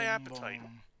killed my appetite.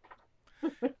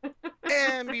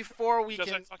 And before we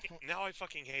now I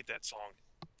fucking hate that song.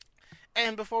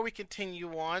 And before we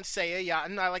continue on, Saya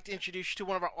Yatin, I'd like to introduce you to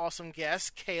one of our awesome guests,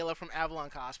 Kayla from Avalon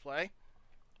Cosplay.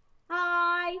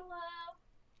 Hi, hello.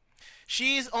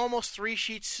 She's almost 3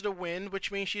 sheets to the wind,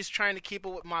 which means she's trying to keep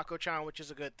up with Mako-chan, which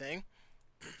is a good thing.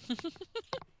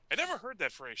 I never heard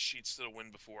that phrase, sheets to the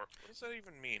wind, before. What does that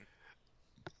even mean?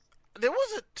 There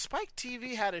was Spike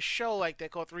TV had a show like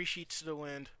that called 3 Sheets to the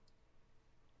Wind.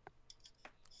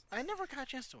 I never got a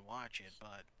chance to watch it,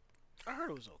 but I heard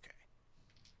it was okay.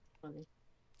 Funny.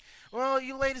 Well,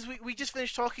 you ladies, we just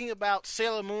finished talking about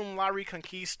Sailor Moon La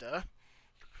Reconquista.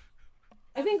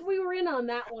 I think we were in on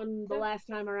that one the last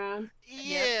time around.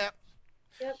 Yeah.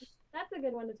 Yep. That's a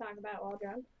good one to talk about while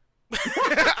drunk.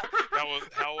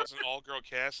 How was an all-girl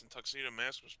cast and Tuxedo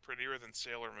Mask was prettier than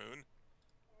Sailor Moon?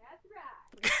 That's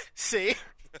right. See?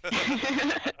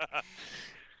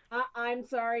 I'm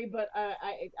sorry, but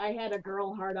I had a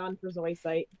girl hard-on for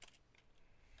Zoisite.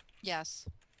 Yes.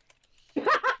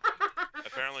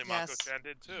 Apparently Mako-chan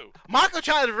did too.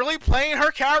 Mako-chan is really playing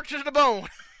her character to the bone.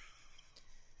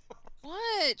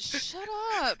 What? Shut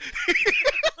up.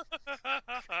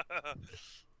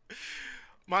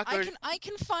 Mako, I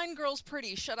can find girls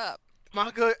pretty. Shut up.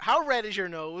 Mako, how red is your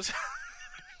nose?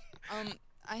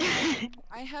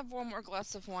 I have one more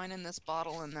glass of wine in this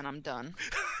bottle, and then I'm done.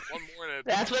 One more. And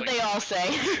That's what they all say.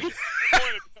 One more,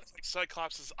 and it becomes like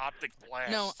Cyclops' optic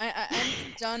blast. No,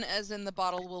 I'm done, as in the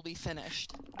bottle will be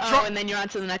finished. Oh, and then you're on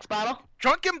to the next bottle?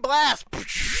 Drunken Blast!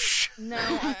 No,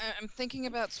 I'm thinking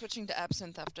about switching to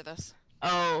absinthe after this.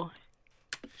 Oh,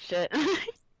 shit.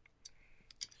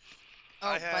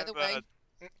 Oh, by the way,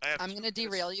 I'm going to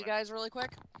derail you guys really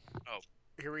quick. Oh.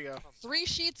 Here we go. 3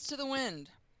 sheets to the wind.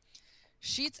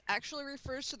 Sheets actually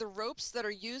refers to the ropes that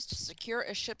are used to secure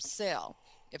a ship's sail.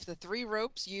 If the 3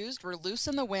 ropes used were loose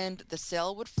in the wind, the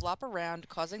sail would flop around,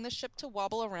 causing the ship to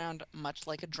wobble around much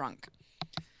like a drunk.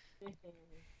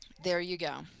 There you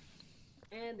go.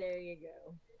 And there you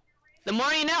go. The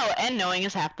more you know, and knowing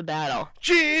is half the battle.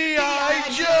 G.I.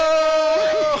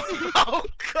 Joe! Oh,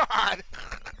 God!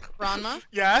 Ranma?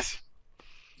 Yes?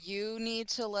 You need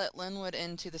to let Linwood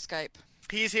into the Skype.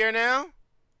 He's here now?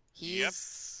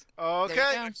 He's...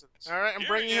 Okay. All right, I'm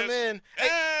bringing him in.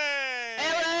 Hey!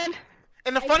 Ellen!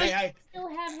 And the funny... I still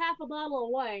have half a bottle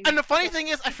of wine. And the funny thing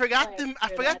is, I forgot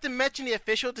to mention the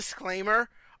official disclaimer,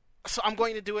 so I'm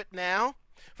going to do it now.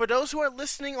 For those who are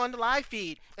listening on the live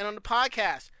feed and on the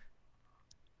podcast,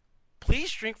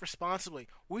 please drink responsibly.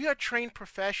 We are trained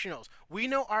professionals. We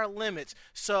know our limits,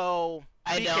 so...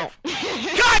 I don't.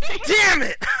 God damn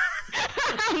it!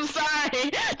 I'm sorry.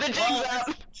 The jig's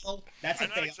up. Oh, that's I'm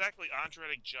not okay. exactly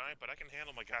Andretic Giant, but I can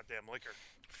handle my goddamn liquor.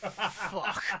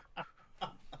 Fuck.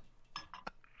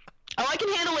 Oh, I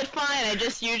can handle it fine. I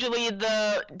just usually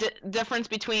the difference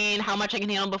between how much I can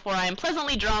handle before I am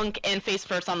pleasantly drunk and face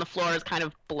first on the floor is kind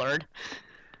of blurred.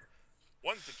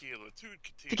 1 tequila, 2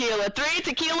 Tequila, 3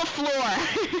 tequila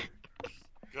floor.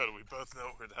 Good, we both know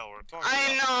who the hell we're talking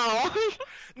I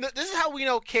know. This is how we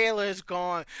know Kayla is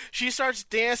gone. She starts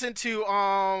dancing to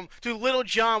Little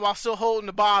John while still holding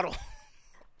the bottle.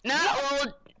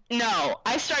 No,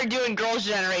 I started doing Girls'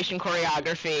 Generation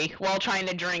choreography while trying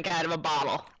to drink out of a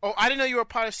bottle. Oh, I didn't know you were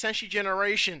part of Senshi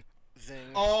Generation. Zing.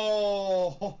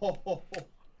 Oh.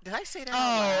 Did I say that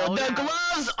out loud? The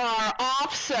gloves are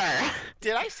off, sir.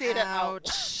 Did I say that out?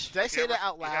 Ouch. Did I say that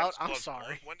out He has loud? I'm gloves sorry.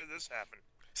 on. When did this happen?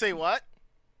 Say what?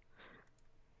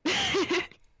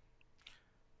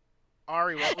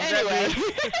 Ari, what was Anyway.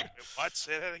 that? What?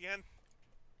 Say that again?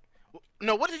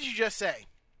 No, what did you just say?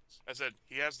 I said,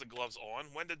 he has the gloves on.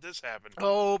 When did this happen?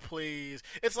 Oh, please.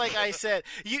 It's like I said,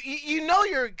 you know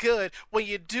you're good when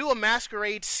you do a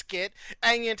masquerade skit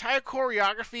and your entire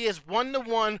choreography is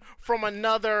one-to-one from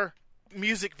another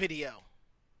music video.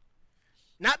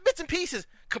 Not bits and pieces,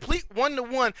 complete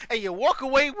one-to-one, and you walk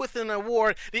away with an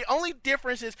award. The only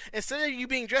difference is, instead of you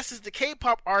being dressed as the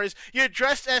K-pop artist, you're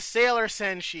dressed as Sailor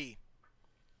Senshi.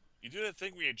 You do that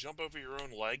thing where you jump over your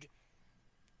own leg?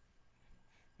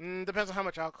 Depends on how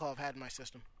much alcohol I've had in my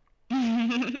system.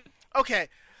 Okay.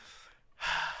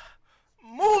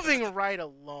 Moving right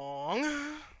along.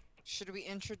 Should we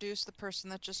introduce the person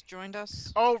that just joined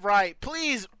us? All right,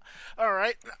 please. All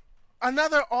right.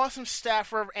 another awesome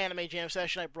staffer of Anime Jam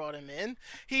Session. I brought him in.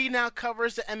 He now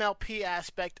covers the MLP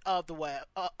aspect of the web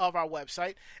of our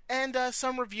website and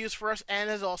some reviews for us, and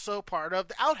is also part of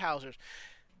the Outhousers.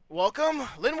 Welcome,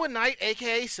 Linwood Knight,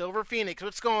 aka Silver Phoenix.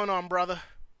 What's going on, brother?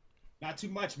 Not too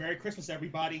much. Merry Christmas,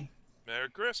 everybody. Merry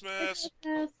Christmas.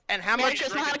 And how Merry much?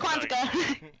 Christmas,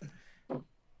 Hanukkah.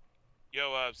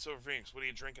 Yo, Silver Phoenix, what are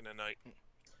you drinking tonight?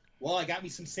 Well, I got me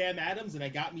some Sam Adams and I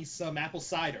got me some apple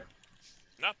cider.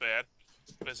 Not bad.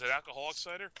 Is it alcoholic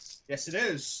cider? Yes, it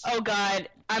is. Oh God,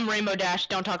 I'm Rainbow Dash.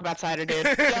 Don't talk about cider, dude.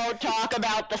 Don't talk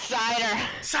about the cider.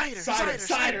 Cider.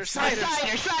 Cider.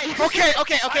 Okay.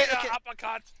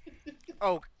 Uppercut.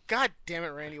 Oh, God damn it,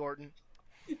 Randy Orton.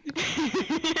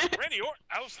 Randy Orton?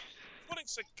 I was putting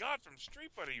sick God from Street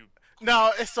Fighter, you...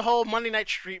 No, it's the whole Monday Night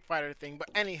Street Fighter thing,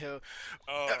 but anywho.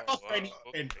 Randy okay.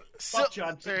 Orton. Fuck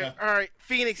John Cena. Alright,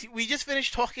 Phoenix, we just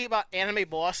finished talking about Anime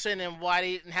Boston and why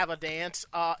they didn't have a dance,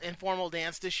 informal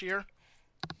dance this year.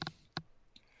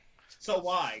 So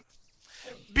why?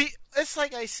 It's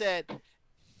like I said,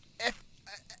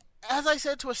 as I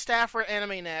said to a staffer at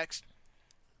Anime Next,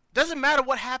 doesn't matter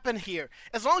what happened here.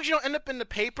 As long as you don't end up in the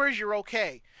papers, you're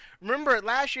okay. Remember, at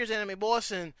last year's Anime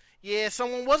Boston, yeah,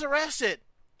 someone was arrested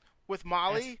with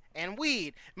Molly and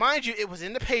weed. Mind you, it was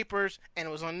in the papers and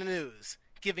it was on the news,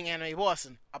 giving Anime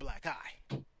Boston a black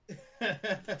eye.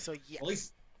 So, yeah. At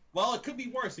least, well, it could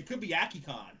be worse. It could be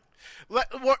AkiCon.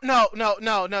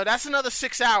 No. That's another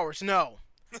 6 hours. No.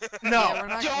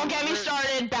 Don't get me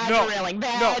started. Bad derailing.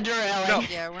 No.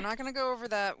 Yeah, we're not gonna go over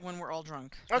that when we're all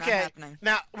drunk. Okay. Not happening.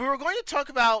 Now, we were going to talk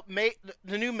about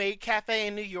the new Maid Cafe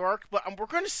in New York, but we're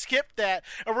going to skip that,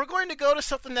 and we're going to go to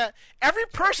something that every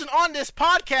person on this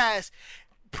podcast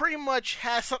pretty much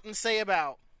has something to say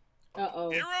about. Uh-oh.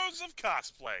 Heroes of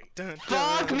Cosplay.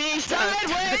 Fuck me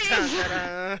sideways!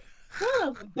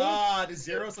 The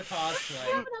Zero's a cosplay. I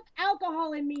don't have enough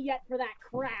alcohol in me yet for that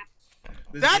crap.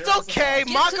 That's okay.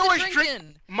 Mako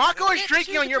is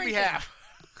drinking on your behalf.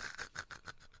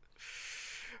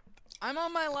 I'm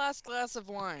on my last glass of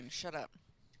wine. Shut up.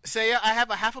 Saya, I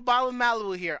have a half a bottle of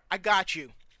Malibu here. I got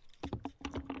you.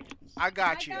 I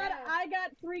got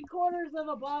 3/4 of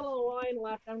a bottle of wine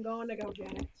left. I'm going to go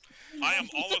get it. I am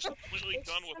almost completely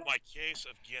done with my case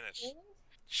of Guinness.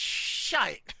 Shut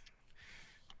it.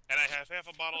 And I have half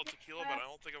a bottle of tequila, but I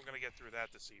don't think I'm going to get through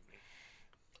that this evening.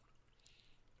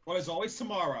 Well, as always,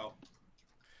 tomorrow.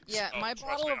 Yeah, my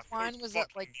bottle of wine was that,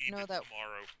 like, that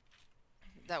tomorrow.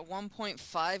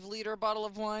 1.5 liter bottle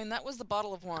of wine. That was the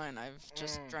bottle of wine I've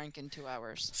just drank in 2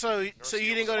 hours. So you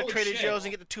didn't go to Trader Joe's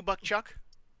and get the $2 chuck?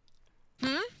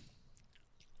 You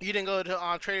didn't go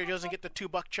to Trader Joe's and get the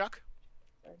 $2 chuck?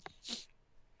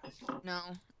 No,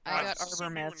 I got Arbor You were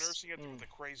Mist. nursing it with a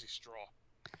crazy straw.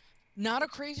 Not a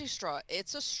crazy straw.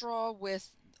 It's a straw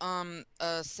with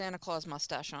a Santa Claus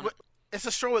mustache on it. It's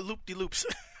a straw with loop-de-loops.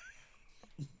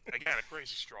 Again, a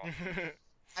crazy straw.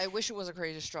 I wish it was a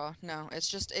crazy straw. No,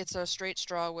 it's a straight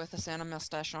straw with a Santa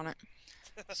mustache on it.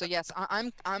 So yes,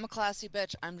 I'm a classy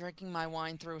bitch. I'm drinking my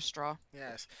wine through a straw.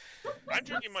 Yes. I'm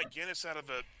drinking my Guinness out of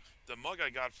the mug I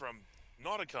got from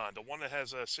Nauticon, the one that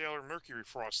has a Sailor Mercury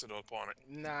frosted up on it.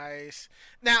 Nice.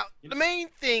 Now, the main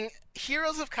thing,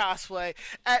 Heroes of Cosplay,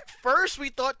 at first we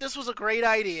thought this was a great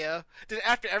idea. Then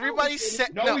after everybody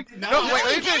said... No, we did not. No, wait,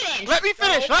 let me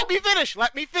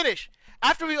finish.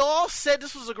 After we all said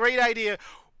this was a great idea,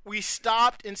 we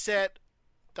stopped and said,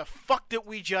 the fuck did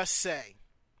we just say?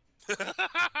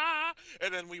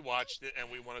 And then we watched it and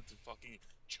we wanted to fucking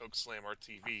chokeslam our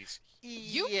TVs.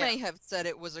 You may have said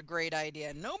it was a great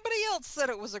idea. Nobody else said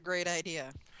it was a great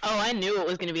idea. Oh, I knew it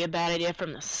was going to be a bad idea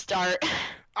from the start.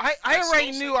 I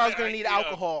already knew I was going to need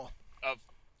alcohol.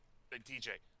 DJ,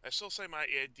 I still say my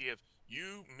idea of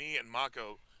you, me, and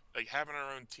Mako like having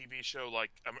our own TV show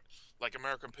like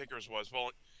American Pickers was.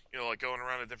 Well, like going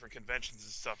around to different conventions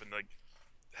and stuff, and like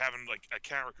having like a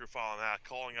camera crew following that,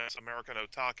 calling us American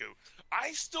Otaku.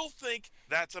 I still think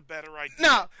that's a better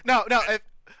idea. No.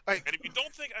 And if you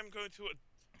don't think I'm going to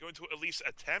at least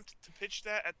attempt to pitch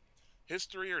that at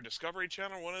History or Discovery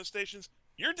Channel, one of the stations,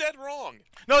 you're dead wrong.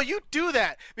 No, you do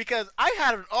that, because I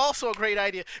had also a great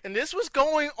idea, and this was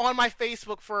going on my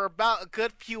Facebook for about a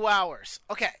good few hours.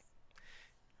 Okay.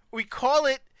 We call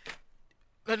it...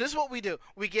 Now, this is what we do.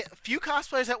 We get a few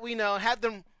cosplayers that we know and have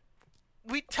them...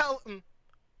 We tell them,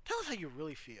 tell us how you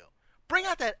really feel. Bring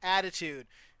out that attitude.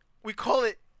 We call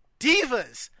it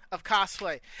Divas of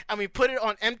Cosplay, and we put it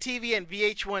on MTV and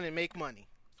VH1 and make money.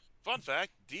 Fun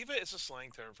fact, diva is a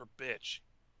slang term for bitch.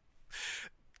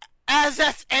 As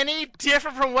that's any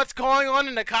different from what's going on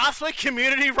in the cosplay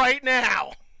community right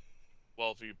now.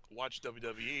 Well, if you watch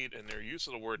WWE and their use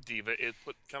of the word diva, it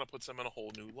kind of puts them in a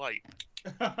whole new light.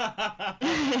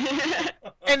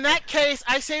 In that case,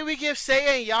 I say we give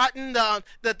Seiya and Yaten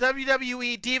the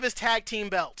WWE Divas Tag Team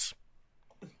belts.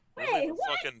 Wait,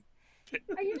 what? Fucking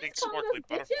Are you pink just calling sparkly us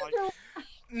butterfly. bitches or...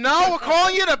 No, we're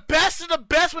calling you the best of the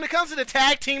best when it comes to the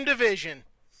tag team division.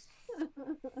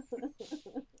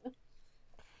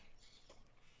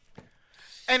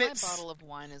 And My it's bottle of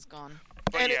wine is gone.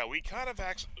 But And yeah, we kind of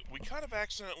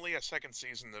accidentally a second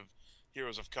season of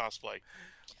Heroes of Cosplay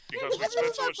because we What the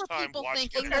spent so fuck much were time people watching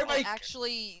thinking it. that they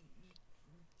actually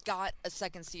got a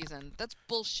second season? That's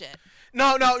bullshit.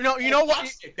 no. You know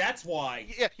what? That's why.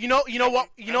 Yeah, you know what?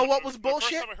 You know what was The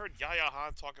bullshit? first time I heard Yaya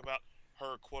Han talk about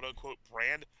her quote-unquote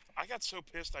brand, I got so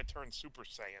pissed I turned Super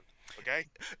Saiyan. Okay?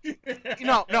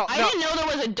 No. I didn't know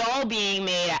there was a doll being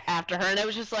made after her, and I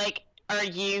was just like, are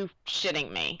you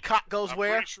shitting me? Cock goes I'm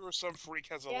where? pretty sure some freak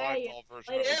has a Yeah, live yeah. doll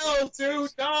version of it. Ew,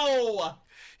 dude, no!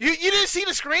 You didn't see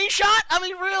the screenshot? I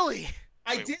mean, really?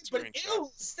 I Wait, did, but screenshot. ew,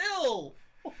 still!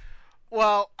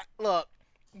 Well, look.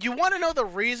 You want to know the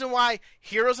reason why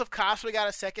Heroes of Cosplay got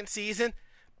a second season?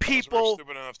 We're People.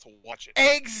 stupid enough to watch it.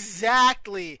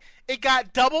 Exactly. It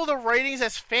got double the ratings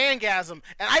as Fangasm,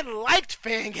 and I liked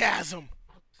Fangasm.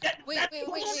 Wait.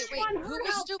 Everyone Who heard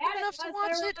was how stupid bad enough it to was.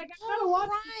 watch They were it? like, I gotta watch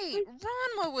Right.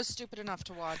 Ranma was stupid enough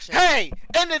to watch it. Hey,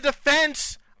 in the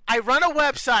defense, I run a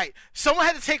website. Someone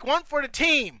had to take one for the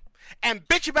team and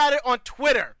bitch about it on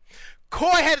Twitter. Koi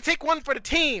had to take one for the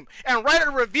team and write a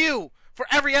review for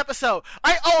every episode.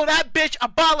 I owe that bitch a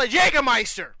bottle of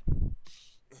Jägermeister.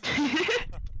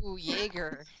 Ooh,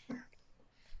 Jaeger.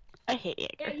 I hate Yeah,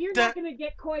 Jaeger. you're not gonna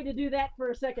get Koi to do that for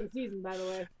a second season, by the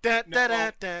way. Dun, No.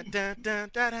 dun, dun, dun, dun, dun,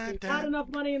 dun, There's dun. not enough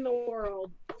money in the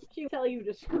world. She'll tell you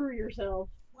to screw yourself.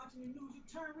 Watching the news, you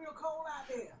turn real cold out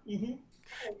there. Mm-hmm.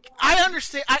 I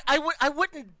understand. I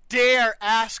wouldn't dare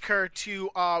ask her to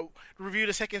review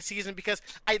the second season because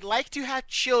I'd like to have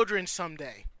children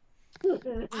someday.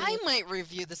 I might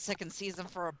review the second season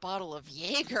for a bottle of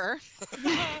Jaeger.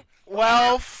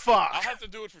 Well, fuck. I'll have to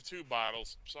do it for 2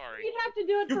 bottles. Sorry. You'd have to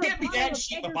do it You for can't be a bottle that of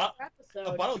cheap. Jaeger per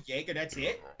episode. A bottle of Jaeger, that's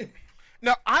it?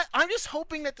 No, I'm just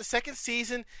hoping that the second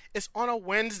season is on a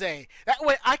Wednesday. That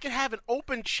way I can have an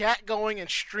open chat going and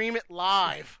stream it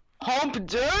live. Hump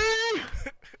day!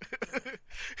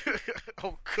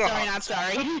 Oh, God. Sorry, not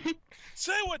sorry.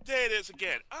 Say what day it is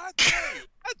again. I tell you.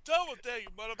 I double tell you,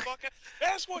 motherfucker.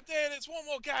 Ask what day it is one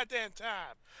more goddamn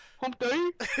time. Hump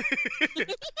day?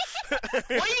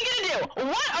 What are you gonna do?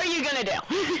 What are you gonna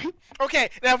do? Okay,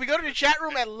 now if we go to the chat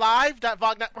room at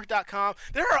live.vognetwork.com,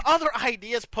 there are other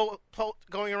ideas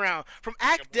going around. From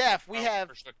Act Def, we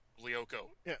have... Lyoko.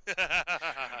 Yeah.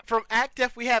 From Act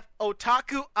Def, we have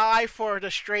Otaku Eye for the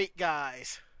straight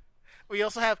guys. We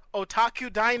also have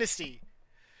Otaku Dynasty.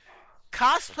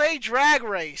 Cosplay Drag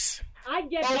Race. I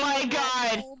get Oh that. my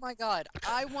god. Oh my god.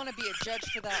 I want to be a judge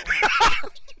for that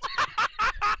one.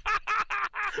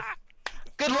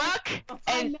 Good luck.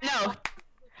 And no,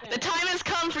 the time has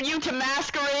come for you to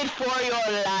masquerade for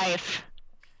your life.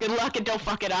 Good luck and don't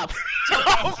fuck it up.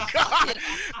 Oh, God.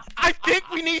 I think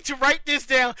we need to write this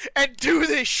down and do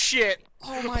this shit.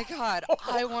 Oh my god.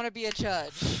 I want to be a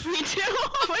judge. Me too.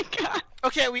 Oh my god.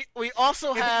 Okay, we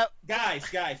also have... Guys,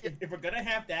 if we're gonna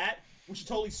have that, we should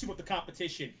totally soup up the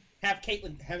competition. Have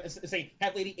Caitlyn,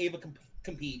 have Lady Ava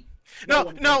compete.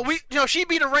 She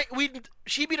be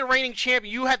the reigning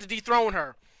champion. You have to dethrone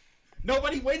her.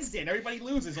 Nobody wins then. Everybody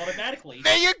loses automatically.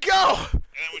 There you go. And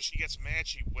then when she gets mad,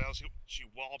 she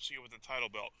wallops you with the title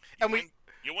belt.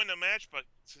 You win the match, but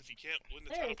since you can't win the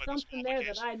There title is by something there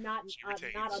that disqualification, I'm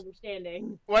she not retains.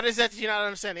 understanding. What is that you're not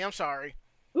understanding? I'm sorry.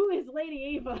 Who is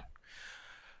Lady Ava?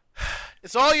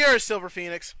 It's all yours, Silver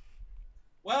Phoenix.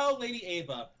 Well, Lady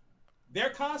Ava,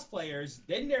 they're cosplayers.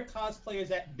 Then they're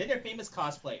famous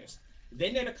cosplayers.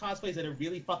 Then they're the cosplayers that are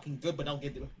really fucking good, but don't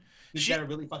get that are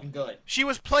really fucking good. She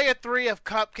was player 3 of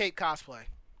Cupcake Cosplay.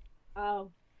 Oh.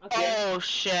 Okay. Oh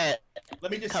shit.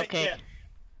 Let me just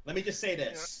say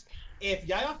this: if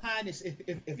Yaya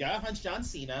Han's John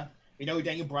Cena, you know who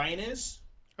Daniel Bryan is?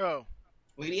 Oh.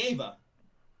 Lady Ava.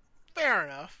 Fair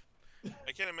enough.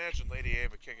 I can't imagine Lady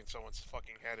Ava kicking someone's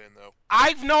fucking head in, though.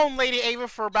 I've known Lady Ava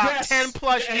for about 10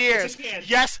 plus years.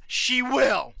 Yes, she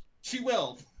will. She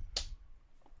will.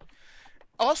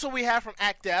 Also, we have from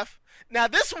Act Def. Now,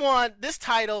 this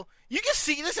title, you can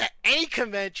see this at any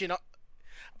convention.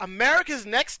 America's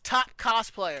Next Top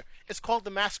Cosplayer. It's called The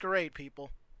Masquerade,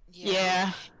 people.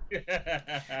 Yeah.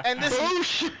 And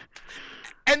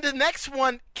the next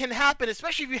one can happen,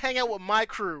 especially if you hang out with my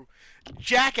crew.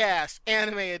 Jackass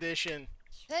Anime Edition.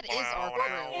 That is our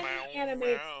crew.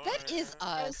 Anime. That is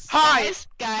us. Hi!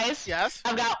 Guys. Yes?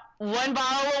 I've got 1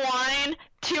 bottle of wine,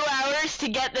 2 hours to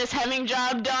get this hemming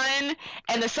job done,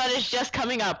 and the sun is just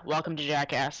coming up. Welcome to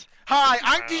Jackass. Hi,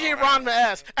 I'm DJ Ranma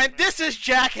S, and this is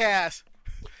Jackass.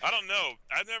 I don't know.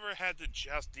 I've never had to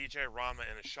just DJ Ranma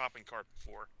in a shopping cart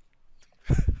before.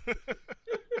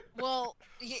 Well,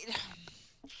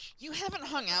 you haven't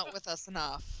hung out with us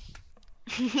enough.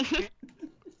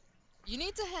 You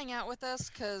need to hang out with us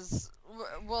because,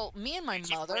 well, me and my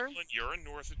mother... Brooklyn, you're in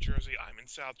North Jersey, I'm in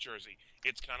South Jersey.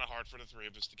 It's kind of hard for the three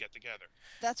of us to get together.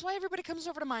 That's why everybody comes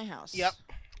over to my house. Yep.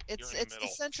 It's the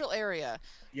central area.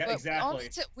 Yeah, but exactly.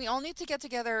 We all need to get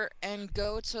together and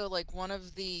go to like one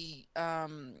of the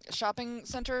shopping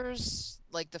centers,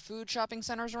 like the food shopping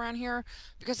centers around here,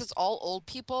 because it's all old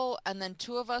people, and then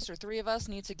 2 of us or 3 of us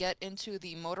need to get into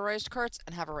the motorized carts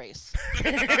and have a race.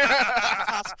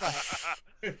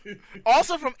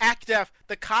 Also from ACTF,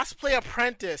 the Cosplay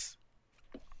Apprentice.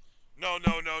 No,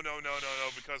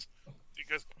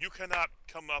 because you cannot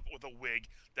come up with a wig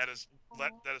that is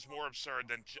more absurd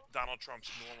than Donald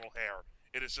Trump's normal hair.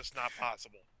 It is just not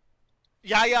possible.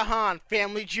 Yaya Han,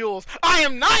 Family Jewels. I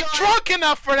am not drunk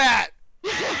enough for that!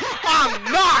 I'm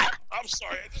not! I'm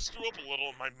sorry, I just threw up a little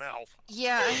in my mouth.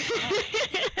 Yeah.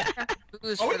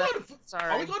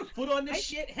 Are we going to foot on this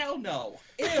shit? Hell no.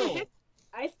 Ew.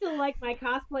 I still like my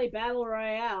cosplay battle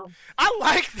royale. I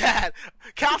like that!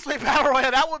 Cosplay Battle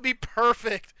Royale, that would be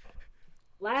perfect.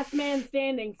 Last man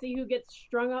standing, see who gets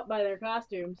strung up by their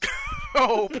costumes.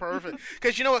 Oh, perfect.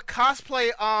 Because you know what,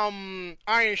 cosplay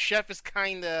Iron Chef is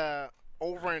kind of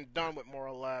over and done with, more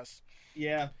or less.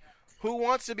 Yeah. Who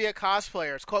wants to be a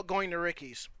cosplayer? It's called going to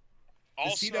Ricky's.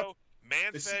 Also,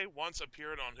 Man-Faye once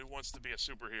appeared on Who Wants to Be a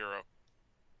Superhero.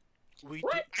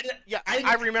 What?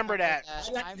 I remember that. I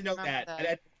did not need to know that.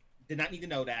 I did not need to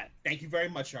know that. Thank you very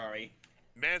much, Ari.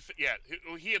 Man-Faye, yeah,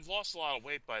 he had lost a lot of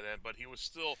weight by then, but he was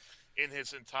still in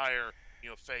his entire,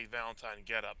 Faye Valentine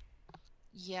getup.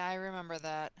 Yeah, I remember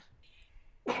that.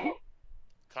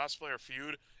 Cosplayer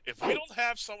feud. If we don't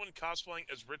have someone cosplaying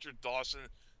as Richard Dawson,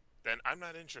 then I'm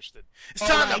not interested. It's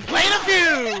time to play the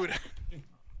feud!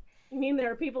 You mean there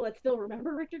are people that still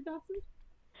remember Richard Dawson?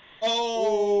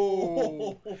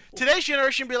 Oh! Today's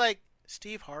generation be like,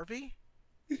 Steve Harvey?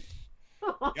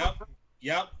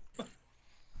 Yep.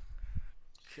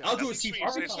 I'll do a Steve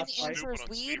Harvey The answer is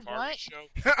weed? What?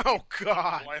 Oh,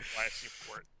 God. Why blast you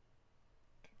for it?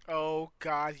 Oh,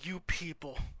 God, you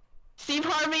people. Steve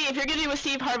Harvey, if you're going to do a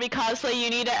Steve Harvey cosplay, you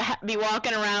need to be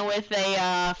walking around with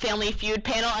a Family Feud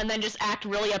panel and then just act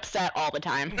really upset all the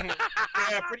time.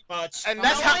 Yeah, pretty much. And No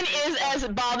that's one is as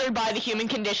bothered by the human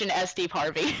condition as Steve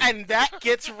Harvey. And that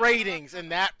gets ratings,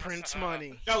 and that prints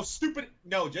money. No, stupid.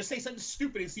 No, just say something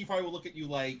stupid and Steve Harvey will look at you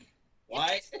like,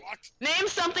 what? Name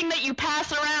something that you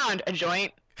pass around. A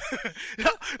joint.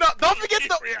 No, don't forget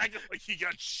the... He acted like he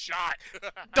got shot.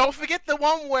 Don't forget the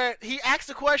one where he asked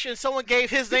a question and someone gave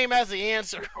his name as the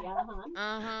answer.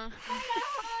 Uh-huh.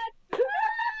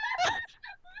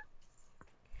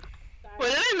 What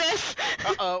did I miss?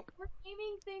 Uh-oh. We're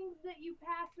naming things that you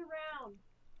pass around.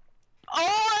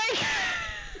 Oh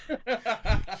my...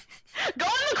 Go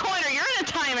in the corner. You're in a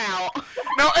timeout.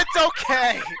 No, it's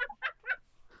okay.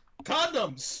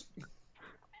 Condoms.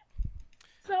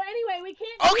 So anyway, we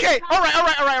can't. Okay, all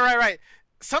right.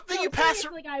 Something you pass.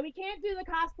 Seriously, guy, we can't do the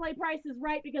cosplay prices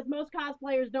right because most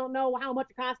cosplayers don't know how much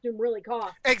a costume really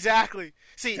costs. Exactly.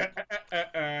 See, you'll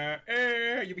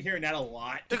be hearing that a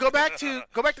lot. to go back to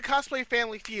cosplay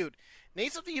Family Feud. Name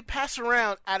something you pass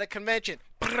around at a convention.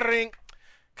 Bring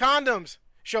condoms.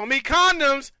 Show me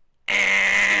condoms. Oh,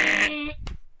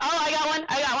 I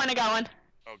got one.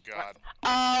 Oh God.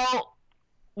 Oh,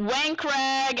 wank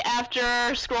rag after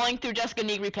scrolling through Jessica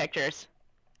Negri pictures.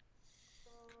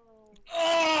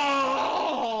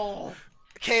 Oh!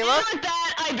 Kayla? And with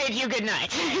that, I bid you good night.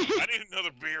 I need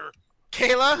another beer.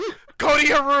 Kayla, go to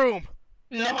your room.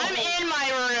 No. I'm in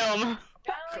my room.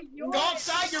 Go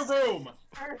outside your room.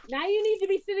 Now you need to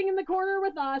be sitting in the corner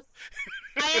with us.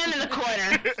 I am in the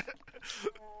corner.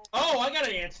 Oh, I got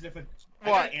an answer. I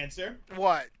got an answer.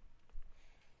 What?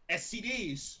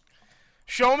 STDs.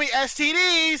 Show me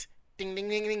STDs. Ding, ding,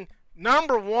 ding, ding.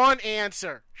 Number 1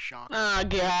 answer. Shocker. Oh,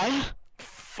 God.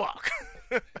 Fuck.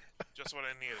 Just what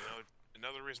I needed.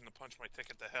 Another reason to punch my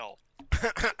ticket to hell.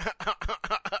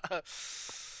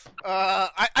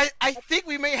 I think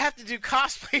we may have to do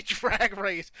cosplay drag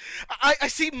race. I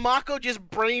see Mako just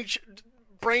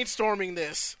brainstorming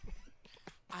this.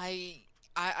 I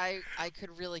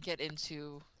could really get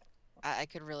into I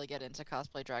could really get into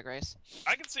cosplay Drag Race.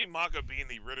 I can see Mako being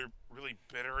the really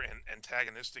bitter and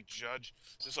antagonistic judge,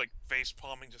 just like face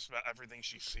palming just about everything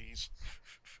she sees.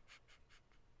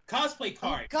 Cosplay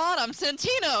card. Oh God, I'm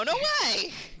Santino. No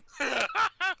way.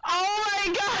 Oh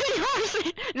my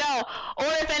God! No. Or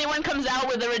if anyone comes out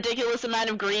with a ridiculous amount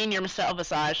of green, you're Michelle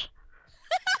Visage.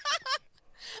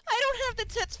 I don't have the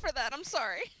tits for that. I'm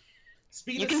sorry.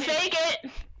 You can fake it.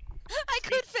 I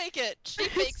could fake it. She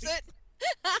fakes it.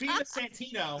 Speaking of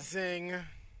Santino, Zing.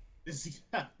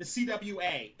 The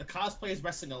CWA, the Cosplayers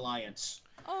Wrestling Alliance.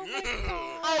 Oh my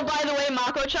God. Oh, by the way,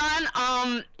 Mako-chan,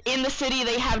 in the city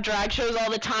they have drag shows all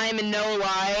the time, and no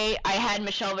lie, I had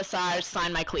Michelle Visage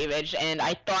sign my cleavage, and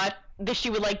I thought that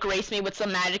she would, like, grace me with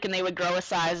some magic and they would grow a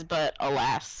size, but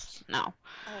alas, no.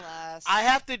 Alas. I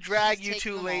have to drag She's you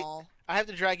taking two them late. all. I have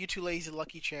to drag you two lazy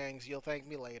Lucky Changs. You'll thank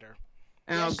me later.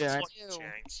 Oh, good.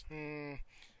 Hmm. We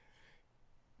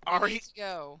Ari, need to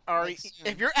go. Ari, like, soon.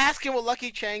 if you're asking what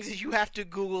Lucky Changs is, you have to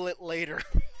Google it later.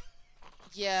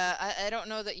 Yeah, I don't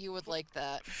know that you would like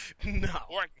that. No.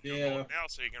 Or I can Google it now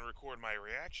so you can record my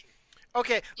reaction.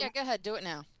 Okay. Yeah, go ahead, do it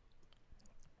now.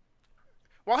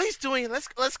 While he's doing it, let's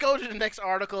go to the next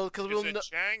article because Is we'll it know.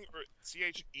 Chang or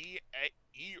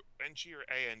C-H-E-N-G or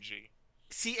A-N-G?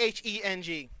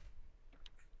 CHENG.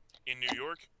 In New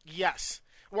York? Yes.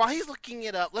 While he's looking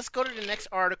it up, let's go to the next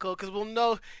article because we'll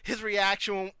know his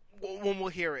reaction when we'll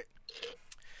hear it.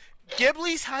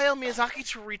 Ghibli's Hayao Miyazaki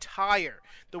to retire.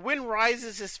 The Wind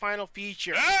Rises his final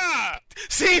feature. Ah!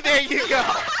 See, there you go.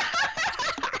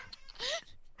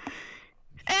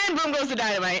 And boom goes the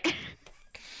dynamite.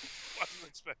 Wasn't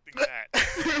expecting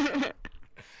that.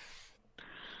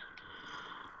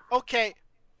 Okay,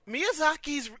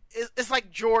 Miyazaki's is like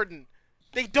Jordan.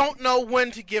 They don't know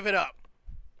when to give it up.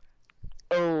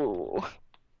 Oh.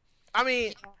 I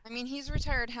mean, he's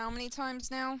retired how many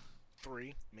times now?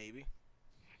 3, maybe.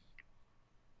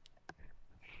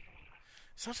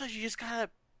 Sometimes you just gotta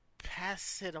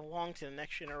pass it along to the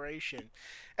next generation.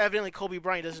 Evidently, Kobe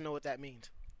Bryant doesn't know what that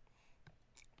means.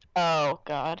 Oh,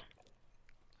 God.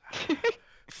 I'm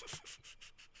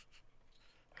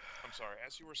sorry,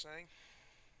 as you were saying?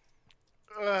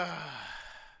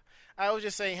 I was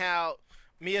just saying how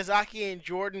Miyazaki and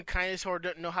Jordan kind of sort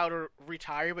of don't know how to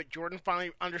retire, but Jordan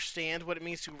finally understands what it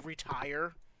means to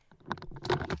retire.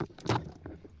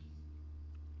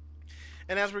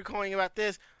 And as we're calling about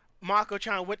this,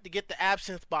 Mako-chan went to get the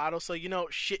absinthe bottle, so you know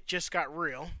shit just got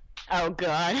real. Oh,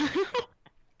 God.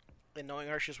 And knowing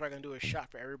her, she's probably going to do a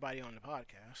shot for everybody on the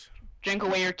podcast. Drink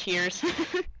away your tears.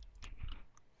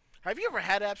 Have you ever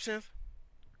had absinthe?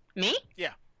 Me?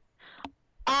 Yeah.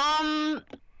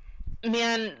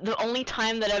 Man, the only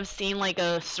time that I've seen, like,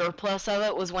 a surplus of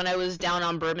it was when I was down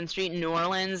on Bourbon Street in New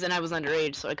Orleans, and I was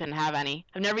underage, so I couldn't have any.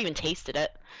 I've never even tasted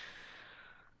it.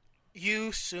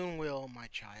 You soon will, my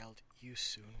child. You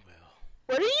soon will.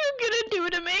 What are you gonna do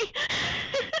to me?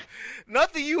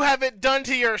 Nothing you haven't done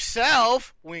to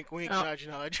yourself. Wink, wink, Oh. nudge,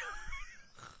 nudge.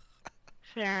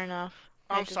 Fair enough.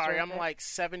 I'm sorry, deserve I'm it. like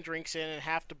 7 drinks in and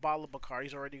half the bottle of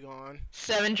Bacardi's already gone.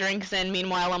 7 drinks in,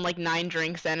 meanwhile I'm like 9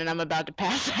 drinks in and I'm about to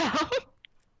pass out.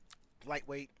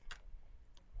 Lightweight.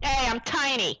 Hey, I'm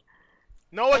tiny.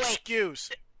 No Wait. excuse.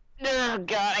 Oh,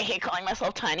 God, I hate calling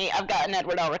myself tiny. I've got an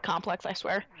Edward Elric complex, I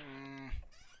swear.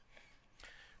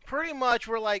 Pretty much,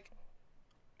 we're like,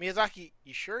 Miyazaki,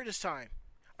 you sure this time?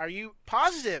 Are you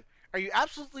positive? Are you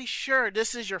absolutely sure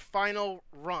this is your final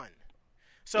run?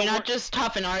 So You're not just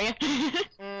toughing, are you?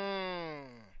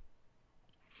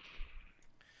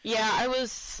 Yeah, I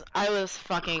was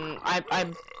fucking,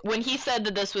 when he said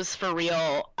that this was for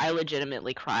real, I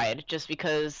legitimately cried, just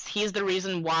because he's the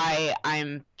reason why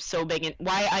I'm so big in,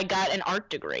 why I got an art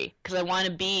degree, because I want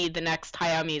to be the next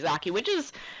Hayao Miyazaki, which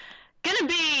is gonna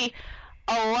be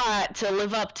a lot to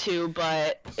live up to,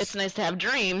 but it's nice to have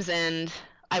dreams, and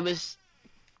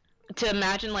to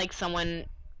imagine, like, someone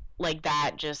like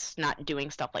that just not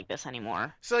doing stuff like this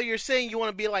anymore. So you're saying you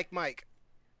want to be like Mike?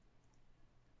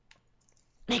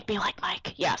 Make me like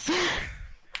Mike, yes.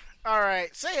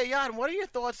 Alright, say Yan, what are your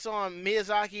thoughts on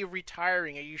Miyazaki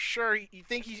retiring? Are you sure you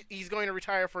think he's going to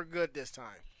retire for good this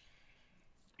time?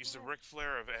 He's the Ric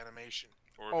Flair of animation,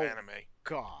 or Oh. of anime.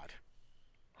 God.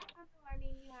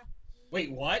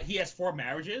 Wait, what? He has 4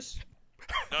 marriages?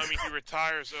 No, I mean, he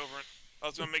retires over and... I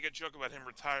was going to make a joke about him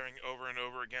retiring over and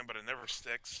over again, but it never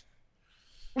sticks.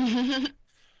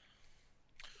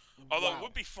 Although it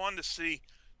would be fun to see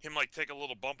him, like, take a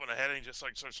little bump on the head and he just,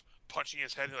 like, starts punching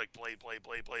his head and, like, blade, blade,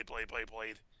 blade, blade, blade, blade,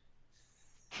 blade.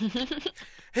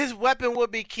 His weapon would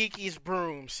be Kiki's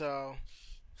broom, so...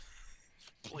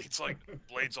 Blades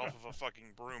off of a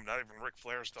fucking broom. Not even Ric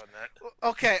Flair's done that.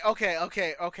 Okay.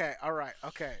 All right.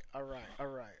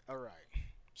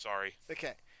 Sorry.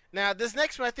 Okay. Now this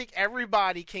next one, I think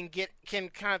everybody can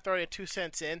kind of throw their 2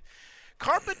 cents in.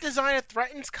 Carpet designer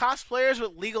threatens cosplayers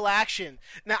with legal action.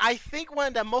 Now I think one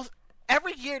of the most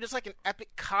every year there's like an epic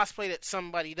cosplay that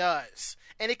somebody does,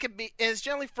 and it's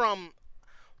generally from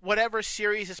whatever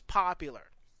series is popular.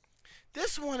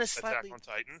 This one is slightly Attack on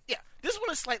Titan. Yeah, this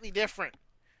one is slightly different.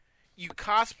 You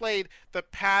cosplayed the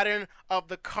pattern of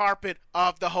the carpet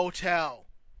of the hotel.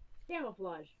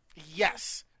 Camouflage.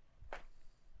 Yes.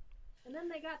 And then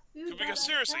they got sued. Because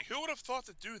seriously, who would have thought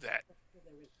to do that?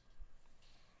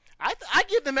 I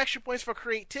give them extra points for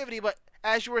creativity, but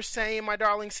as you were saying, my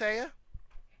darling Saya.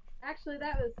 Actually,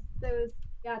 that was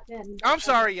Yaten. I'm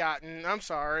sorry, Yaten. I'm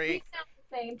sorry. We sound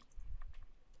the same.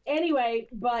 Anyway,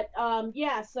 but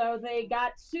yeah, so they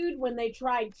got sued when they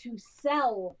tried to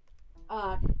sell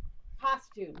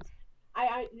costumes.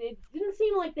 It didn't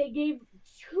seem like they gave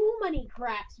too many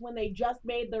cracks when they just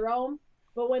made their own,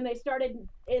 but when they started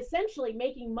essentially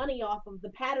making money off of the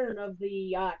pattern of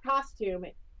the costume,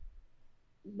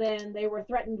 then they were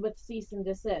threatened with cease and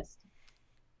desist.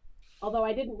 Although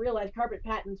I didn't realize carpet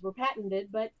patents were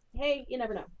patented, but hey, you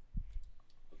never know.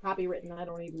 Copywritten, I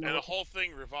don't even know. And the whole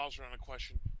thing revolves around the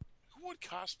question: who would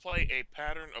cosplay a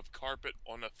pattern of carpet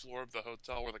on the floor of the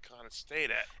hotel where the con is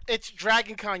stayed at? It's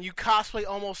Dragon Con. You cosplay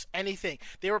almost anything.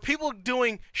 There were people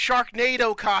doing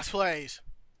Sharknado cosplays.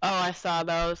 Oh, I saw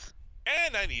those.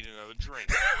 And I need another drink.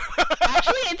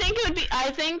 Actually, I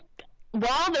think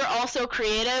while they're also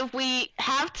creative, we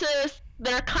have to.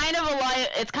 They're kind of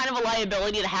it's kind of a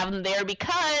liability to have them there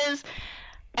because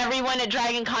everyone at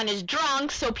Dragon Con is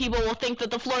drunk, so people will think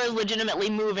that the floor is legitimately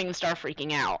moving and start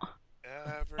freaking out.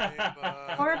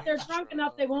 Or if they're drunk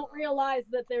enough, they won't realize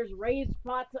that there's raised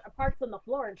parts on the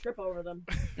floor and trip over them.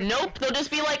 Nope, they'll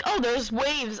just be like, "Oh, there's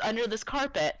waves under this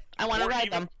carpet. I want to ride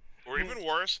them." Or even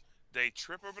worse, they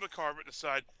trip over the carpet,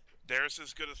 decide there's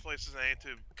as good a place as any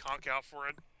to conk out for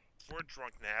a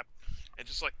drunk nap, and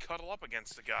just like cuddle up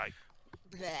against the guy.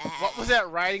 What was that?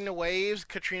 Riding the waves,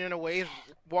 Katrina in the waves,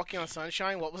 walking on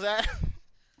sunshine. What was that?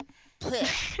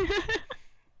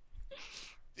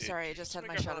 Sorry, I just had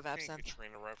my shot of absinthe.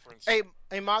 Katrina reference. Hey,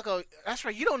 Mako, that's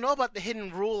right. You don't know about the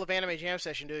hidden rule of Anime Jam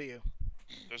Session, do you?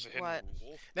 There's a hidden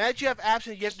rule. Now that you have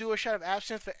absinthe, you have to do a shot of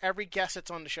absinthe for every guest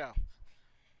that's on the show.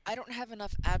 I don't have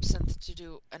enough absinthe to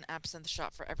do an absinthe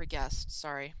shot for every guest.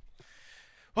 Sorry.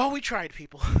 Well, we tried,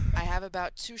 people. I have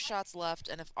about 2 shots left,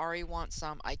 and if Ari wants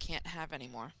some, I can't have any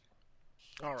more.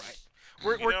 All right.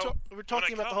 We're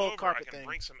talking about the whole carpet I can thing.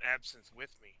 bring some absinthe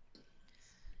with me.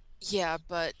 Yeah,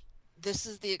 but this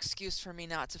is the excuse for me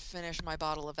not to finish my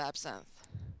bottle of absinthe.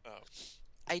 Oh.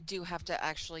 I do have to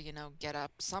actually, get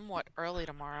up somewhat early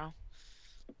tomorrow.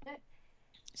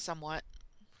 Somewhat.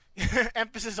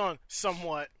 Emphasis on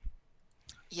somewhat.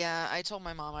 Yeah, I told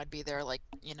my mom I'd be there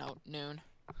noon.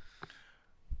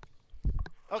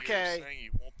 Okay. You're saying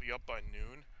you won't be up by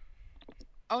noon?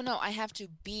 Oh no, I have to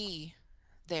be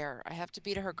there. I have to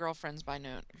be to her girlfriends by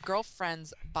noon.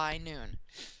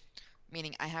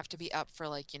 Meaning I have to be up for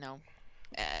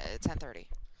 10:30.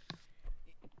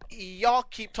 Y'all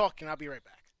keep talking. I'll be right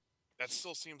back. That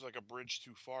still seems like a bridge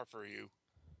too far for you.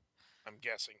 I'm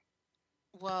guessing.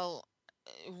 Well,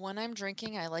 when I'm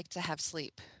drinking, I like to have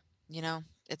sleep.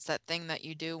 It's that thing that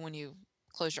you do when you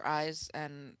close your eyes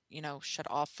and, shut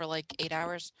off for 8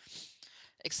 hours.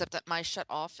 Except that my shut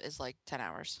off is 10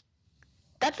 hours.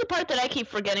 That's the part that I keep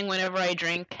forgetting whenever I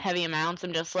drink heavy amounts.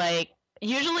 I'm just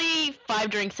usually 5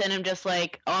 drinks in, I'm just oh,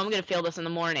 I'm going to feel this in the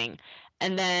morning.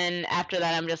 And then after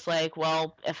that, I'm just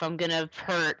well, if I'm going to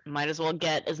hurt, might as well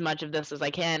get as much of this as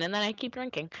I can. And then I keep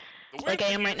drinking. Like I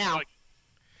am right now.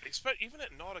 Even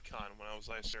at Nauticon when I was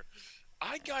last year,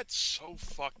 I got so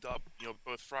fucked up,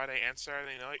 both Friday and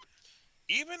Saturday night.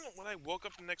 Even when I woke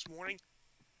up the next morning,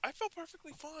 I felt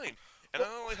perfectly fine. And I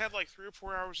only had 3 or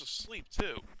 4 hours of sleep,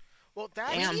 too. Well,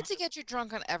 we need to get you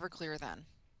drunk on Everclear, then.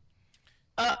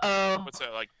 Uh-oh. What's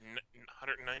that,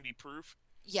 190 proof?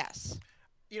 Yes.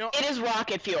 It is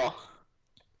rocket fuel.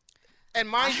 And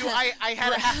mind you, I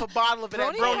had a half a bottle of it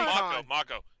at BronyCon.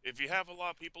 Mako, if you have a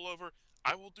lot of people over,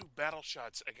 I will do battle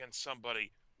shots against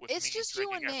somebody with me just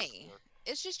you and drinking me.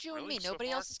 It's just you and me. So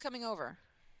Nobody far? else is coming over.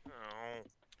 Oh.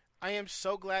 I am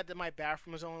so glad that my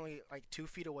bathroom is only 2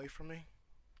 feet away from me.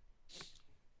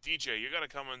 DJ, you gotta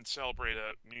come and celebrate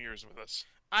New Year's with us.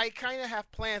 I kind of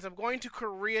have plans. I'm going to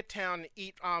Koreatown to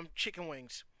eat chicken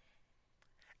wings.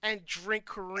 And drink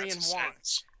Korean wine.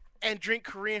 And drink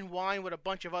Korean wine with a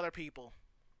bunch of other people.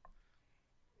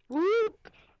 Woo!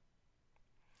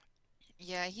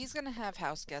 Yeah, he's gonna have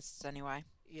house guests anyway.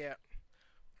 Yeah.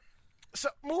 So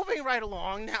moving right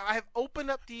along, now I've opened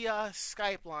up the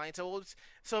Skype line.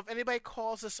 So if anybody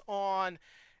calls us on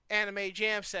Anime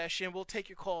Jam Session, we'll take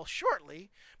your call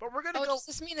shortly. But we're gonna go. Does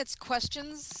this mean it's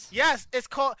questions? Yes, it's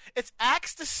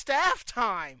Ask the Staff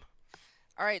time.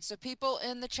 All right, so people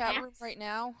in the chat room right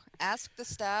now, ask the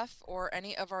staff or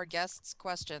any of our guests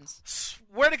questions.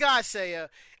 Swear to God, Saya,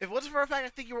 if it wasn't for the fact I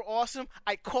think you were awesome,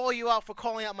 I'd call you out for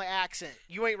calling out my accent.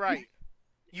 You ain't right.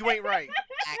 You ain't right.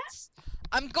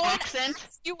 I'm going to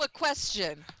ask you a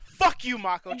question. Fuck you,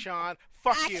 Mako-chan.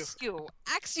 Fuck you. Ask you.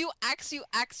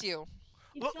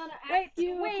 He's gonna ask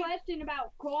you a question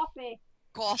about coffee.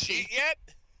 Coffee. Yet?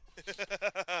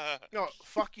 No,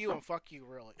 fuck you and fuck you,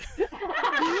 really.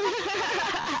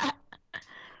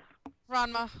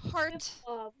 Ranma, heart.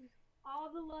 Love. All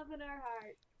the love in our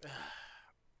heart.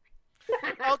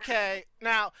 Okay,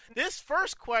 now, this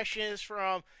first question is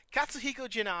from Katsuhiko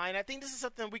Janai, and I think this is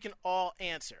something we can all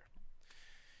answer.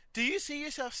 Do you see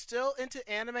yourself still into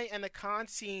anime and the con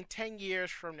scene 10 years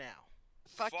from now?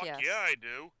 Fuck yeah, I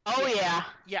do. Oh, yeah.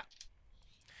 Yeah.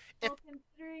 Well,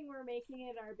 considering we're making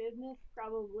it our business,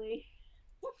 probably.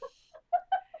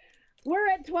 We're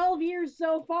at 12 years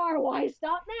so far. Why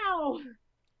stop now?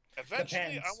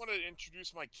 Eventually, I want to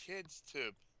introduce my kids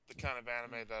to the kind of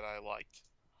anime that I liked.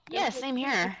 Yeah, same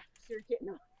here.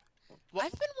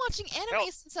 I've been watching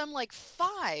anime since I'm like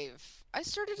 5. I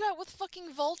started out with fucking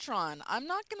Voltron. I'm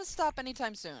not gonna stop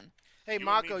anytime soon. Hey,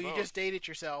 Mako, you just dated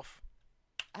yourself.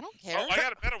 I don't care. Oh, I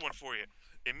got a better one for you.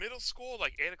 In middle school,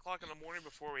 like 8 o'clock in the morning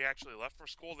before we actually left for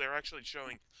school, they were actually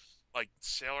showing like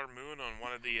Sailor Moon on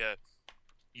one of the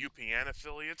UPN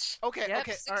affiliates. Okay, Yep,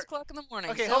 okay. 6 o'clock in the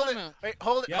morning. Okay, Sailor hold it. Moon. Wait,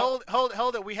 hold it, Yep.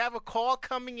 hold it. We have a call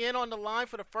coming in on the line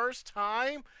for the first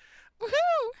time.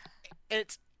 Woohoo!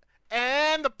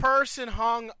 And the person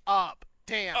hung up.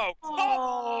 Damn. Oh,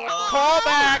 Call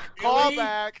back. Call Really?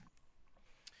 back.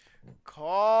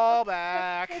 Call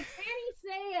back. So Fanny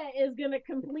Saya is gonna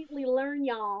completely learn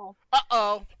y'all.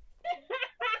 Uh-oh.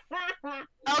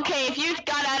 Okay, if you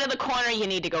got out of the corner, you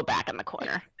need to go back in the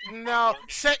corner. No.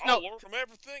 Say I'll no. learn from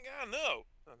everything I know.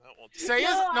 That won't do. Say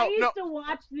No, I no. used to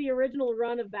watch the original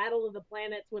run of Battle of the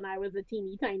Planets when I was a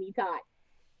teeny tiny tot.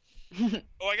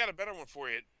 Oh, I got a better one for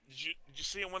you. Did you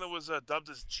see it when it was dubbed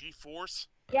as G-Force?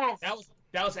 Yes.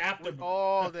 That was after.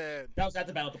 Oh, then. That was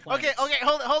after Battle of the Planets. Okay,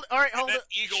 hold it. All right, hold And it.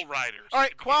 then Eagle Riders. All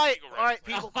right, It became quiet. Eagle All right,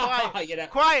 Riders. people, quiet. Yeah,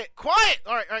 that- Quiet.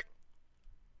 All right.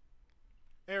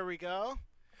 There we go.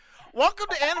 Welcome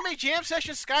to Anime Jam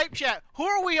Session Skype chat. Who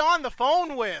are we on the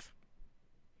phone with?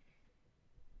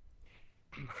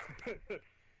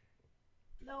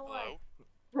 No Hello?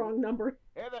 Wrong number.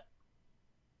 Hey there.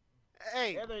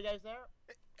 Hey, Hey there, you guys there?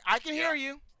 I can hear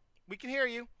you. We can hear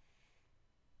you.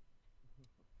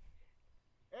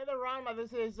 Hey there, Ranma.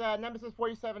 This is Nemesis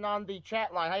 47 on the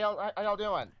chat line. How y'all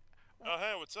doing? Oh,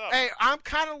 hey, what's up? Hey, I'm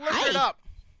kind of looking it up.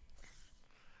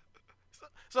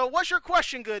 So, what's your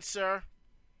question, good sir?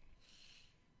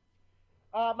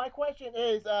 My question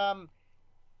is,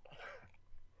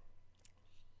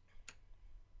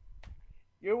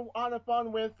 you're on the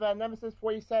phone with Nemesis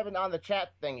 47 on the chat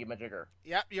thingy, Majigger.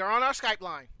 Yep, you're on our Skype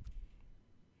line.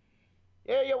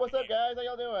 Yeah, what's up, guys? How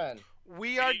y'all doing?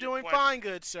 We are doing fine,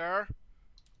 good sir.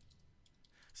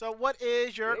 So, what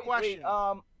is your question?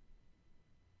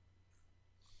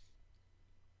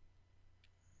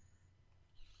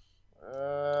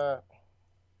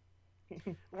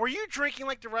 Were you drinking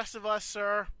like the rest of us,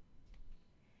 sir?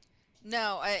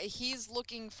 No, he's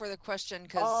looking for the question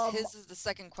because his is the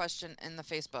second question in the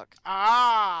Facebook.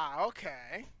 Ah,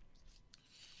 okay.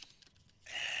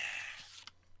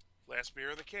 Last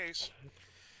beer of the case.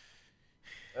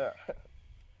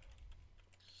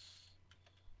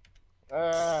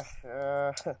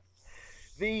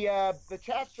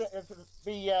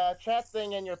 The chat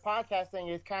thing and your podcast thing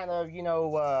is kind of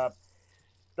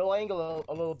delaying a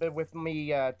little bit with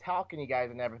me talking to you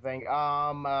guys and everything.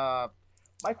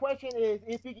 My question is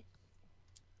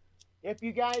if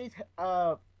you guys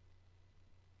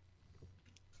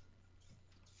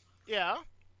Yeah.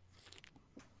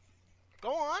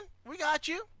 Go on. We got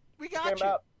you.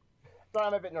 Sorry,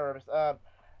 I'm a bit nervous.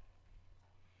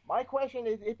 My question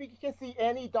is, if you can see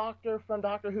any Doctor from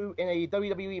Doctor Who in a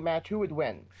WWE match, who would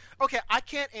win? Okay, I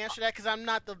can't answer that because I'm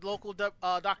not the local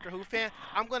Doctor Who fan.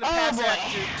 I'm going to pass that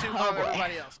to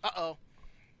everybody else. Uh-oh.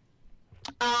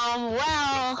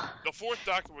 Well... The fourth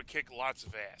Doctor would kick lots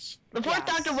of ass. The fourth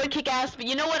Doctor would kick ass, but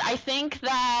you know what? I think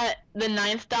that the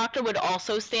ninth Doctor would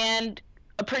also stand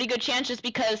a pretty good chance just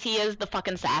because he is the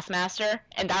fucking Sass Master,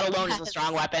 and that alone is a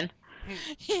strong weapon.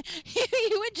 he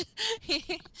would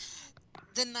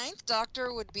The Ninth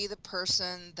Doctor would be the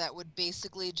person that would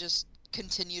basically just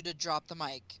continue to drop the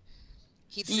mic.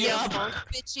 He'd say something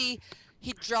bitchy,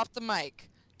 he'd drop the mic.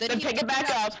 Then he'd pick it back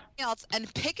up. Else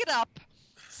and pick it up,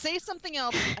 say something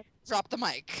else, and drop the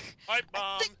mic. Hi,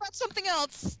 Mom. Think about something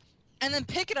else, and then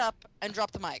pick it up and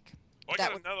drop the mic. Well,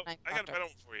 That I would got be Ninth a better Doctor. one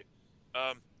for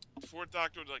you. Fourth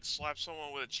Doctor would like slap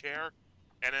someone with a chair,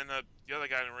 and then the other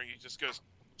guy in the ring, he just goes,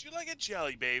 "Would you like a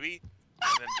jelly, baby?"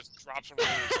 And then just drops him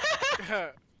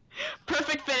right.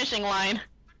 Perfect finishing line.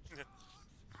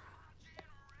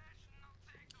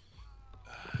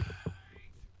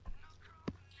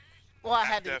 Well, I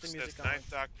had to get Death the music says on. Ninth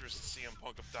Doctor is the CM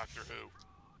Punk of Doctor Who.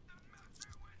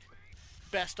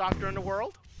 Best doctor in the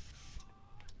world?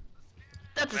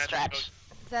 That's a Magic stretch. goes,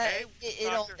 That Hey,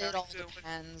 it all Doctor, how you doing?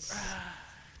 depends.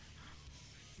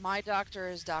 My doctor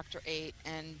is Dr. 8,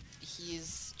 and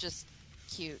he's just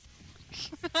cute.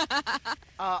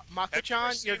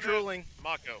 Mako-chan, seen you're that- drooling.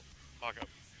 Mako.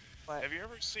 What? Have you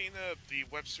ever seen the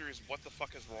web series What the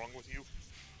Fuck Is Wrong With You?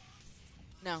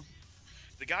 No.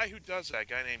 The guy who does that,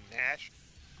 guy named Nash,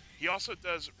 he also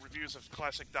does reviews of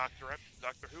classic Doctor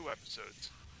Who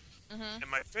episodes. Mm-hmm. And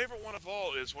my favorite one of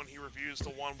all is when he reviews the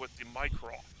one with the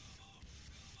Mycroft,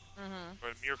 Mm-hmm.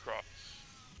 or Muircroft,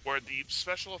 where the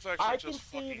special effects I are can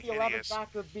just see fucking the 11th hideous.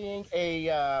 Doctor being a.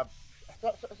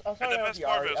 Sorry, And the to best interrupt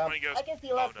part you, is Ari. when he goes, I can see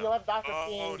the "Oh, 11th, no. 11th Doctor Oh,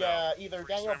 being no." either Freaks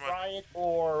Daniel him out. Bryant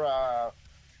or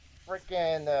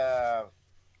freaking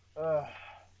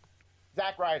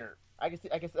Zack Ryder. I can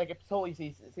totally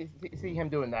see him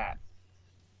doing that.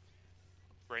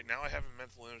 Right now I have a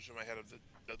mental image in my head of the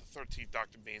 13th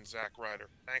Doctor being Zack Ryder.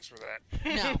 Thanks for that.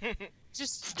 No.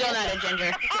 Just Still not a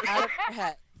ginger. out of your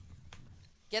head.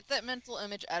 Get that mental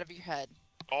image out of your head.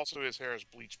 Also, his hair is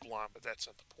bleached blonde, but that's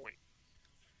not the point.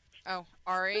 Oh,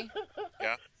 Ari?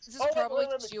 Yeah? This is Oh, wait, probably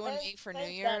wait, wait, you and 10 me for 10 New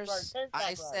Zack Year's. Ryder, 10 I Zack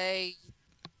Ryder. say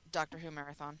Doctor Who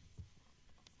Marathon.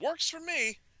 Works for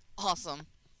me. Awesome.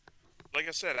 Like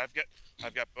I said,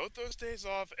 I've got both those days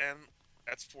off, and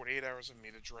that's 48 hours of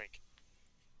me to drink.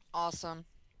 Awesome.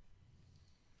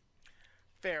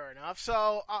 Fair enough.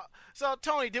 So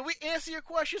Tony, did we answer your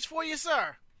questions for you,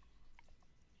 sir?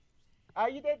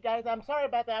 You did, guys. I'm sorry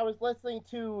about that. I was listening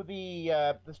to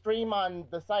the stream on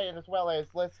the site as well as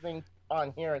listening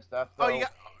on here and stuff. So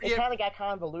it kind of got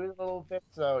convoluted a little bit.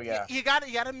 So yeah. You got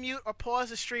to mute or pause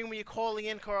the stream when you're calling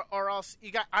in, or else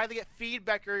you got either get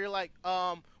feedback or you're like,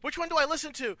 which one do I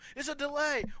listen to? It's a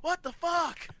delay. What the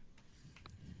fuck?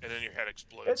 And then your head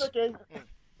explodes. It's okay.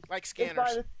 Like It's scanners.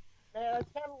 fine. It's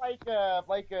kind of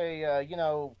like a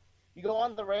you go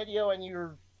on the radio and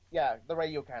the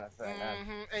radio kind of thing. Man.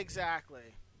 Mm-hmm,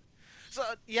 exactly. So,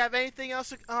 you have anything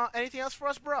else? Anything else for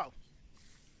us, bro?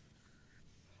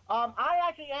 I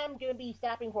actually am going to be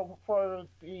staffing for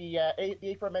the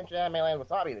aforementioned Anime Land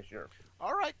Wasabi this year.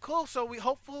 All right, cool. So we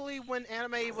hopefully, when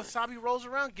Anime Wasabi rolls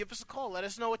around, give us a call. Let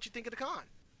us know what you think of the con.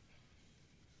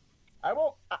 I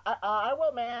will,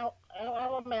 man.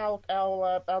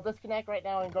 I'll disconnect right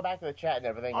now and go back to the chat and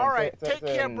everything. All right, take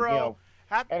care, bro.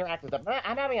 Interact with them.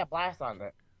 I'm having a blast on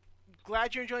it.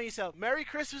 Glad you're enjoying yourself. Merry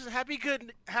Christmas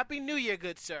and Happy New Year,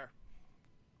 good sir.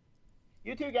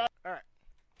 You too, guys. All right.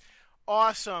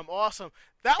 Awesome.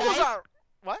 That was our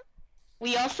what?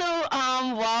 We also,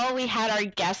 while we had our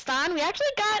guest on, we actually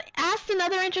got asked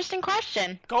another interesting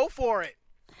question. Go for it.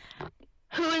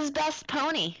 Who is best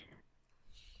pony?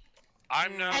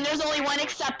 I'm not. And there's only one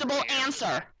acceptable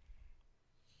answer.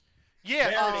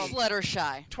 Yeah,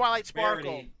 Fluttershy. Twilight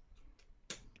Sparkle. Verity.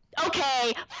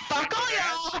 Okay, fuck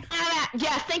all y'all.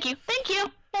 Yes, thank you.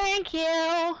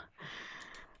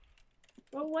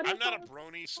 Well, what I'm if not I a was-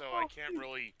 brony, so I can't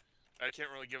really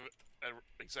give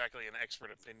exactly an expert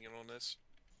opinion on this.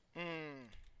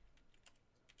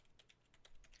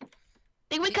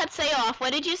 think we cut Say off.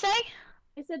 What did you say?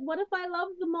 I said, what if I love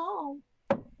them all?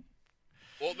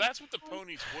 Well, that's what the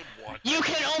ponies would want. You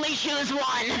can only choose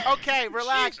one. Okay,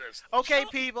 relax. Jesus. Okay,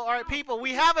 people. All right, people.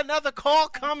 We have another call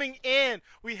coming in.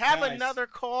 Guys.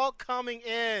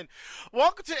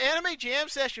 Welcome to Anime Jam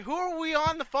Session. Who are we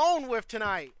on the phone with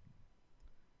tonight?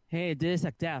 Hey, this is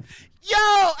Actef.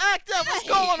 Yo, Act Up, what's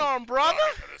going on, brother?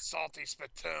 The salty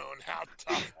spittoon. How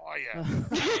tough are you?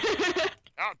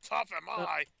 How tough am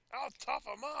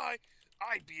I?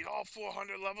 I beat all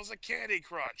 400 levels of Candy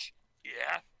Crush.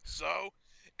 Yeah, so?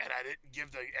 And I didn't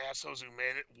give the assholes who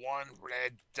made it one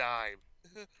red dime.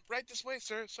 Right this way,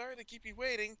 sir. Sorry to keep you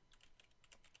waiting.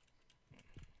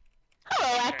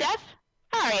 Hello, Actef.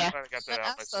 How are you? I got that out of my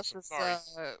Asked us system.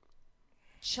 this Sorry.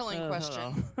 chilling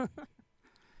question.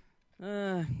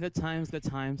 Good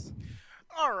times.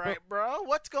 All right, bro.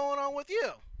 What's going on with you?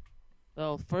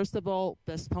 Well, first of all,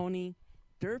 best pony,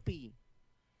 Derpy.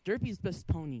 Derpy's best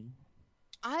pony.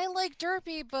 I like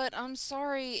Derpy, but I'm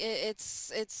sorry,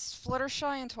 it's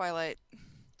Fluttershy and Twilight.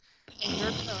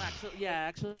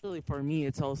 Actually, for me,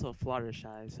 it's also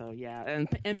Fluttershy. So yeah, and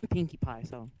Pinkie Pie.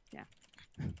 So yeah.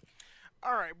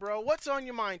 All right, bro. What's on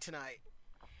your mind tonight?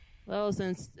 Well,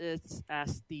 since it's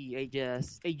asked the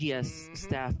AGS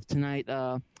staff tonight,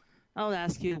 I'll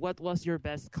ask you what was your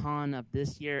best con of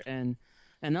this year, and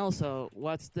also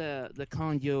what's the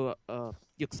con you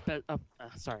expect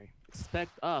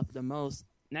of the most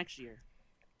next year.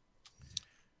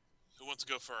 Who wants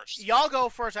to go first? Y'all go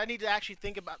first. I need to actually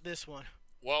think about this one.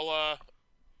 Well, I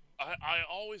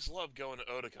always love going to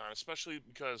Otakon, especially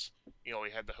because,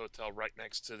 we had the hotel right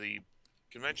next to the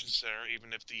convention center,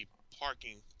 even if the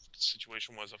parking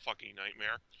situation was a fucking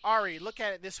nightmare. Ari, look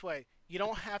at it this way. You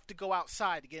don't have to go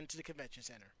outside to get into the convention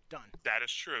center. Done. That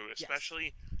is true,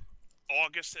 especially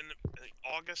August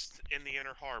in the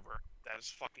Inner Harbor. That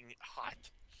is fucking hot.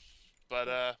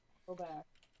 But, Go back.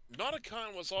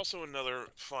 Nauticon was also another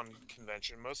fun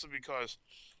convention, mostly because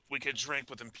we could drink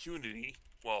with impunity.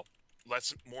 Well,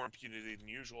 more impunity than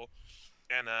usual.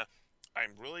 And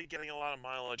I'm really getting a lot of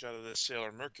mileage out of this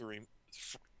Sailor Mercury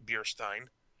beer stein.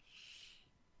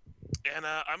 And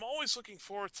I'm always looking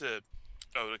forward to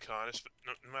Otakon,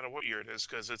 no matter what year it is,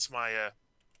 because it's my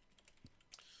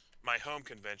my home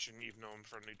convention, even though I'm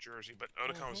from New Jersey. But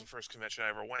Otakon was the first convention I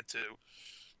ever went to.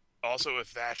 Also, if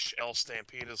Vash L.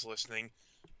 Stampede is listening,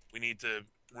 we need to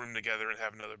room together and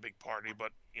have another big party,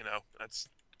 but, that's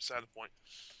beside the point.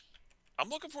 I'm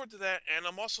looking forward to that, and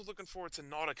I'm also looking forward to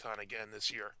Nauticon again this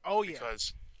year. Oh, yeah.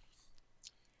 Because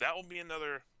that will be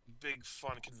another big,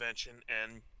 fun convention,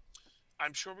 and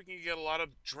I'm sure we can get a lot of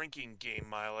drinking game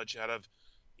mileage out of,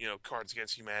 Cards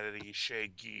Against Humanity, Shea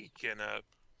Geek, and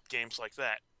games like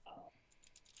that.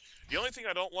 The only thing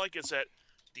I don't like is that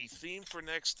the theme for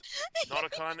next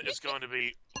Nauticon is going to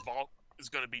be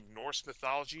Norse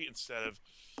mythology instead of,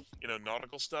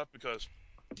 nautical stuff, because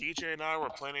DJ and I were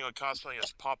planning on cosplaying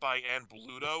as Popeye and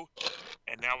Bluto,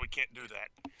 and now we can't do that.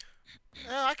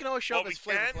 I can always show up as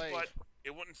Flavor Flav. But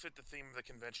it wouldn't fit the theme of the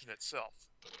convention itself.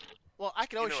 Well, I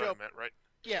can always show up. What I meant, right?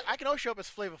 Yeah, I can always show up as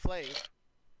Flavor Flav.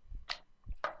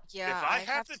 Yeah, if I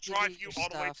have to drive you all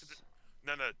stuff. the way to the...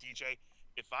 No, DJ.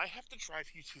 If I have to drive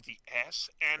you to the ass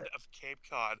end of Cape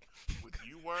Cod with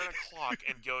you wearing a clock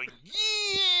and going,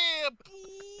 yeah,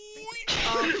 boy!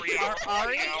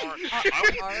 Ari?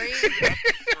 Ari?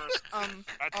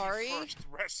 First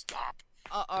rest stop.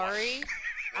 Ari?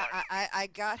 I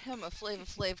got him a Flavor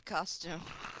Flav costume.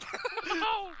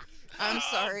 I'm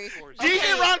sorry.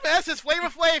 DJ Ron Bass is Flavor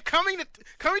Flav coming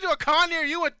to a con near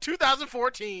you in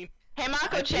 2014. Hey,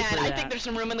 Mako-chan, I think there's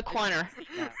some room in the corner.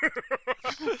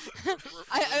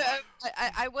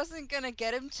 I wasn't gonna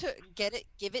give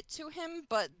it to him,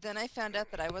 but then I found out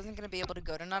that I wasn't gonna be able to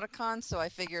go to Nauticon, so I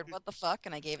figured, what the fuck,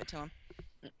 and I gave it to him.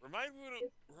 Remind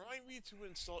me to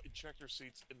install ejector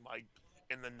seats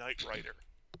in the Knight Rider.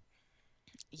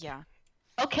 Yeah.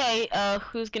 Okay,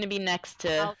 who's gonna be next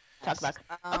to talk about?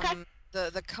 Okay.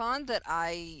 The con that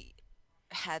I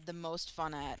had the most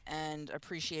fun at and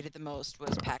appreciated the most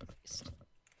was Pack Feast.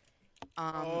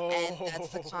 And that's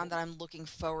the con that I'm looking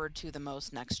forward to the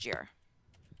most next year.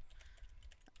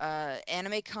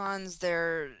 Anime cons,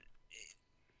 they're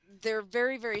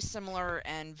very, very similar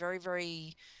and very,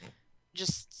 very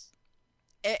just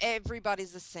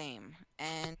everybody's the same,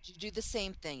 and you do the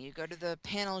same thing. You go to the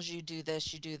panels, you do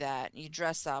this, you do that, you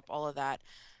dress up, all of that.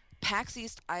 PAX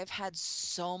East, I've had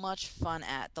so much fun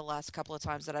at the last couple of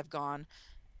times that I've gone,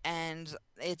 and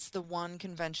it's the one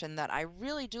convention that I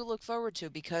really do look forward to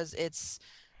because it's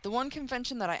the one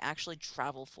convention that I actually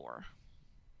travel for.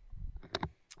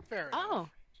 Fair enough. Oh,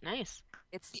 nice.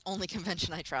 It's the only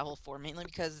convention I travel for, mainly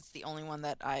because it's the only one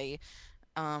that I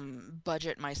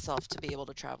budget myself to be able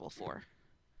to travel for.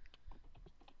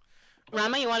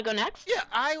 Rama, you want to go next? Yeah,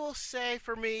 I will say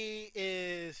for me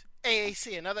is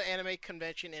AAC, another anime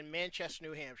convention in Manchester,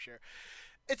 New Hampshire.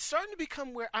 It's starting to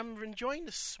become where I'm enjoying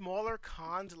the smaller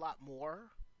cons a lot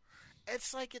more.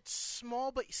 It's like it's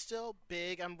small but still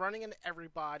big. I'm running into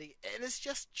everybody, and it's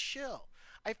just chill.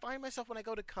 I find myself when I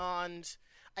go to cons,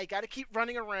 I got to keep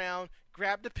running around,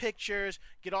 grab the pictures,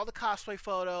 get all the cosplay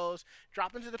photos,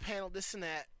 drop into the panel, this and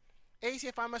that. AAC,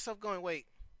 I find myself going, wait,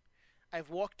 I've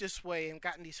walked this way and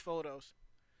gotten these photos.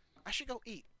 I should go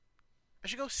eat. I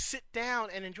should go sit down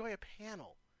and enjoy a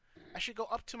panel. I should go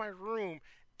up to my room,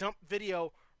 dump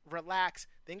video, relax,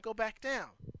 then go back down.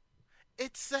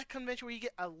 It's that convention where you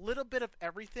get a little bit of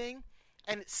everything,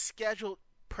 and it's scheduled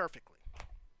perfectly.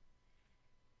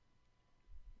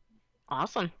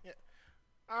 Awesome. Yeah.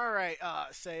 All right,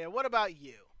 Saya, what about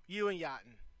you? You and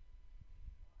Yaten.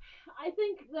 I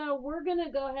think we're gonna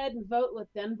go ahead and vote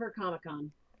with Denver Comic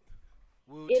Con.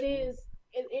 Woot. It is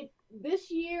this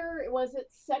year was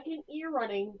its second year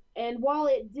running, and while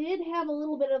it did have a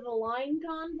little bit of the line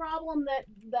con problem that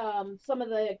some of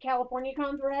the California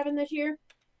cons were having this year,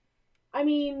 I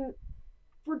mean,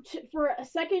 for a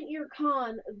second year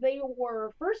con, they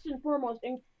were first and foremost,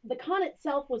 and the con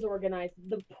itself was organized.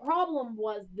 The problem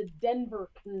was the Denver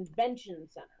Convention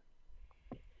Center,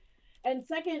 and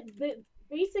second,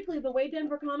 basically the way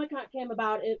Denver Comic Con came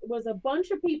about, it was a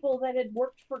bunch of people that had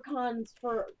worked for cons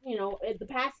for, the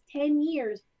past 10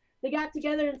 years. They got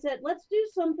together and said, let's do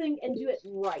something and do it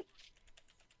right.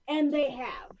 And they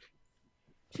have.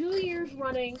 2 years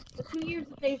running, the 2 years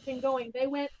that they've been going, they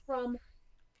went from,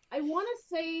 I want to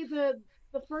say the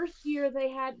first year they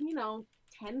had,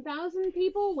 10,000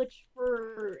 people, which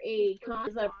for a con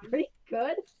is pretty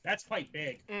good. That's quite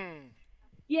big.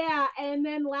 Yeah, and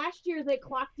then last year they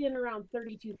clocked in around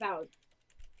 32,000.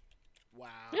 Wow.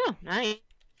 Oh, nice.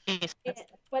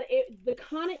 But the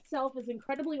con itself is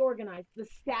incredibly organized. The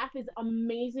staff is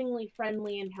amazingly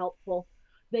friendly and helpful.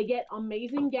 They get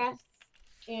amazing guests,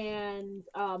 and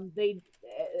it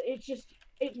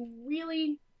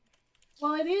really,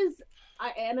 well, it is.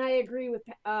 I agree with.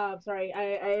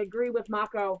 I agree with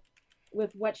Mako,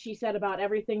 with what she said about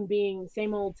everything being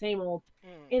same old,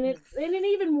 and it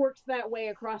even works that way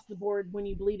across the board when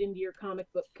you bleed into your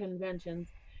comic book conventions.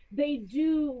 They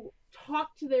do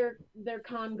talk to their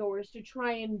con goers to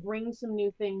try and bring some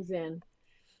new things in.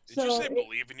 Did you say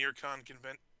believe in your con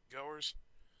goers?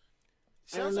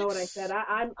 I don't know what I said.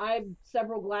 I'm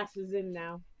several glasses in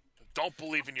now. Don't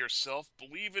believe in yourself.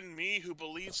 Believe in me, who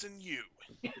believes in you.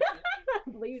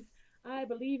 I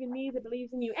believe in me that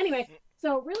believes in you. Anyway,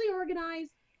 so really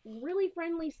organized, really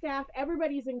friendly staff.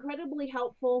 Everybody's incredibly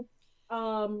helpful.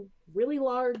 Really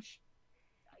large.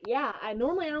 Yeah, I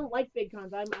don't like big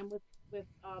cons. I'm with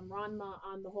Ranma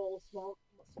on the whole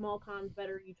small cons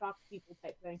better. You talk to people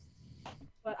type thing.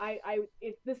 But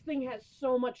this thing has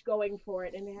so much going for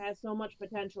it, and it has so much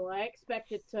potential. I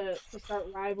expect it to start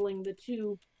rivaling the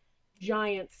two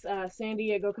giants, San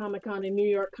Diego Comic-Con and New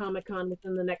York Comic-Con,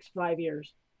 within the next 5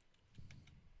 years.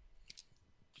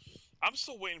 I'm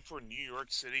still waiting for New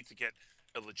York City to get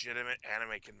a legitimate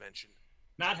anime convention.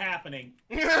 Not happening.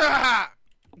 Alright,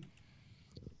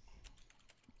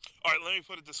 let me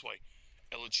put it this way.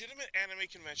 A legitimate anime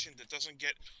convention that doesn't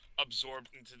get absorbed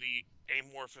into the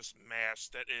amorphous mass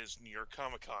that is New York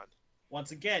Comic-Con.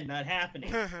 Once again, not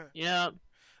happening. Yep.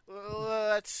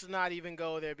 Let's not even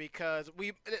go there, because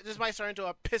this might start into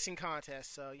a pissing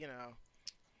contest, so,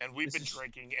 And we've been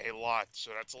drinking a lot,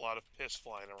 so that's a lot of piss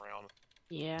flying around.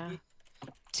 Yeah.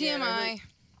 TMI.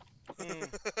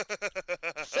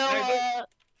 So,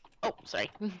 oh,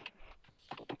 sorry.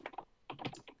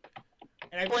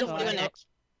 And I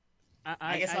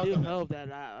do hope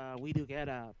that we do get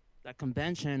a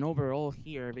convention overall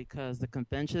here, because the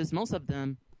conventions, most of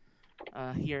them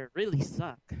here really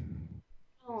suck.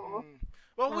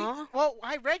 Well,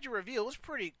 I read your review. It was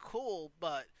pretty cool,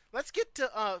 but let's get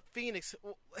to Phoenix.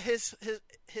 His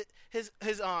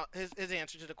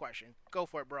answer to the question. Go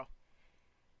for it, bro.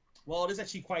 Well, it is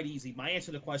actually quite easy. My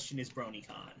answer to the question is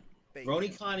BronyCon.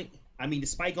 BronyCon, I mean,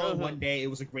 despite going one day, it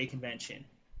was a great convention.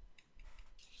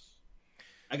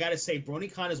 I gotta say,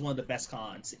 BronyCon is one of the best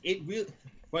cons.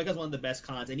 BronyCon is one of the best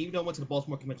cons, and even though I went to the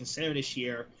Baltimore Convention Center this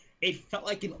year, it felt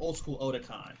like an old school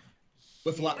Otakon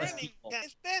with a lot less people.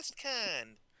 Guys, best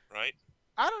con, right?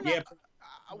 I don't know. Yeah.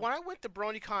 When I went to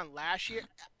BronyCon last year,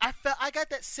 I got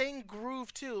that same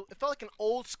groove too. It felt like an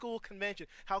old school convention,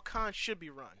 how cons should be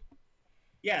run.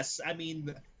 Yes, I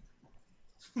mean,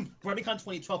 BronyCon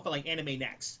 2012 felt like Anime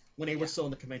Next when they were still in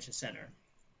the convention center.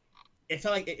 It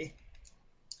felt like it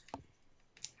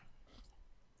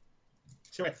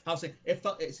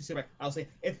felt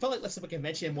like less of a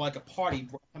convention and more like a party.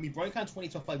 I mean, BronyCon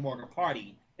 2012 felt like more like a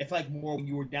party. It felt like more when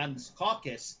you were down in the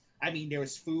caucus. I mean, there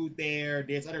was food there,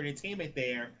 there's other entertainment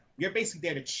there. You're basically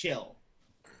there to chill.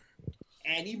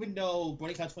 And even though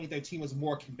BronyCon 2013 was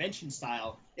more convention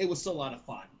style, it was still a lot of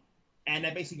fun. And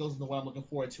that basically goes into what I'm looking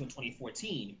forward to in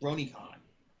 2014, BronyCon.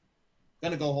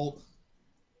 I'm looking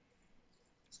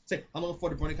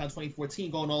forward to BronyCon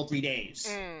 2014, going all 3 days.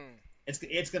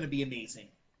 It's going to be amazing.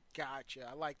 Gotcha.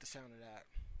 I like the sound of that.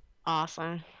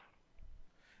 Awesome.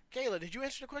 Kayla, did you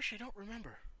answer the question? I don't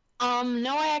remember.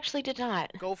 No, I actually did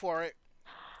not. Go for it.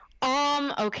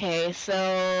 Okay,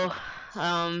 so,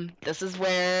 this is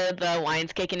where the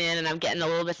wine's kicking in and I'm getting a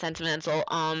little bit sentimental.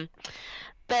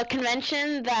 The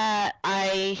convention that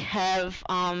I have,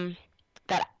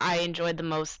 that I enjoyed the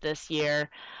most this year,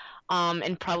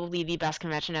 And probably the best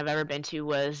convention I've ever been to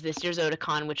was this year's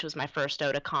Otakon, which was my first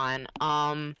Otakon.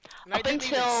 And I Up didn't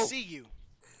until even see you.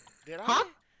 Did I? Huh?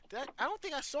 I don't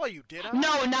think I saw you, did I?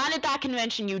 No, not at that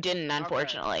convention. You didn't,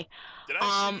 unfortunately. Did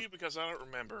I see you? Because I don't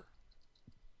remember.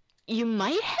 You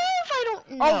might have. I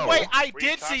don't know. Oh wait, I Were you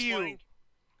did see you. cosplaying?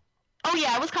 Oh yeah,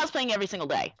 I was cosplaying every single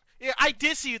day. Yeah, I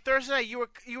did see you Thursday night. You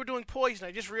were doing Poison.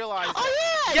 I just realized.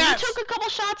 Oh yeah, Yes! you took a couple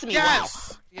shots of me.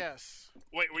 Yes. Wow. Yes.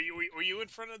 Wait, were you in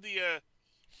front of the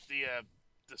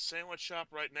sandwich shop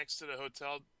right next to the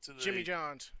hotel? To the Jimmy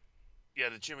John's. Yeah,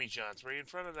 the Jimmy John's. Were you in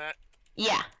front of that?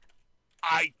 Yeah.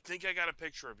 I think I got a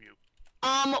picture of you.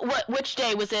 Which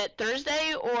day was it?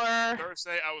 Thursday or?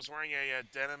 Thursday, I was wearing a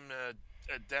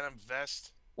denim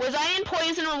vest. Was I in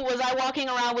Poison, or was I walking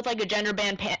around with like a gender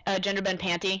bend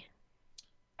panty?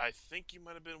 I think you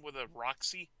might have been with a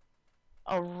Roxy.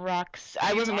 A Roxy?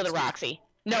 I wasn't with a Roxy.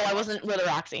 No, I wasn't with a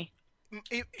Roxy.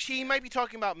 She might be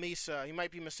talking about Misa. You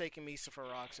might be mistaking Misa for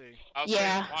Roxy. I was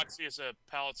saying Roxy is a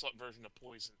palette swap version of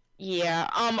Poison. Yeah,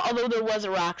 although there was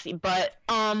a Roxy, but,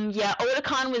 yeah,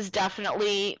 Otakon was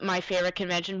definitely my favorite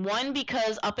convention. One,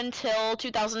 because up until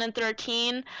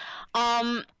 2013,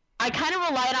 I kind of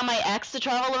relied on my ex to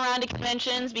travel around to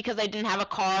conventions because I didn't have a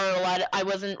car, I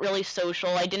wasn't really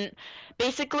social.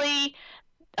 Basically,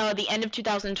 the end of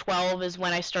 2012 is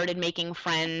when I started making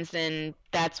friends, and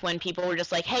that's when people were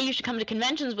just like, hey, you should come to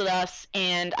conventions with us,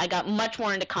 and I got much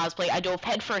more into cosplay. I dove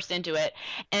headfirst into it.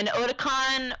 And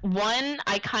Otakon,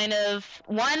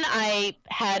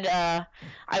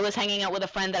 I was hanging out with a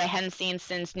friend that I hadn't seen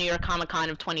since New York Comic Con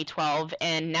of 2012,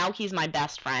 and now he's my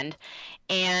best friend.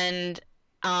 And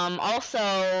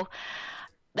also,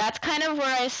 that's kind of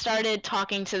where I started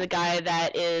talking to the guy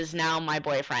that is now my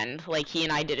boyfriend. Like, he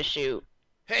and I did a shoot.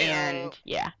 Hey, and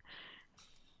yeah.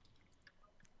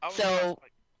 I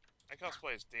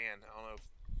cosplay as Dan. I don't know if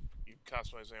you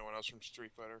cosplay as anyone else from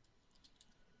Street Fighter.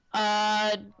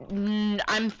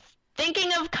 I'm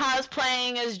thinking of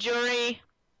cosplaying as Jury,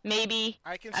 maybe.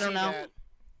 I don't know. That.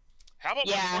 How about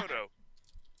Makoto?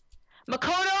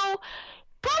 Makoto,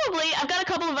 probably. I've got a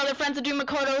couple of other friends that do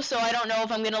Makoto, so I don't know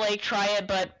if I'm gonna like try it.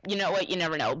 But you know what? You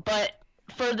never know. But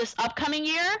for this upcoming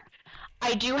year,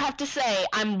 I do have to say,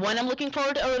 I'm looking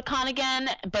forward to Otakon again,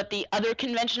 but the other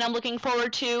convention I'm looking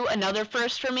forward to, another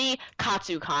first for me,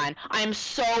 KatsuCon. I'm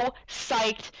so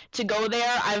psyched to go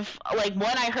there. I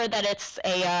heard that it's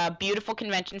a beautiful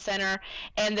convention center,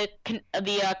 and the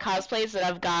cosplays that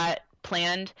I've got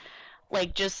planned,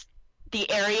 like just the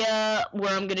area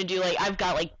where I'm gonna do,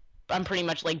 I'm pretty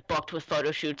much booked with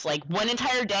photo shoots. Like one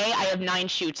entire day, I have 9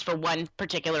 shoots for one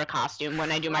particular costume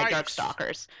when I do my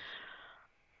Darkstalkers.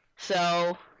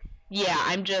 So, yeah,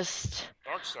 I'm just...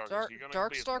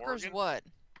 Darkstalkers what?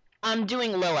 I'm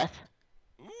doing Lilith.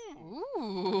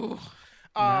 Ooh.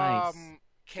 Nice.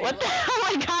 What the hell?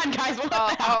 Oh my god, guys, what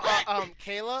the hell?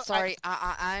 Kayla? Sorry,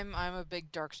 I'm a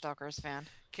big Darkstalkers fan.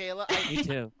 Kayla? Me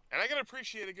too. And I can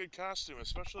appreciate a good costume,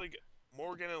 especially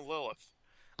Morgan and Lilith.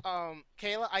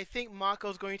 Kayla, I think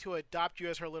Mako's going to adopt you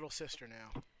as her little sister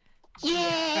now.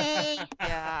 Yay!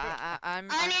 Yeah, I'm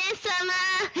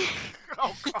Summer!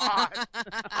 Oh god!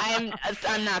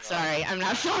 I'm not sorry. I'm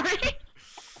not sorry.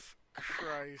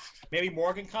 Christ. Maybe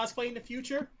Morgan cosplay in the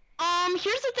future? Here's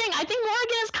the thing. I think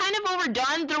Morgan is kind of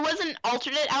overdone. There was an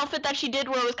alternate outfit that she did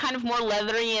where it was kind of more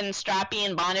leathery and strappy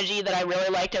and bondagey that I really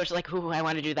liked. I was like, ooh, I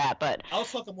want to do that, but... I was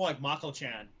talking more like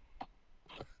Mako-chan.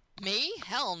 Me?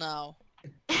 Hell no.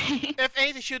 If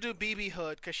anything, she'll do BB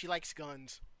Hood, because she likes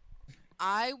guns.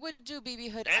 I would do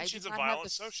BB Hood. And she's a violent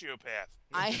sociopath.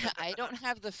 I don't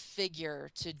have the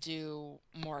figure to do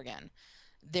Morgan.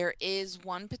 There is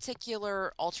one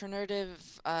particular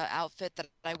alternative outfit that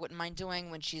I wouldn't mind doing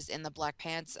when she's in the black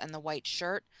pants and the white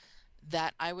shirt.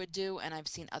 That I would do, and I've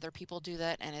seen other people do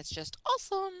that, and it's just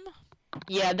awesome.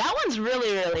 Yeah, that one's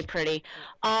really, really pretty.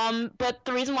 But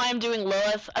the reason why I'm doing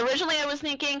Lilith, originally I was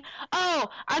thinking, oh,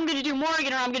 I'm going to do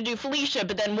Morgan or I'm going to do Felicia,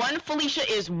 but then one, Felicia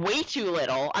is way too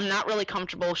little. I'm not really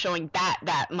comfortable showing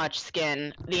that much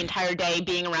skin the entire day,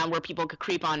 being around where people could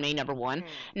creep on me, number one.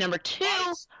 Number two,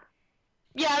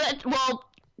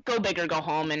 go big or go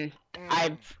home, and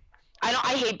I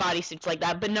hate bodysuits like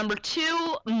that, but number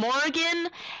two, Morgan,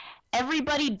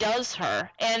 everybody does her,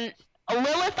 and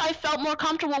Lilith I felt more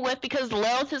comfortable with because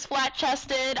Lilith is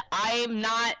flat-chested. I'm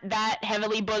not that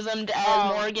heavily bosomed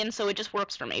as Morgan, so it just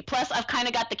works for me. Plus, I've kind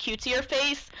of got the cutesier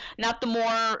face, not the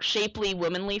more shapely,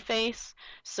 womanly face.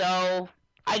 So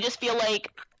I just feel like,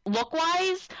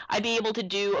 look-wise, I'd be able to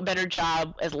do a better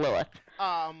job as Lilith.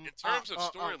 In terms of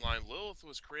storyline, Lilith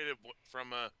was created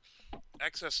from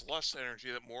excess lust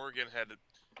energy that Morgan had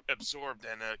absorbed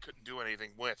and couldn't do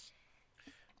anything with.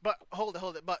 But hold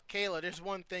it. But Kayla, there's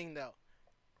one thing though.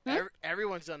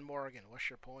 Everyone's done Morgan. What's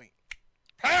your point?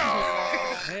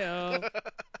 Hey-o.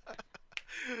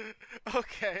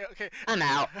 Okay. I'm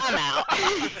out.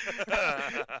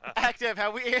 Active,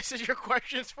 have we answered your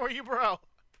questions for you, bro?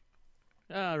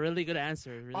 Really good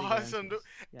answer. Really awesome. Good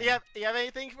answers. You have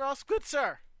anything for us, good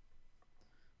sir?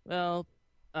 Well,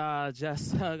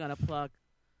 just gonna plug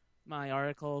my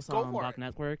articles on Bug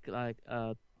Network. Like,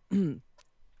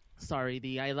 sorry,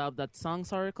 the I Love That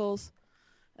Songs articles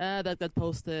that get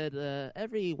posted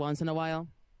every once in a while.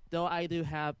 Though I do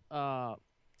have a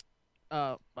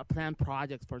planned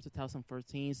project for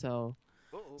 2013, so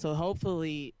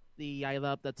hopefully the I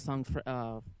Love That Songs.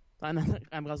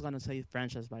 I'm just gonna say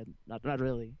franchise, but not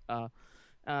really.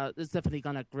 It's definitely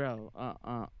gonna grow.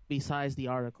 Besides the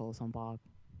articles on Bog.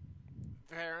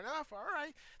 Fair enough. All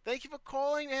right. Thank you for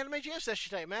calling the Anime Jam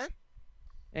Session tonight, man.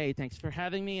 Hey, thanks for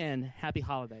having me, and happy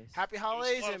holidays. Happy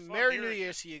holidays and Merry New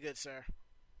Year to you, good sir.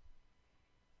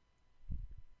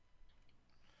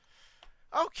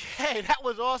 Okay, that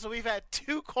was awesome. We've had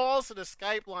 2 calls to the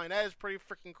Skype line. That is pretty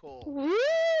freaking cool. Woo!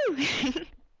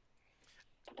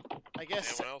 I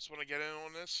guess. Anyone else want to get in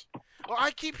on this? Well,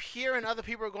 I keep hearing other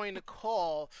people are going to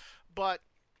call, but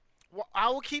I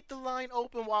will keep the line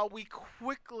open while we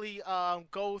quickly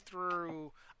go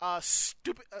through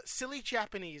silly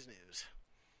Japanese news.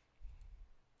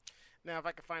 Now, if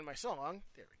I can find my song,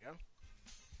 there we go.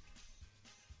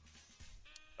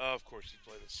 Of course, you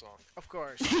play this song. Of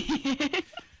course.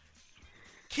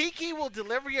 Kiki will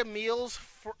deliver your meals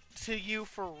to you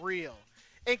for real.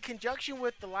 In conjunction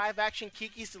with the live-action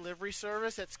Kiki's Delivery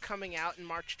Service that's coming out in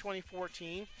March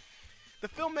 2014, the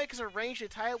filmmakers arranged to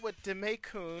tie up with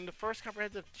Demae-kun, the first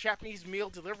comprehensive Japanese meal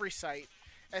delivery site,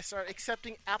 and start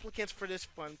accepting applicants for this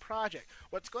fun project.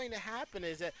 What's going to happen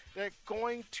is that they're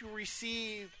going to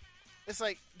receive... It's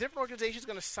like different organizations are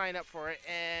going to sign up for it,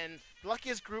 and the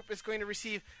luckiest group is going to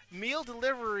receive meal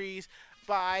deliveries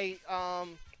by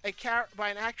an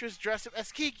actress dressed up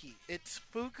as Kiki. It's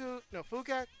Fuka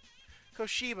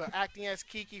Koshiba acting as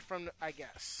Kiki from, I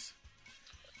guess.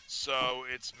 So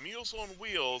it's Meals on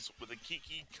Wheels with a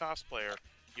Kiki cosplayer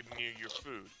giving you your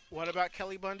food. What about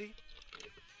Kelly Bundy?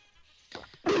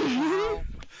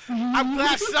 I'm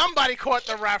glad somebody caught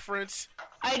the reference.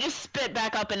 I just spit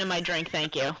back up into my drink,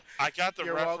 thank you. I got the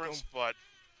You're reference, welcome.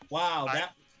 but wow,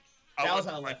 that was went out of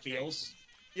with left my field.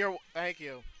 Thank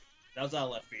you. That was out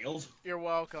of left field. You're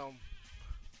welcome.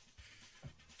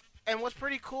 And what's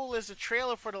pretty cool is the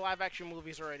trailer for the live-action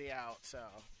movie's already out, so.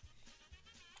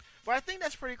 But I think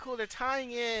that's pretty cool. They're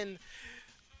tying in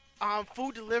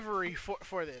food delivery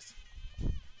for this.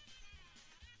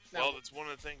 Well, it's one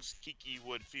of the things Kiki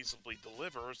would feasibly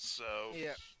deliver, so...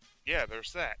 Yeah,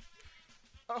 there's that.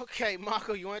 Okay,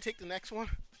 Mako, you want to take the next one?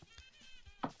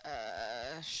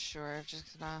 Sure, I'm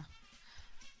just gonna...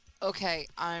 Okay,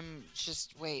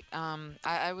 wait,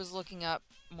 I was looking up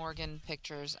Morgan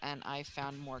pictures, and I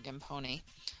found Morgan Pony.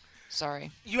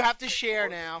 Sorry. You have to share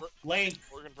now. Link.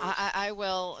 I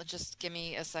will, just give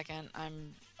me a second.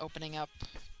 I'm opening up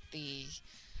the...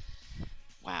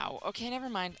 Wow, okay, never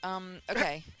mind.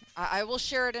 Okay, I will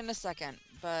share it in a second.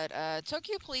 But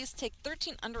Tokyo police take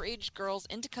 13 underage girls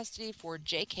into custody for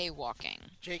JK walking.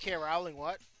 JK Rowling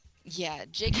what? Yeah,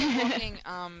 JK walking,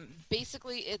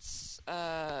 basically it's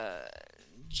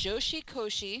Joshi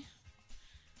Koshi,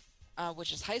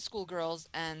 which is high school girls,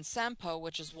 and Sampo,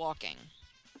 which is walking.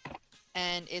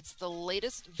 And it's the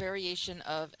latest variation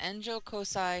of Enjo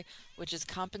Kosai, which is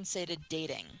compensated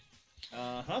dating.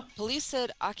 Police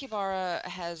said Akihabara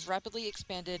has rapidly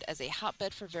expanded as a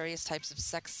hotbed for various types of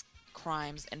sex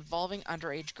crimes involving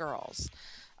underage girls.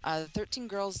 The 13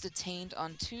 girls detained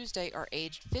on Tuesday are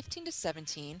aged 15 to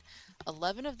 17.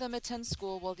 11 of them attend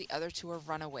school while the other 2 are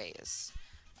runaways.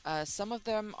 Some of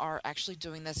them are actually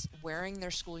doing this wearing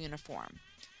their school uniform.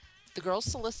 The girls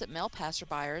solicit male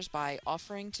passerbyers by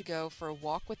offering to go for a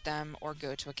walk with them or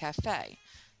go to a cafe.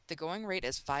 The going rate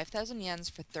is 5,000 yens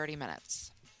for 30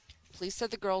 minutes. Police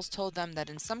said the girls told them that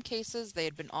in some cases they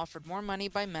had been offered more money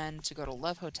by men to go to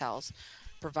love hotels,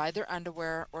 provide their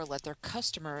underwear, or let their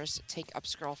customers take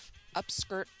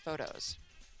upskirt photos.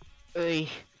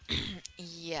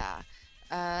 Yeah.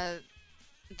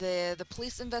 The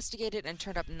police investigated and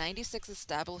turned up 96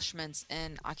 establishments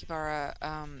in Akihabara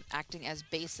acting as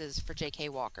bases for JK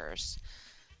walkers.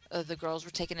 The girls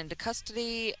were taken into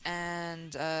custody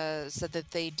and said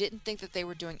that they didn't think that they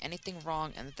were doing anything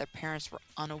wrong and that their parents were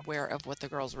unaware of what the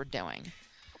girls were doing.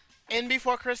 In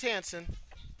before Chris Hansen.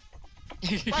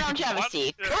 Why don't you have a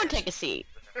seat? Go and take a seat.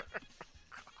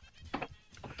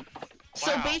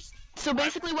 Wow. So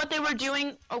basically what they were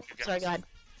doing... Oh, sorry, go ahead.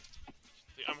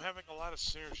 I'm having a lot of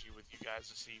synergy with you guys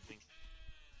this evening.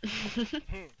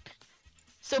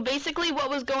 So basically what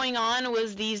was going on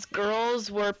was these girls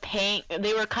were paying,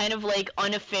 they were kind of like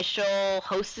unofficial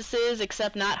hostesses,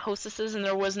 except not hostesses and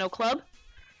there was no club?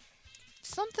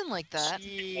 Something like that.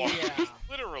 Yeah.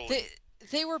 Literally.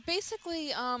 They were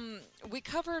basically, we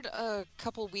covered a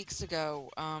couple weeks ago,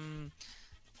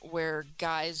 where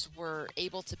guys were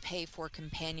able to pay for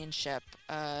companionship,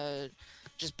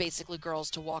 just basically girls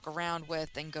to walk around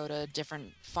with and go to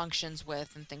different functions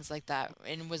with and things like that,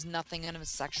 and was nothing in a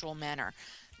sexual manner.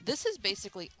 This is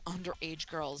basically underage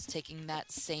girls taking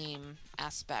that same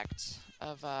aspect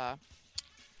of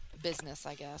business,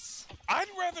 I guess. I'd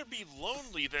rather be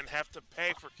lonely than have to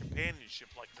pay for companionship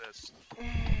like this.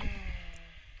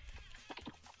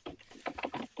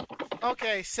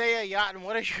 Okay, Seiya Yachten,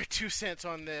 what are your 2 cents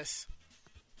on this?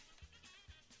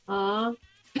 I'm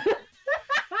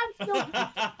still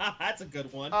That's a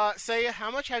good one. Seiya, how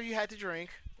much have you had to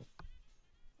drink?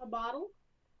 a bottle.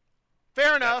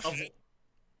 Fair enough.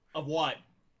 Of what?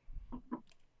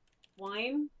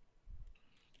 Wine.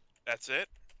 That's it?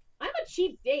 I'm a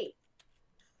cheap date.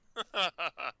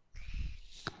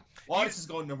 Well, this is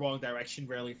going the wrong direction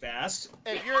really fast.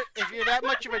 If you're that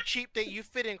much of a cheap date, you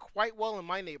fit in quite well in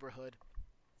my neighborhood.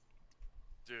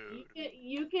 Dude.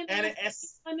 You can And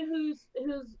ask someone who's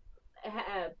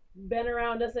been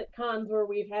around us at cons where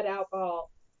we've had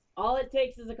alcohol. All it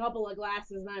takes is a couple of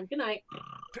glasses, and I'm good night.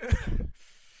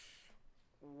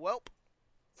 Welp.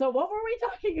 So what were we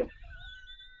talking about?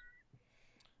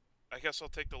 I guess I'll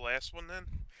take the last one then.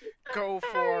 Go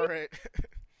for it.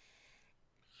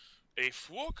 A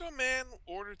Fukuoka man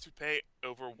ordered to pay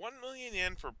over 1 million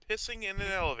yen for pissing in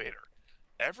an elevator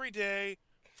every day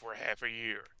for half a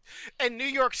year. In New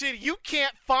York City, you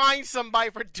can't find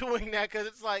somebody for doing that because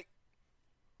it's like,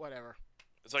 whatever.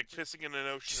 It's like pissing in an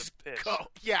ocean of piss. Go.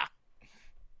 Yeah.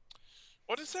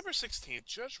 On December 16th,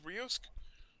 Judge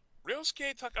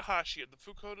Ryosuke Takahashi of the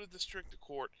Fukuoka District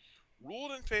Court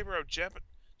ruled in favor of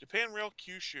Japan Rail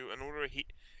Kyushu and ordered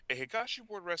a Higashi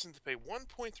Ward resident to pay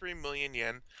 1.3 million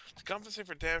yen to compensate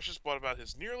for damages brought about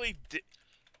his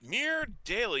near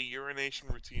daily urination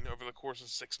routine over the course of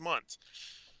 6 months.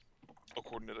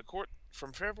 According to the court,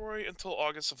 from February until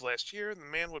August of last year, the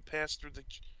man would pass through the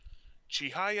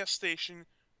Chihaya station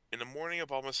in the morning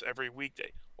of almost every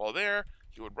weekday. While there,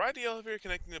 he would ride the elevator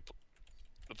connecting the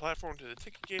platform to the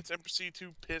ticket gates and proceed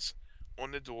to piss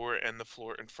on the door and the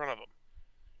floor in front of him.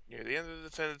 Near the end, the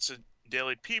defendant's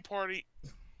daily pee party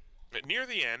had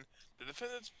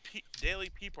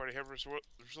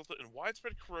resulted in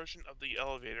widespread corrosion of the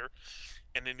elevator,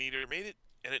 and it needed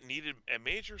a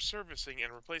major servicing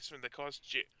and replacement that cost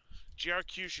JR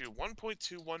Kyushu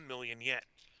 1.21 million yen.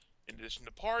 In addition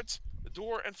to parts, the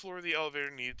door and floor of the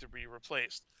elevator needed to be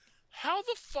replaced. How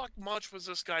the fuck much was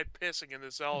this guy pissing in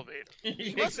this elevator?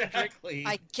 Exactly.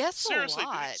 I guess Seriously, a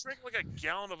lot. did he drink like a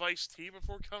gallon of iced tea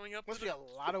before coming up? Must be a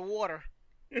lot of water.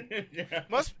 Yeah.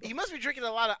 He must be drinking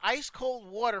a lot of ice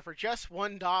cold water for just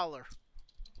 $1.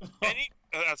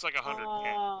 That's like 100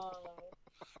 yen. Oh.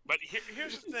 But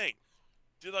here's the thing: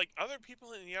 did like other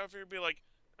people in the elevator be like,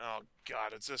 "Oh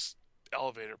God, it's this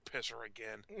elevator pisser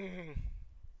again"? Mm.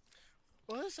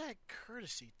 Well, it's that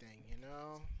courtesy thing, you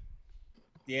know.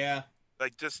 Yeah.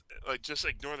 Like just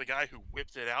ignore the guy who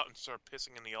whipped it out and started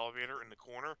pissing in the elevator in the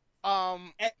corner.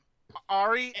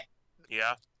 Ari.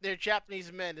 Yeah. They're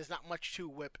Japanese men. There's not much to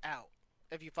whip out,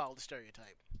 if you follow the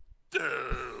stereotype.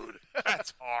 Dude,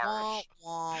 that's harsh.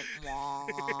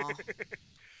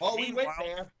 Oh, we went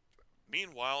there.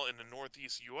 Meanwhile, in the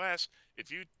Northeast U.S.,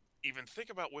 if you even think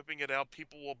about whipping it out,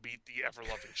 people will beat the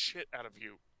ever-loving shit out of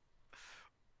you.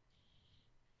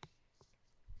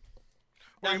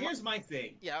 Now, here's my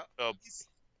thing. Yeah.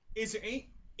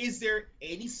 Is there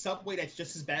any subway that's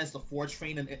just as bad as the 4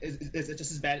 train, and is it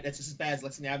just as bad? That's just as bad as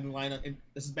Lexington Avenue line, and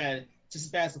just as bad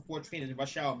as the 4 train in the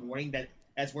rush hour morning.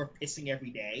 That's worth pissing every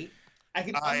day. I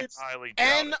highly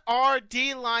doubt it.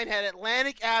 NRD line at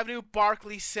Atlantic Avenue,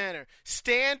 Barclays Center.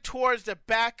 Stand towards the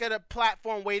back of the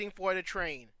platform, waiting for the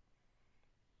train.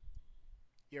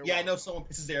 I know someone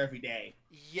pisses there every day.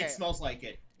 Yeah. It smells like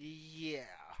it. Yeah.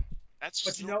 That's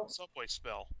just a subway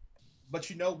smell. But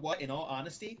you know what? In all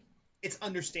honesty, it's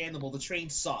understandable. The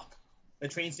trains suck. The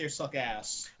trains there suck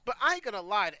ass. But I ain't gonna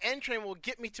lie, the N train will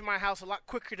get me to my house a lot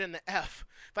quicker than the F.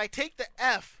 If I take the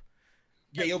F...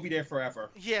 Yeah, you'll be there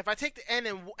forever. Yeah, if I take the N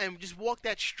and just walk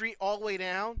that street all the way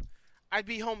down, I'd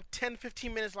be home 10,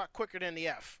 15 minutes a lot quicker than the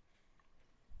F.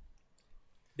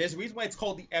 There's a reason why it's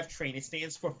called the F train. It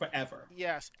stands for forever.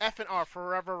 Yes, F and R,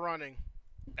 forever running.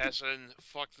 As in,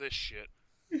 fuck this shit.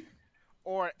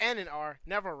 Or N and R,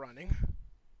 never running.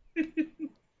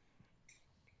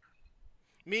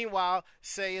 Meanwhile,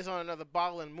 Say is on another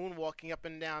bottle and moonwalking up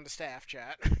and down the staff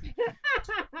chat.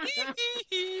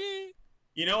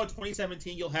 You know, in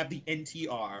 2017, you'll have the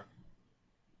NTR.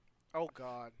 Oh,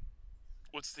 God.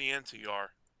 What's the NTR?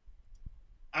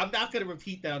 I'm not going to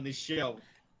repeat that on this show.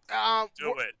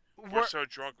 Do it. We're so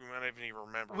drunk we might even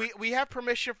remember. We have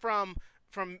permission from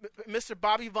Mr.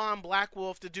 Bobby Von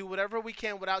Blackwolf to do whatever we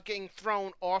can without getting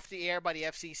thrown off the air by the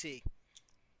FCC.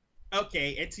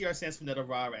 Okay, NTR stands for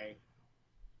Netarare.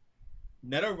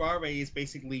 Netarare is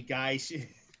basically guys.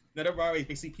 Netarare is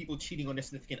basically people cheating on their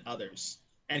significant others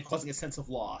and causing a sense of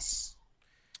loss.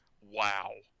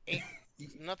 Wow.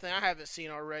 Nothing I haven't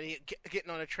seen already. Getting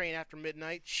on a train after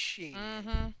midnight. Shit.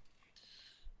 Mm-hmm.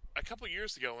 A couple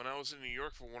years ago, when I was in New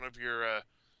York for one of your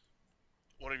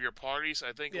parties,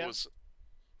 I think it was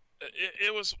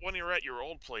when you were at your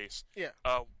old place. Yeah.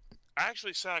 I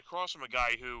actually sat across from a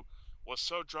guy who was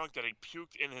so drunk that he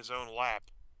puked in his own lap.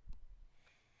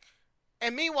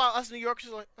 And meanwhile, us New Yorkers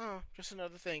are like, oh, just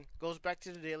another thing. Goes back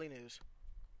to the Daily News.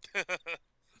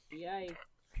 Yikes.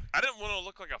 I didn't want to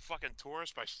look like a fucking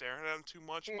tourist by staring at him too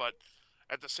much, but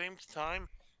at the same time,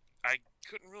 I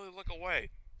couldn't really look away.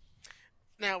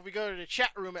 Now, if we go to the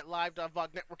chat room at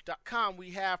live.vognetwork.com, we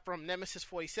have from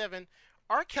Nemesis47,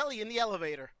 R. Kelly in the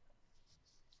elevator.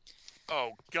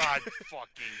 Oh, God fucking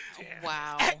damn.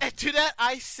 Wow. And to that,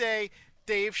 I say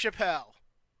Dave Chappelle.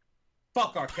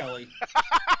 Fuck R. Kelly.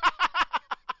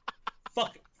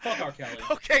 Fuck R. Kelly.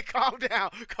 Okay, calm down.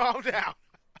 Calm down.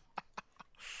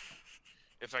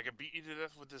 If I could beat you to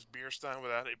death with this beer stein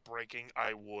without it breaking,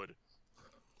 I would.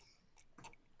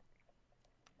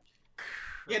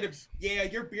 Yeah,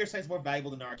 your beer stein's more valuable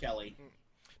than R. Kelly.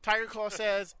 Tiger Claw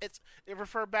says it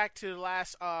refer back to the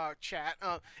last chat.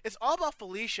 It's all about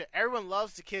Felicia. Everyone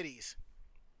loves the kitties.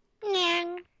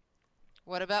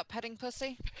 What about petting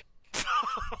pussy?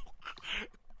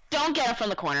 Don't get her from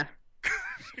the corner.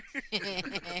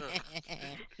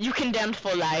 You condemned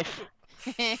for life.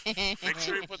 Make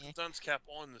sure you put the dunce cap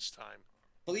on this time.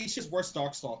 Felicia's worst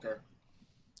Darkstalker.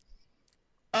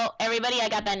 Oh, everybody, I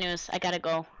got bad news. I gotta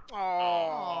go.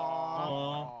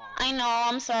 Aww. I know,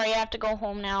 I'm sorry, I have to go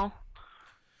home now.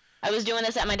 I was doing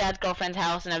this at my dad's girlfriend's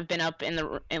house, and I've been up in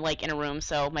a room,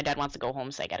 so my dad wants to go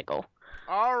home, so I gotta go.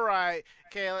 All right,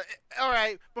 Kayla. All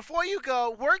right, before you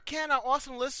go, where can our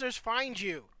awesome listeners find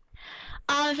you?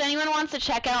 If anyone wants to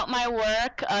check out my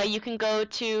work, you can go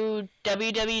to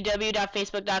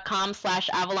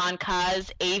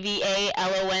www.facebook.com/AvalonCos,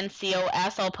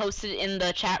 AVALONCOS. I'll post it in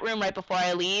the chat room right before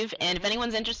I leave. And if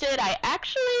anyone's interested,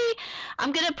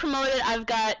 I'm going to promote it. I've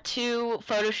got 2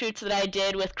 photo shoots that I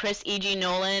did with Chris E.G.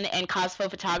 Nolan and Cosfo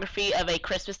Photography of a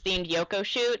Christmas-themed Yoko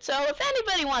shoot. So if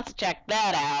anybody wants to check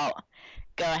that out,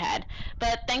 go ahead.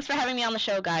 But thanks for having me on the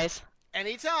show, guys.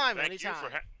 Anytime. Thank you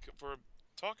for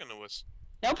talking to us.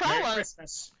 No problem. Merry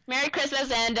Christmas. Merry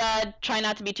Christmas, and try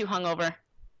not to be too hungover.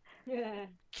 Yeah.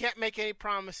 Can't make any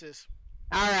promises.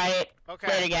 All right. Okay.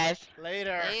 Later, guys.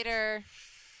 Later.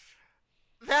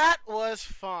 That was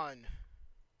fun.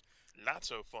 Not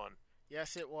so fun.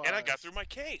 Yes, it was. And I got through my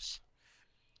case.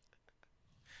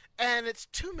 And it's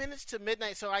 2 minutes to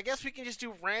midnight, so I guess we can just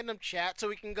do random chat so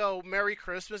we can go Merry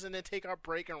Christmas and then take our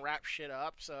break and wrap shit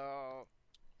up, so...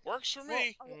 Works for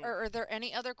me. Are there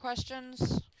any other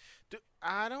questions?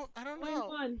 I don't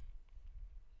know.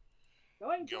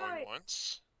 Going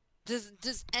once.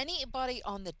 Does anybody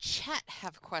on the chat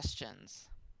have questions?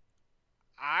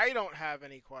 I don't have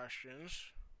any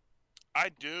questions. I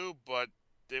do, but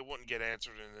they wouldn't get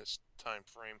answered in this time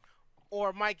frame.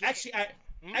 Or Mike. Actually, I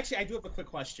do have a quick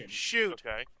question. Shoot.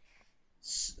 Okay.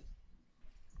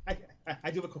 I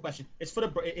do have a quick question. It's for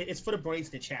the brains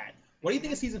in the chat. What do you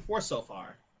think of season 4 so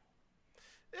far?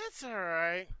 It's all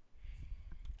right.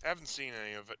 I haven't seen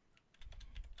any of it.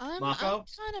 I'm Mako?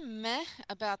 kind of meh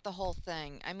about the whole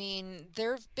thing. I mean,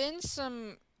 there have been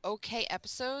some okay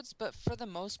episodes, but for the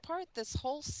most part, this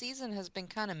whole season has been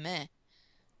kind of meh.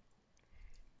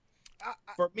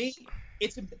 For me,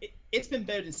 it's been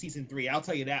better than season 3. I'll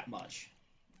tell you that much.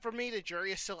 For me, the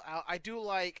jury is still out. I do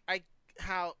like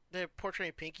how they're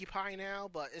portraying Pinkie Pie now,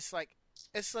 but it's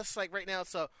just like right now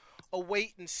it's a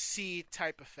wait and see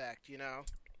type effect, you know.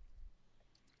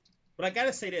 But I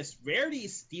gotta say this: Rarity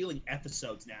is stealing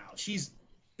episodes now. She's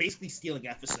basically stealing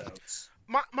episodes.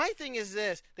 My thing is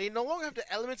this: they no longer have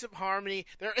the elements of harmony.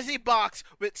 There is a box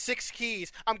with 6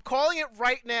 keys. I'm calling it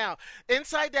right now.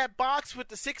 Inside that box with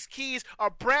the 6 keys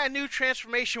are brand new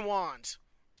transformation wands.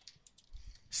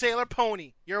 Sailor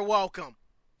Pony, you're welcome.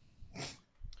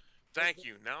 Thank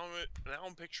you. Now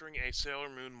I'm picturing a Sailor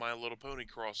Moon My Little Pony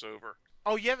crossover.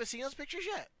 Oh, you haven't seen those pictures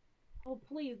yet? Oh,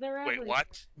 please, they're Wait, everywhere.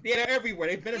 what? Yeah, they're everywhere.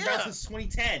 They've been around Yeah. since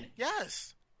 2010.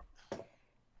 Yes.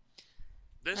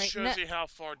 This Right, shows you how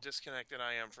far disconnected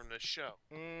I am from this show.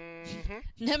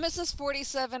 Mm-hmm.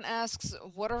 Nemesis47 asks,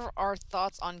 what are our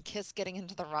thoughts on Kiss getting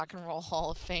into the Rock and Roll Hall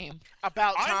of Fame?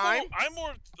 About time. I'm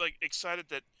more like excited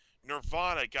that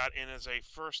Nirvana got in as a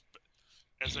first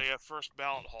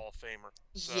ballot Hall of Famer.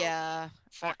 So, Yeah.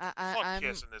 Fuck I'm,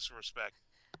 Kiss in this respect.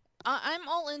 I'm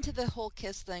all into the whole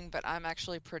Kiss thing, but I'm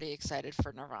actually pretty excited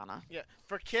for Nirvana. Yeah.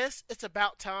 For Kiss, it's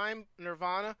about time.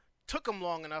 Nirvana took them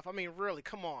long enough. I mean, really,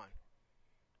 come on.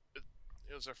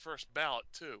 It was their first ballot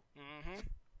too. Mm-hmm.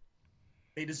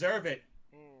 They deserve it.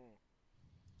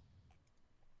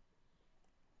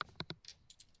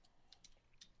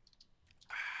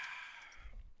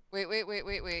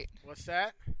 Wait. What's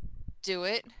that? Do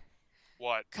it.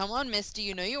 What? Come on, Misty.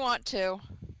 You know you want to.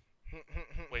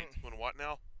 Wait, when what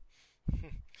now?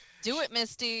 Do it,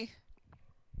 Misty.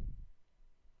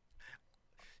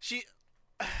 She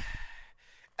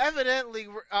evidently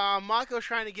Mako's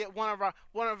trying to get one of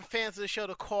the fans of the show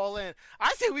to call in.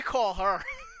 I say we call her.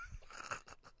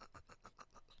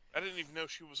 I didn't even know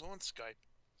she was on Skype.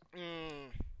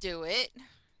 Do it.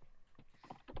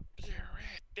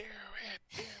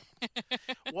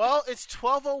 Well, it's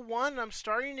 12:01 and I'm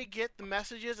starting to get the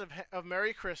messages of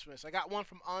Merry Christmas. I got one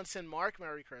from Onsen Mark,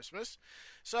 Merry Christmas.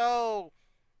 So,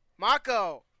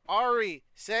 Mako, Ari,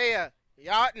 Seiya,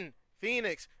 Yaten,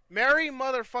 Phoenix, Merry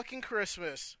motherfucking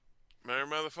Christmas. Merry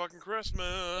motherfucking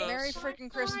Christmas. Merry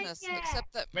freaking Christmas.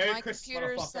 Except that Merry my Christmas,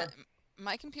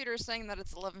 computer is saying that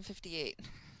it's 11:58.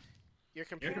 Your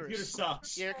computer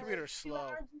sucks. Yeah, your computer's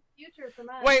slow. Future from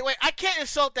us. Wait, I can't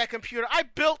insult that computer. I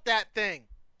built that thing.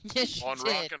 Yes, on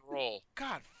rock and roll.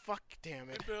 God, fuck,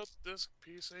 damn it. I built this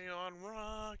PC on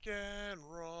rock and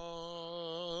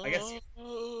roll. I guess.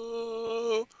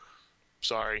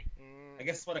 Sorry. I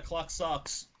guess what a clock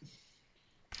sucks.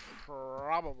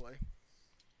 Probably.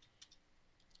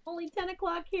 Only 10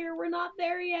 o'clock here. We're not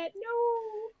there yet.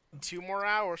 No. 2 more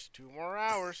hours.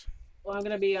 Well, I'm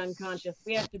gonna be unconscious.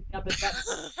 We have to be up at that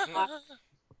o'clock.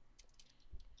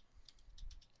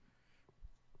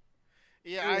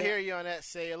 Yeah, I hear you on that,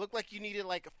 Say. It looked like you needed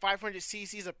like 500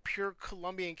 cc's of pure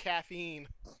Colombian caffeine.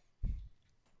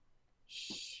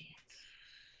 Shit.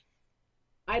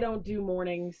 I don't do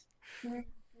mornings.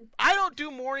 I don't do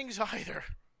mornings either.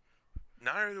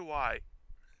 Neither do I.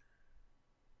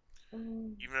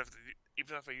 Even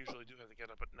if I usually do have to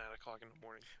get up at 9 o'clock in the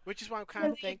morning. Which is why I'm kind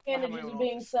of The thankful I have my advantages own of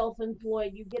being office.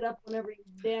 self-employed. You get up whenever you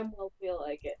damn well feel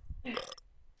like it.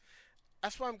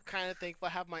 That's why I'm kind of thankful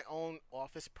I have my own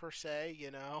office per se,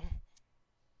 you know?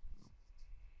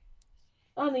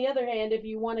 On the other hand, if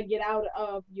you want to get out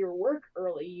of your work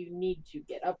early, you need to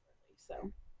get up early.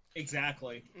 So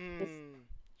Exactly.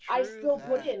 I still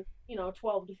put in,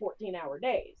 12 to 14 hour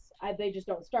days. They just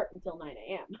don't start until 9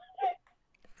 a.m.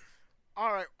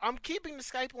 All right, I'm keeping the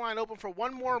Skype line open for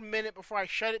one more minute before I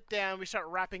shut it down. We start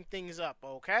wrapping things up,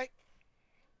 okay?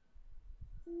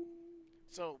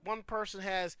 So one person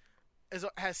has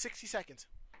 60 seconds.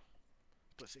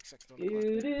 Put 6 seconds on the clock.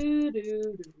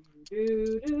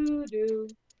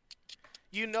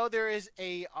 You know there is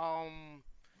a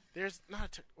there's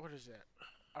not a, what is that?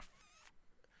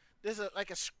 There's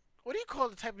what do you call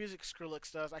the type of music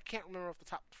Skrillex does? I can't remember off the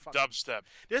top. Dubstep.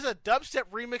 There's a dubstep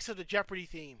remix of the Jeopardy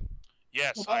theme.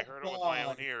 Yes, I heard it with my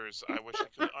own ears. I wish I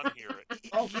could unhear it.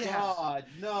 Oh God,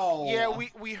 no. Yeah,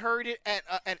 we heard it at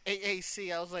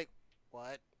AAC. I was like,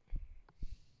 what?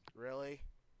 Really?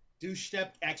 Douche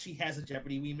Step actually has a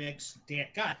Jeopardy remix.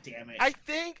 God damn it. I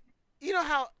think, you know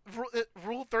how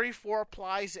Rule 34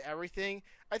 applies to everything?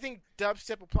 I think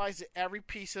dubstep applies to every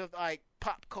piece of, like,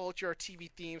 pop culture or TV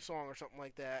theme song or something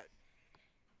like that.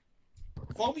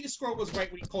 Chloe Scroll was right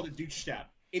when he called it Douche Step.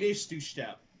 It is Douche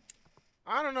Step.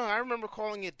 I don't know. I remember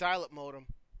calling it dial-up modem.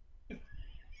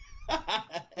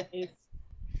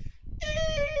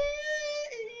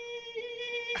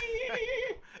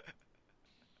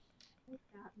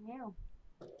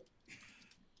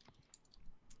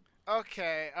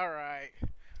 Okay, alright.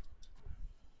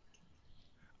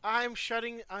 I'm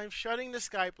shutting the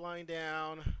Skype line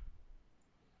down.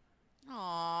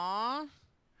 Aww.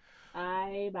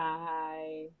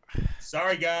 Bye.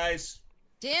 Sorry, guys.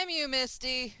 Damn you,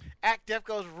 Misty. Act Def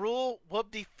goes Rule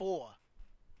Whoop-de 4.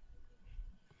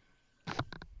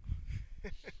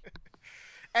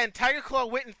 And Tiger Claw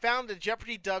went and found the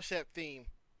Jeopardy dubstep theme.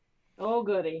 Oh,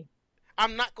 goody.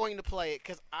 I'm not going to play it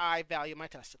because I value my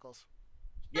testicles.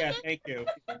 Yeah, thank you.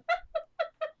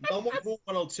 No more Rule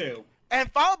 102. And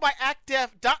followed by Act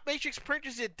Def, Dot Matrix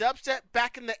Printers did dubstep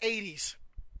back in the 80s.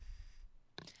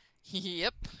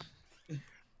 Yep.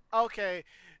 Okay,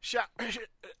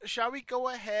 shall we go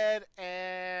ahead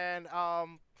and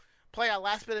play our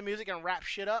last bit of music and wrap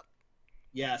shit up?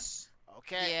 Yes.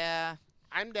 Okay. Yeah.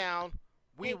 I'm down.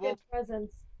 We Make will. good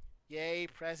presents. Yay,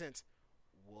 presents.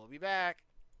 We'll be back.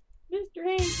 Mr.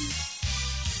 Hanky.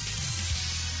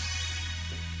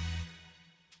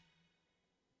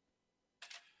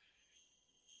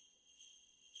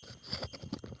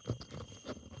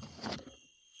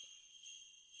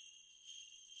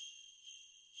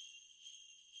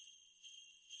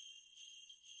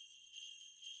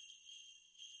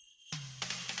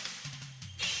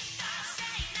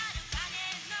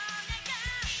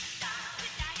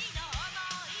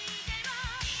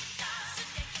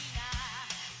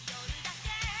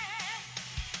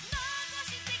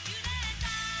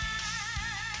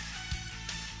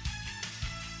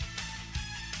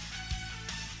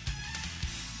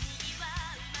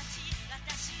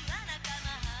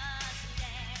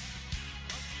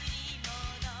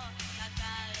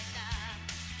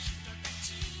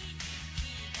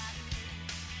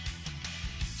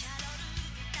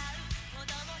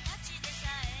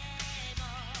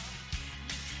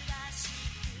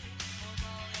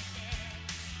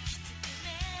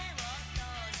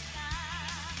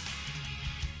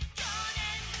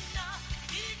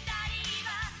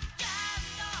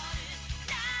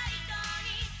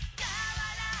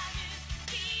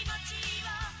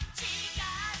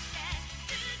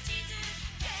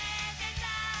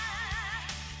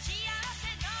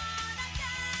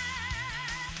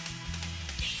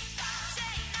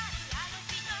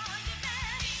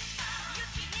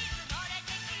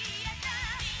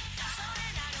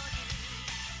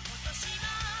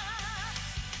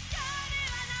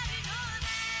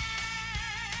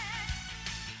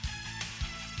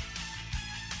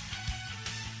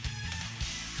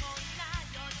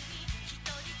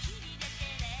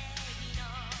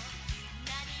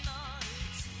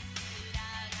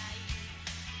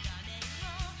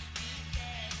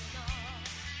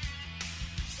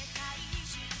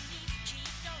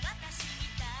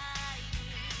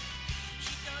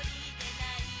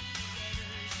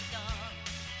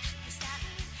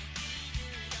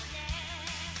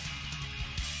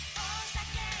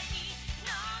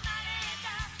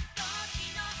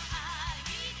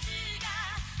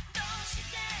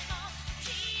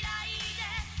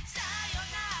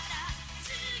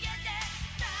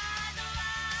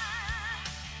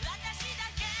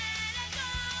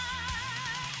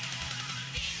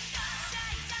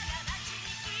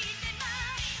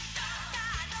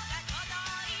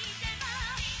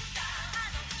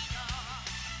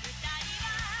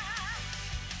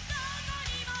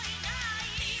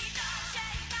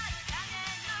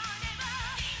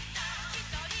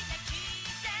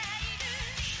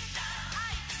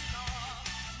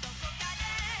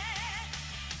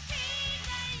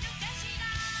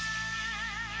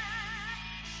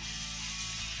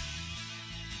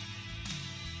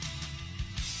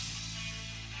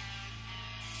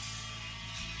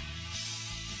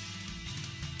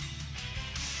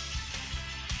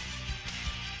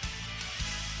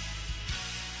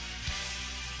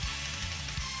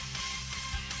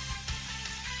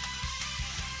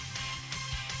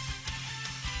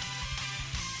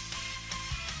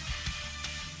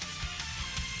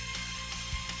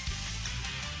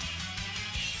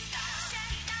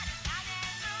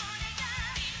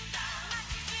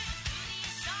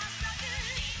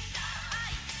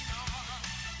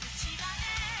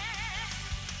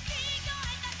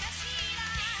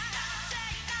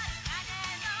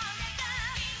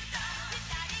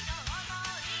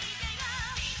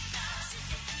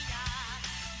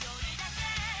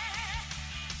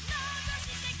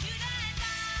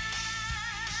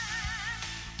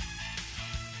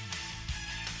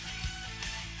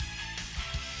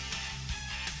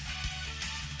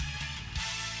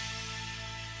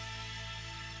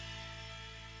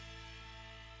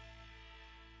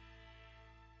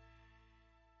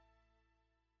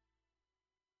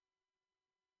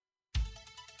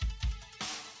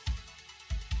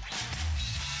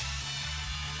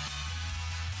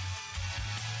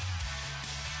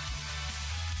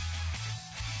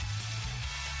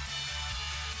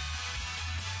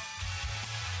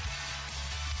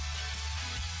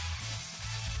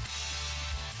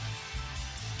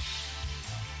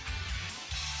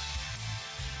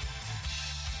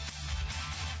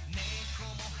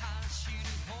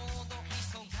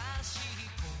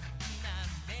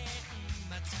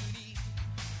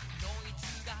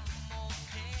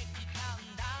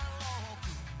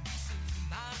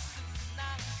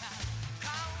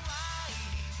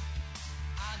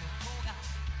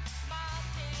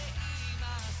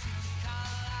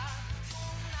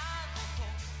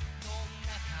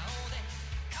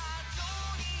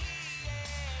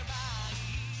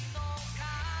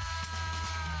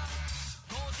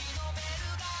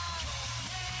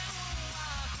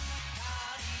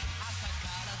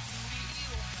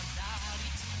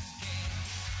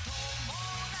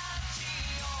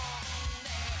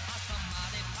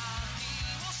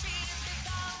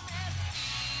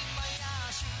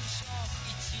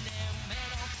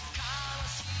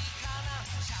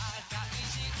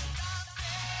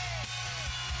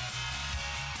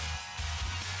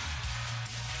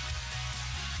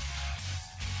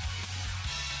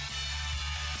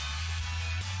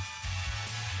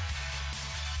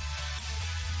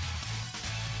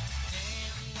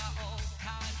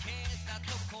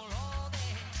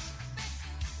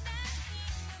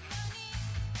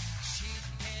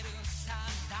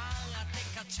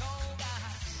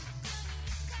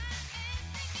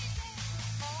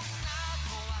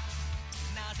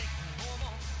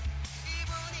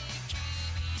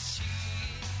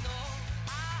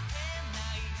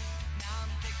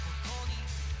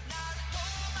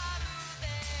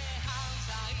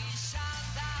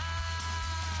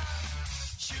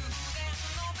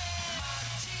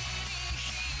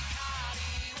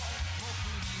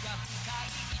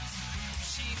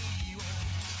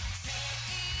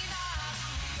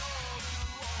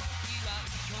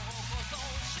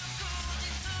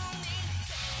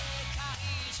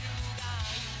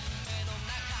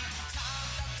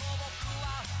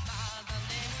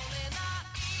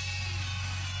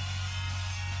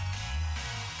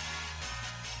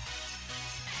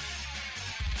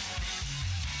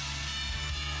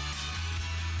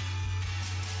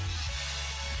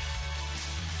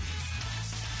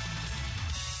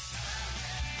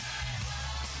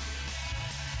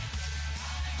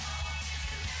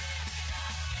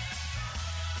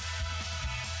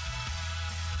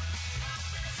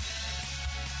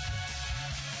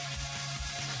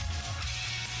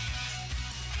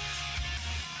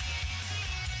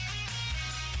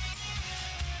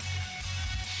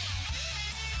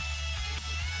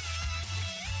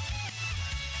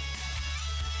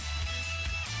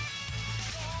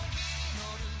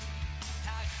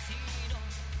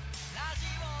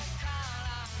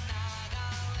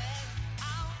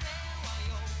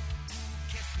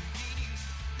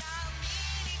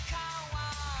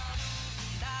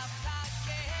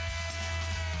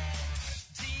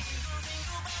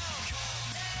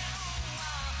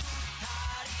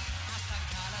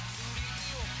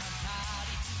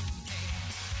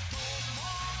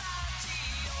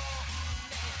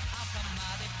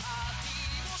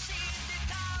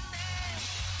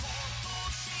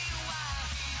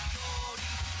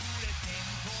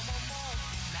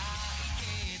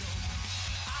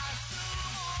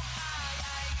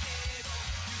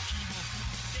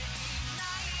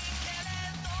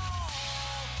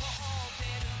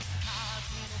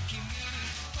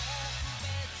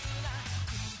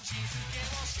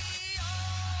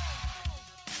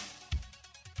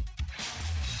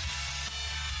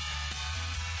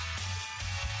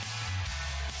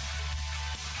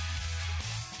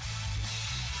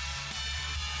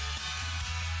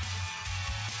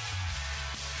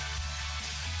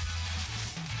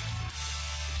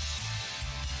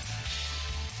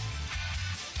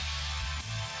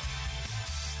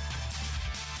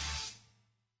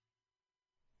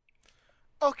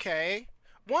 Okay.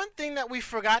 One thing that we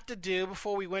forgot to do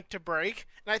before we went to break,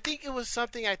 and I think it was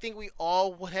something I think we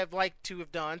all would have liked to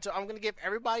have done, so I'm going to give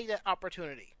everybody that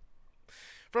opportunity.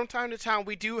 From time to time,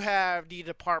 we do have the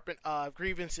Department of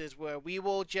Grievances where we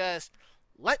will just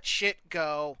let shit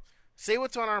go, say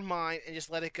what's on our mind, and just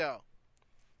let it go.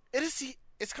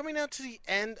 It's coming down to the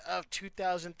end of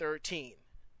 2013.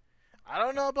 I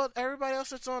don't know about everybody else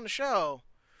that's on the show,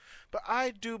 but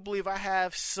I do believe I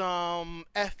have some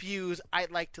FUs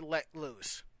I'd like to let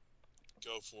loose.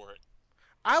 Go for it.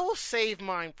 I will save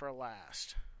mine for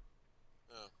last.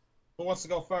 Oh. Who wants to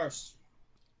go first?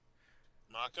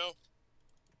 Mako?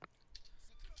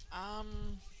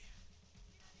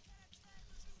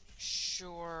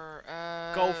 Sure.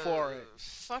 Go for it.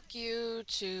 Fuck you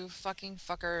to fucking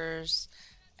fuckers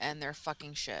and their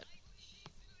fucking shit.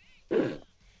 That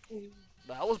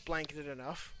was blanketed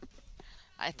enough.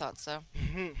 I thought so.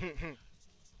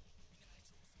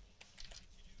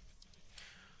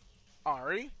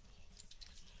 Ari?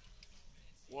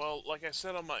 Well, like I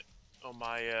said on my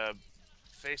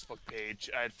Facebook page,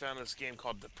 I had found this game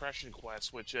called Depression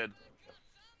Quest, which had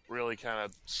really kind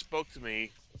of spoke to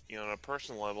me, on a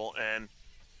personal level. And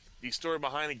the story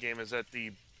behind the game is that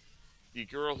the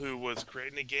girl who was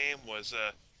creating the game was,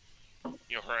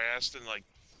 harassed and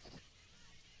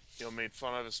made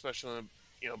fun of, especially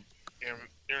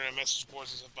internet message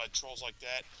boards and stuff by trolls like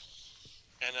that.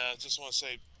 And just want to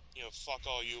say, fuck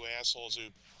all you assholes who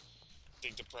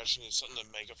think depression is something to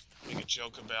make a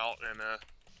joke about, and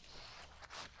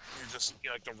you're just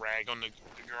like the rag on the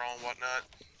girl and whatnot.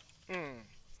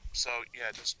 So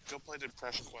yeah, just go play the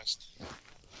Depression Quest.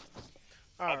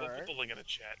 All We'll right. put the link in the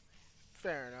chat.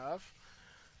 Fair enough.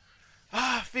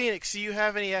 Phoenix, do you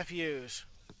have any FUs?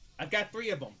 I've got 3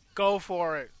 of them. Go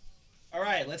for it. All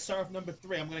right, let's start with number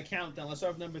 3. I'm going to count down. Let's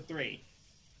start with number 3.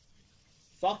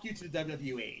 Fuck you to the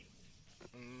WWE.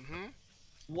 Mm-hmm.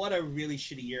 What a really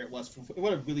shitty year it was for.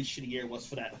 What a really shitty year it was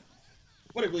for that.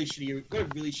 What a really shitty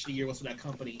year was for that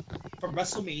company. From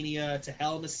WrestleMania to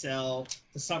Hell in a Cell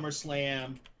to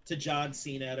SummerSlam to John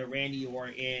Cena to Randy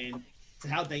Orton to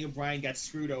how Daniel Bryan got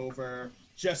screwed over.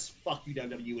 Just fuck you,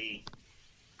 WWE.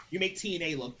 You make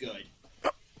TNA look good.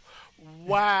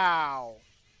 Wow.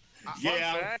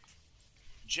 Yeah. Fun fact,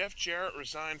 Jeff Jarrett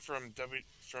resigned from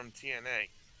TNA.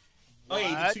 Oh yeah,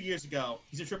 he did 2 years ago.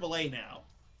 He's in AAA now.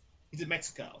 He's in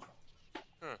Mexico.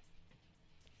 Huh.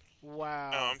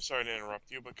 Wow. Oh, I'm sorry to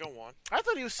interrupt you, but go on. I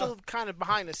thought he was still kind of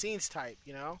behind the scenes type,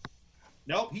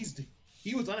 Nope,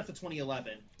 he was on it for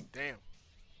 2011. Damn.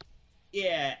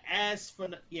 Yeah, as for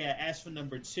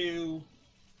number 2,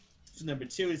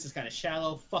 this is kind of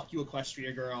shallow. Fuck you,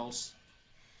 Equestria Girls.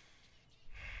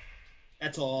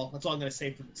 That's all. That's all I'm gonna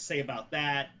say about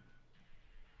that.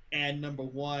 And number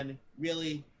 1,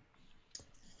 really,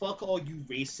 fuck all you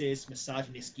racist,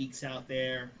 misogynist geeks out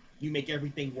there. You make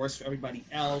everything worse for everybody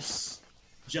else.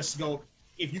 Just go.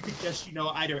 If you could just,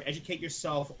 either educate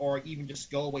yourself or even just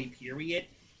go away. Period,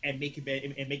 and make it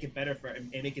better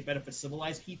for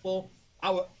civilized people.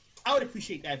 I would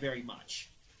appreciate that very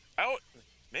much.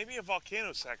 Maybe a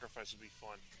volcano sacrifice would be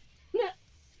fun.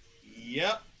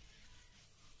 Yep.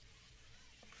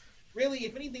 Really,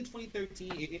 if anything,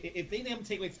 2013. If anything, I'm gonna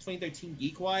take away from 2013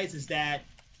 geek-wise is that.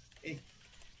 If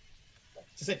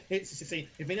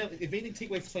anything, take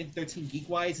away from 2013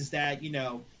 geek-wise is that you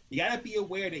gotta be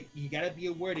aware that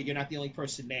you're not the only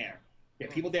person there. There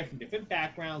are people there from different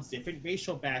backgrounds, different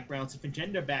racial backgrounds, different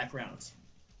gender backgrounds.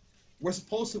 We're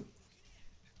supposed to.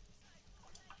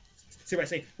 See what I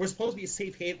say? We're supposed to be a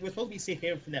safe haven. We're supposed to be a safe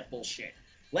haven from that bullshit.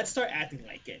 Let's start acting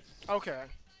like it. Okay.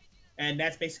 And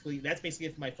that's basically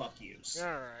it for my fuck yous. All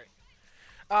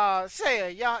right.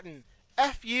 Seiya Yachten,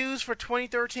 FUs for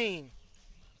 2013.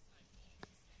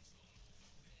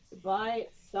 Goodbye,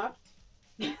 it sucked.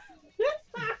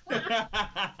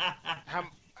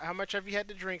 How much have you had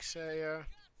to drink, Seiya?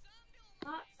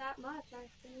 Not that much, I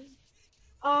think.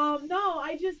 No,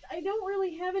 I don't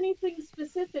really have anything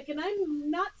specific, and I'm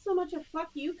not so much a fuck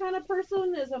you kind of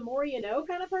person as a more you know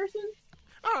kind of person.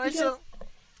 All right, so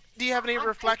do you have any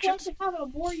reflections? I have a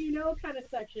more you know kind of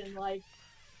section. Like,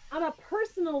 on a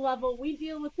personal level, we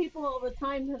deal with people all the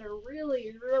time that are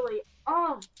really, really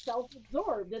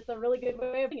self-absorbed. It's a really good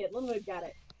way of putting it. Linwood got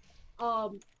it.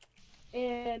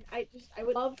 And I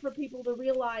would love for people to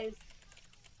realize,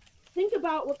 think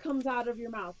about what comes out of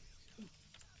your mouth.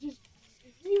 Just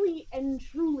really and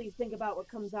truly think about what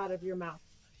comes out of your mouth.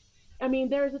 I mean,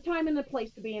 there's a time and a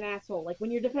place to be an asshole. Like,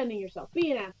 when you're defending yourself,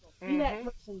 be an asshole. Be that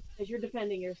person as you're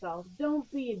defending yourself. Don't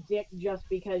be a dick just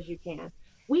because you can.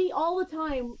 We, all the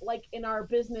time, like, in our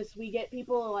business, we get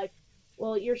people like,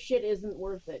 well, your shit isn't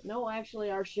worth it. No, actually,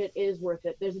 our shit is worth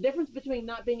it. There's a difference between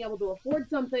not being able to afford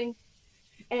something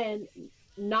and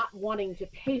not wanting to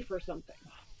pay for something.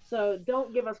 So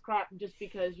don't give us crap just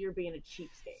because you're being a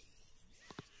cheapskate.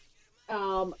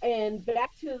 And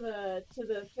back to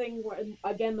the thing where,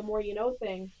 again, the more you know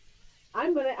thing. I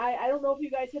don't know if you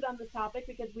guys hit on this topic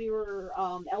because we were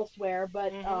elsewhere,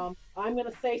 but I'm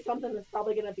gonna say something that's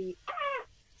probably gonna be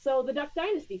So the Duck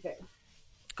Dynasty thing.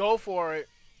 Go for it.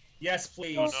 Yes,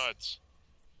 please. Go nuts.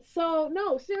 So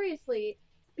no, seriously,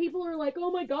 people are like, "Oh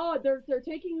my God, they're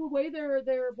taking away their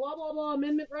blah blah blah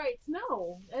amendment rights."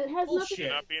 No, it has nothing. They're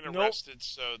not being arrested,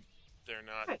 so they're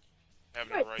not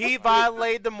having a right. He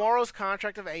violated the morals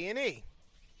contract of A&E.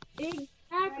 Exactly,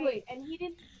 Right. And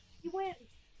he went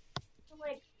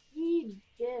like he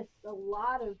dissed a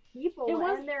lot of people,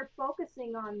 and they're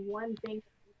focusing on one thing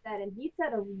that he said, and he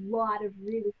said a lot of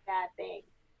really bad things.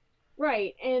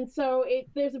 Right, and so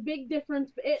there's a big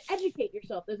difference. Educate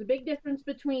yourself. There's a big difference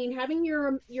between having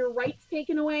your rights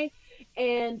taken away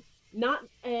and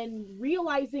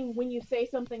realizing when you say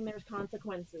something there's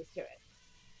consequences to it.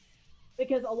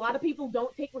 Because a lot of people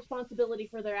don't take responsibility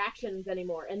for their actions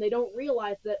anymore, and they don't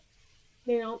realize that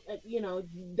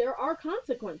there are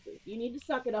consequences. You need to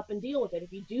suck it up and deal with it.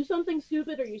 If you do something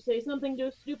stupid or you say something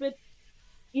stupid,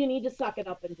 you need to suck it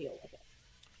up and deal with it.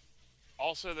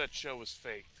 Also, that show was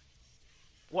faked.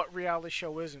 What reality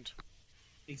show isn't?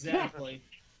 Exactly.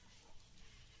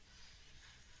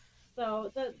 So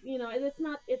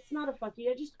it's not a fuck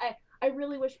you. I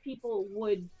really wish people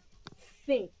would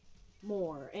think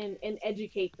more and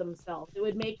educate themselves. It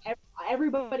would make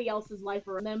everybody else's life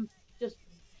around them just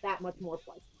that much more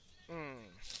pleasant.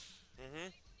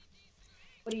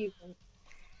 What do you think?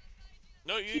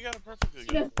 No, you got a perfectly She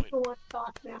good doesn't point. want to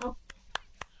talk now.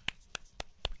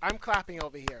 I'm clapping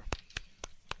over here.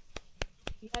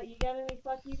 You got any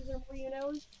fuck yous or more you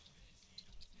know?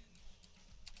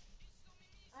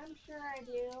 I'm sure I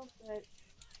do, but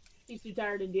She's too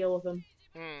tired to deal with them.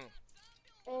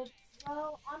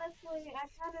 well, honestly, I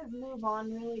kind of move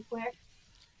on really quick.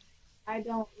 I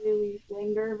don't really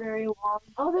linger very long.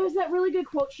 Oh, there's that really good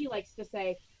quote she likes to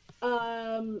say.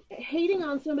 Hating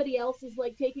on somebody else is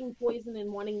like taking poison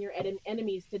and wanting your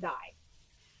enemies to die.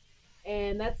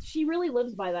 And she really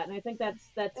lives by that, and I think that's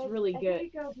really good. I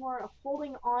think it goes more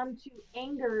holding on to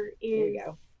anger There you is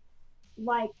go.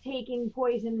 like taking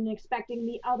poison and expecting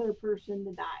the other person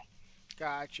to die.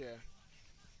 Gotcha.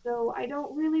 So I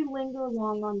don't really linger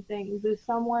long on things. If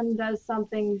someone does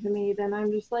something to me, then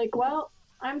I'm just like, well,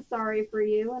 I'm sorry for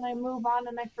you, and I move on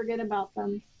and I forget about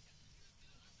them.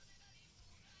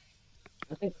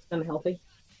 I think it's kind of healthy.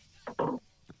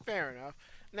 Fair enough.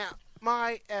 Now,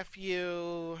 my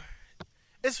FU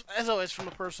is, as always, from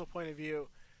a personal point of view,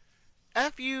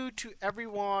 FU to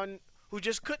everyone who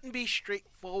just couldn't be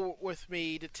straightforward with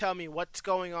me to tell me what's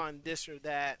going on, this or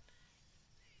that.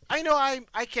 I know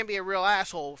I can be a real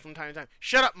asshole from time to time.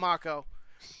 Shut up, Mako.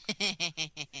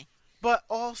 But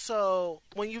also,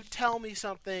 when you tell me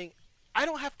something, I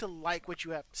don't have to like what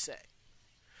you have to say.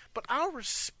 But I'll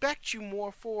respect you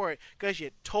more for it because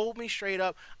you told me straight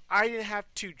up. I didn't have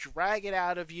to drag it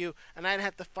out of you, and I didn't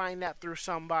have to find that through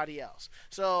somebody else.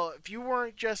 So if you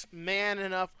weren't just man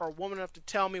enough or woman enough to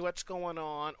tell me what's going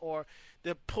on or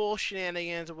to pull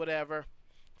shenanigans or whatever,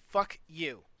 fuck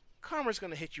you. Karma's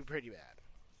going to hit you pretty bad.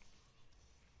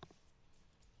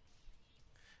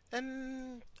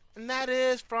 And that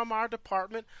is from our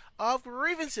Department of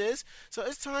Grievances. So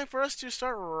it's time for us to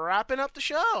start wrapping up the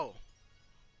show.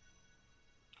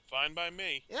 Fine by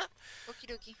me. Yeah. Okie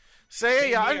dokie.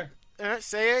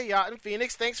 Saya Yacht and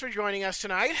Phoenix, thanks for joining us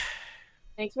tonight.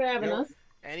 Thanks for having us.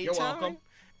 Anytime. You're welcome.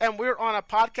 And we're on a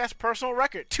podcast personal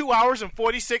record, 2 hours and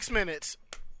 46 minutes.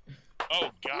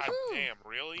 Oh, god damn,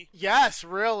 really? Yes,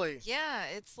 really. Yeah,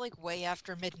 it's like way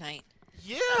after midnight.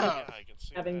 Yeah. I can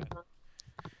see Having that. fun.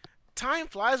 Time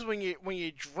flies when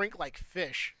you drink like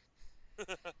fish.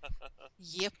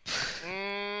 Yep.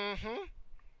 Mm-hmm.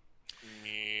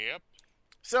 Yep.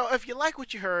 So if you like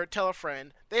what you heard, tell a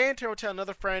friend. They in turn will tell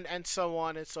another friend, and so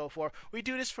on and so forth. We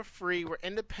do this for free. We're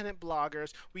independent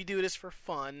bloggers. We do this for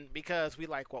fun because we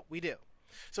like what we do.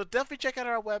 So definitely check out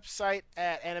our website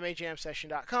at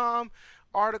animejamsession.com.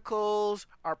 Articles,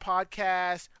 our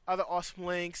podcast, other awesome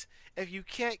links. If you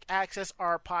can't access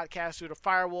our podcast through the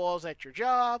firewalls at your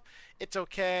job, it's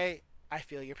okay. I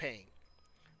feel your pain.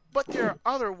 But there are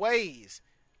other ways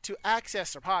to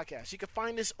access our podcast. You can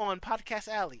find us on Podcast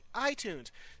Alley, iTunes,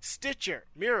 Stitcher,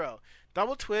 Miro,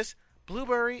 Double Twist,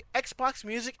 Blueberry, Xbox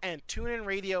Music, and TuneIn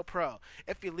Radio Pro.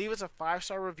 If you leave us a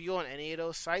 5-star review on any of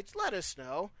those sites, let us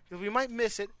know, because we might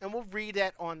miss it, and we'll read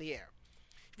that on the air.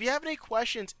 If If you have any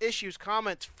questions, issues,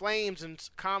 comments, flames, and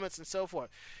comments and so forth,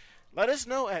 let us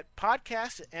know at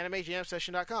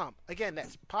podcast@animejamsession.com. Again,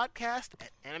 that's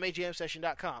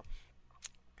podcast@animejamsession.com.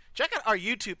 Check out our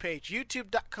YouTube page,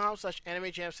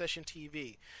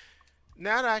 youtube.com/animejamsessiontv.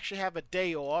 Now that I actually have a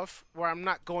day off where I'm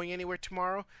not going anywhere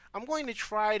tomorrow, I'm going to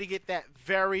try to get that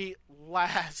very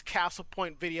last Castle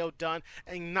Point video done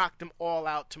and knock them all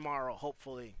out tomorrow,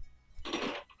 hopefully.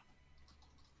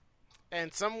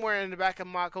 And somewhere in the back of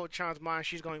Mako-chan's mind,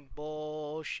 she's going,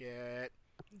 bullshit.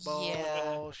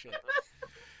 Bullshit.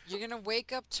 You're going to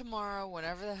wake up tomorrow,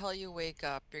 whenever the hell you wake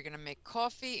up. You're going to make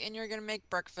coffee, and you're going to make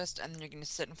breakfast, and then you're going to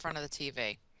sit in front of the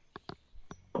TV.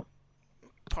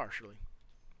 Partially.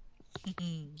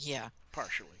 Yeah.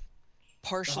 Partially.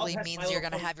 Partially means you're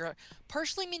going to have your...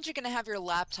 Partially means you're going to have your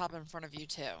laptop in front of you,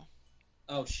 too.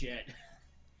 Oh, shit.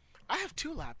 I have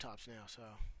 2 laptops now, so...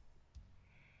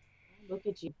 Look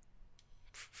at you.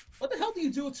 What the hell do you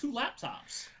do with 2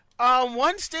 laptops?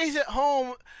 One stays at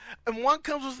home, and one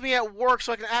comes with me at work,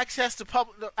 so I can access the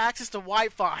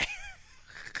Wi-Fi.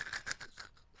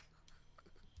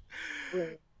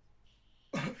 The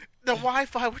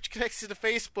Wi-Fi, which connects to the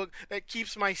Facebook, that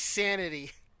keeps my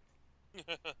sanity.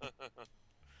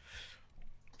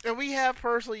 And we have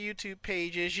personal YouTube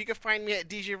pages. You can find me at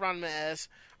DJ Ranma S.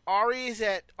 Ari is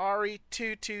at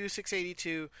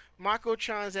Ari22682.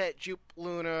 Mako-chan's at Jupe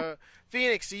Luna.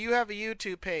 Phoenix, do you have a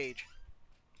YouTube page?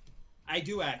 I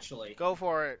do, actually. Go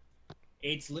for it.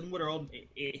 It's Linwood Earl.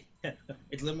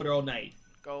 It's Linwood Earl Knight.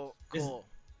 Cool.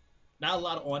 Not a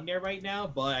lot on there right now,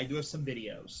 but I do have some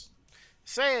videos.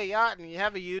 Say, Yachten, you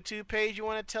have a YouTube page you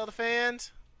want to tell the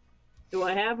fans? Do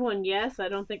I have one? Yes. I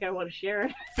don't think I want to share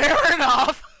it. Fair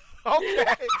enough.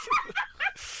 Okay.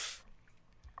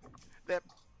 That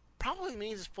probably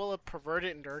means it's full of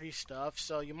perverted and dirty stuff,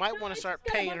 so you might want to start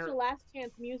paying her. There's a bunch of Last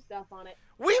Chance Mew stuff on it.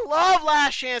 We love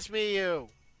Last Chance Mew.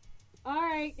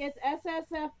 Alright, it's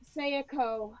SSF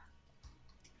Sayako.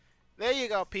 There you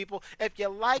go, people. If you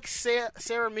like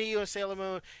Sarah Miyu and Sailor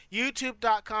Moon,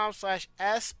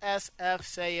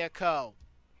 youtube.com/SSFSayako.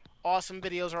 Awesome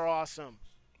videos are awesome.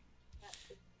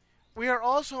 We are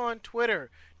also on Twitter.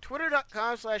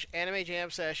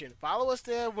 Twitter.com/AnimeJamSession. Follow us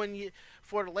there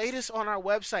for the latest on our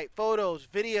website. Photos,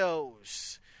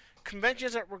 videos,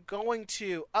 conventions that we're going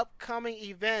to, upcoming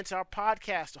events, our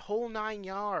podcast, the whole 9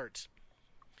 yards.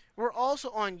 We're also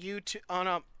on YouTube,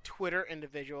 on Twitter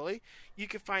individually. You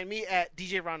can find me at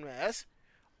DJ Ranma S.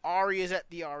 Ari is at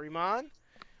the Arimon.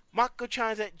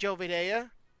 Mako-chan's at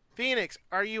Jovidea. Phoenix,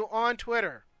 are you on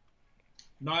Twitter?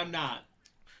 No, I'm not.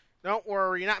 Don't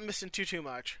worry, you're not missing too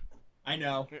much. I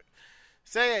know.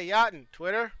 Say Yachten,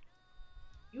 Twitter?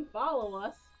 You follow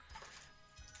us.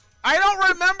 I don't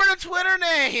remember the Twitter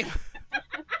name!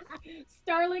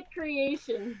 Starlit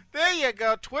Creation. There you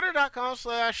go.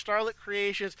 Twitter.com/Starlit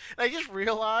Creations. And I just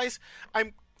realized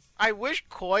I wish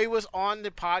Koi was on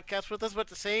the podcast with us, but at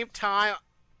the same time,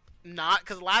 not.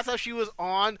 Because last time she was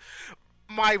on,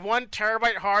 my 1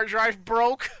 terabyte hard drive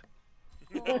broke.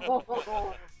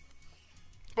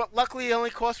 But luckily, it only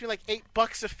cost me like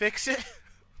 $8 to fix it.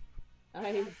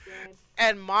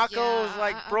 And Mako's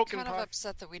broken. I'm kind of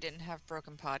upset that we didn't have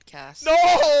broken podcasts.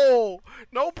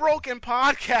 No broken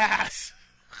podcasts.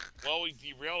 Well, we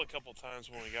derailed a couple times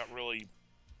when we got really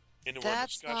into our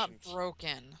That's discussions. not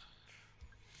broken.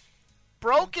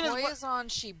 Broken when is what is on.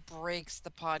 She breaks the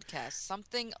podcast.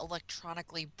 Something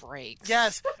electronically breaks.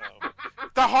 Yes.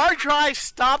 The hard drive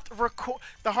stopped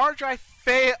the hard drive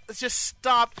just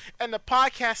stopped, and the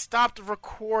podcast stopped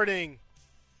recording.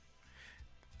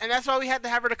 And that's why we had to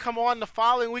have her to come on the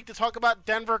following week to talk about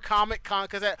Denver Comic Con,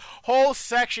 because that whole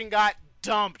section got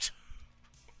dumped.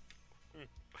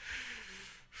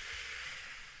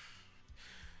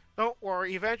 Don't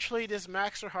worry, eventually this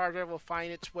Maxer hard drive will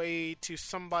find its way to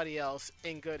somebody else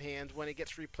in good hands when it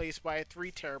gets replaced by a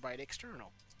 3 terabyte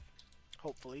external.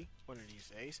 Hopefully, one of these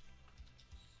days.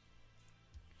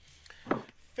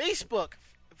 Facebook.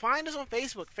 Find us on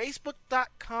Facebook,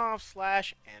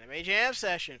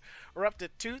 facebook.com/AnimeJamSession. We're up to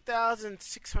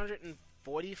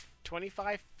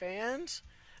 2,625 fans.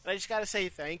 And I just got to say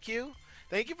thank you.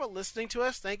 Thank you for listening to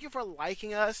us. Thank you for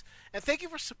liking us. And thank you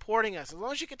for supporting us. As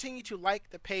long as you continue to like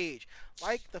the page,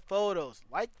 like the photos,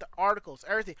 like the articles,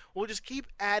 everything, we'll just keep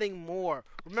adding more.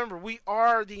 Remember, we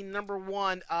are the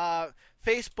 #1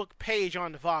 Facebook page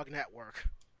on the VOG network.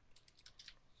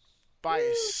 By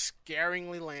a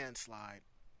scaringly landslide.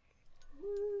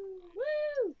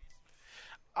 Woo!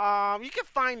 You can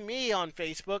find me on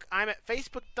Facebook. I'm at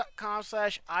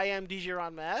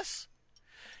facebook.com/IamDJRonMass.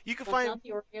 You can find not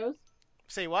the Oreos.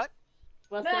 Say what?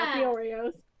 What's not the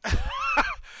Oreos?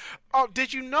 Oh,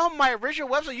 did you know my original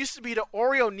website used to be the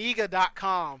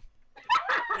OreoNiga.com?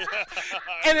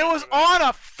 And it was on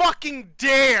a fucking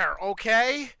dare,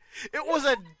 okay? It was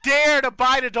a dare to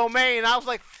buy the domain. And I was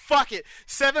like, fuck it.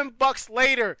 $7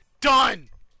 later, done.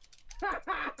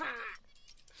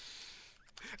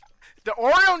 The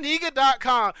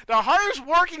OreoNiga.com, the hardest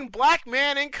working black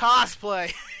man in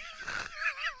cosplay.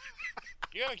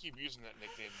 You gotta keep using that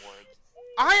nickname more.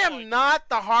 I am not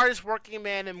the hardest working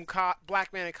man in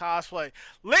black man in cosplay.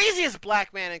 Laziest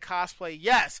black man in cosplay,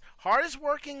 yes. Hardest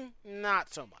working,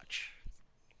 not so much.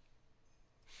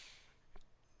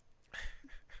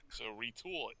 So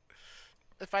retool it.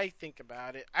 If I think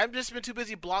about it, I've just been too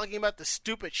busy blogging about the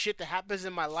stupid shit that happens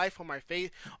in my life on my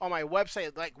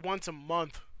website like once a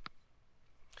month.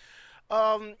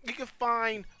 You can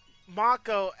find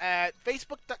Mako at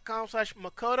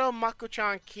facebook.com/Makoto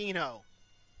Mako-chan Kino.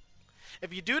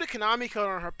 If you do the Konami code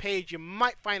on her page, you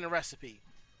might find a recipe.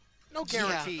 No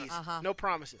guarantees, no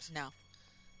promises. No.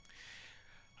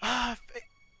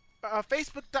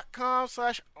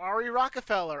 Facebook.com/Ari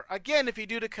Rockefeller. Again, if you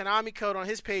do the Konami code on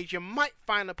his page, you might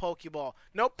find a Pokeball.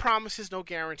 No promises, no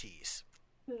guarantees.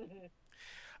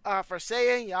 For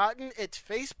Seiya Yaten, it's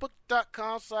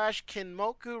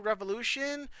Facebook.com/Kinmoku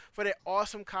Revolution for their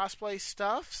awesome cosplay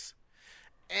stuffs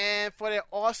and for their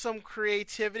awesome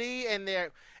creativity and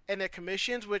their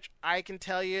commissions, which I can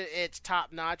tell you it's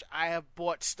top notch. I have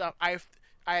bought stuff. I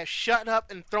have shut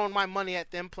up and thrown my money at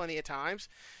them plenty of times.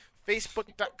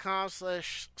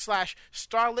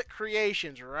 Facebook.com/Starlit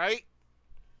Creations, right?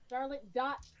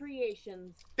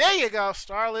 Starlit.creations. There you go,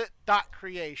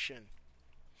 Starlit.creation.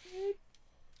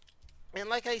 And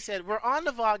like I said, we're on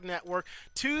the VOG Network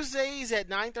Tuesdays at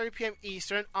 9:30 p.m.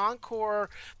 Eastern, Encore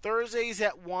Thursdays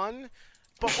at 1.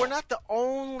 But we're not the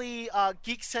only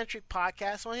geek-centric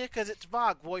podcast on here because it's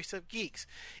VOG, Voice of Geeks.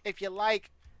 If you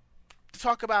like to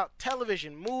talk about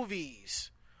television, movies,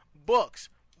 books,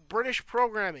 British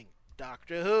programming,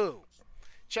 Doctor Who,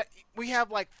 we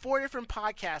have like 4 different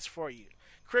podcasts for you.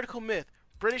 Critical Myth,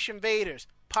 British Invaders,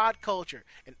 Pod Culture,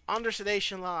 and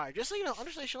Undersedation Live. Just so you know,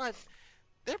 Undersedation Live,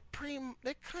 they're kind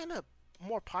of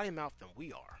more potty mouth than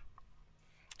we are.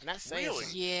 And that's saying Really?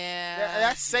 something. Yeah.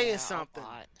 That's saying a something.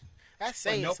 lot. That's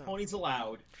saying no something. ponies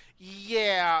allowed.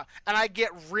 Yeah, and I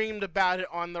get reamed about it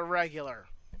on the regular.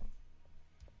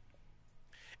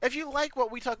 If you like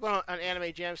what we talk about on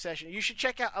Anime Jam Session, you should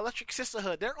check out Electric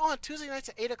Sisterhood. They're on Tuesday nights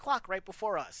at 8 o'clock right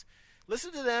before us.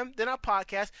 Listen to them, then our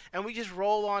podcast, and we just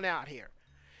roll on out here.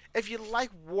 If you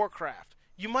like Warcraft,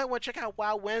 you might want to check out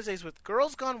WoW Wednesdays with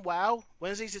Girls Gone WoW,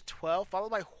 Wednesdays at 12, followed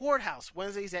by Horde House,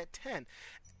 Wednesdays at 10.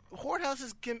 Horde House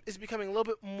is becoming a little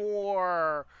bit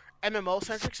more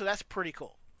MMO-centric, so that's pretty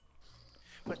cool.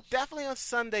 But definitely on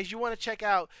Sundays, you want to check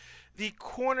out the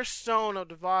cornerstone of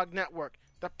the VOG Network,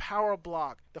 the Power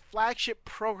Blog, the flagship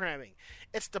programming.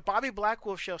 It's the Bobby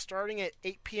Blackwolf Show starting at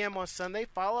 8 p.m. on Sunday,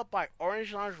 followed by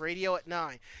Orange Lounge Radio at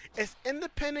 9. It's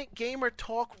independent gamer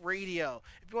talk radio.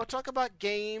 If you want to talk about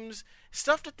games,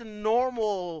 stuff that the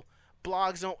normal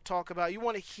blogs don't talk about, you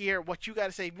want to hear what you got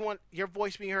to say, you want your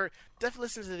voice being heard, definitely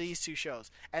listen to these 2 shows.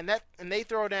 And they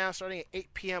throw down starting at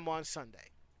 8 p.m. on Sunday.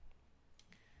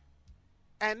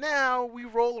 And now we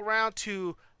roll around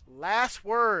to last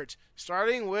words,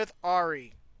 starting with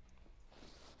Ari.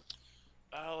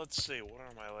 Let's see. What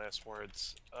are my last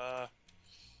words?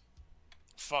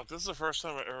 Fuck, this is the first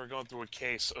time I've ever gone through a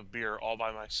case of beer all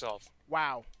by myself.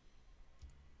 Wow.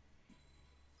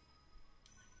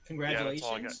 Congratulations. Yeah, that's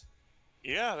all I got.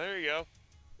 Yeah, there you go.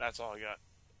 That's all I got.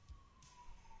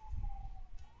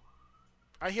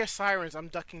 I hear sirens. I'm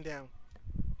ducking down.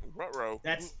 Ruh-roh.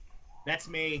 That's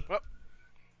me. Well,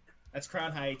 that's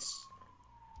Crown Heights.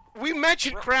 We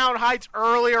mentioned Crown Heights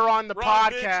earlier on the Run,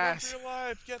 podcast. Bitch, run for your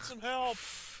life. Get some help.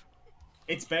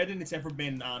 It's better than it's ever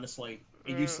been, honestly.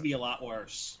 It used to be a lot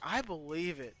worse. I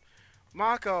believe it.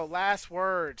 Mako, last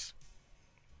words.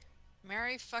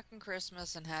 Merry fucking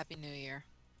Christmas and Happy New Year.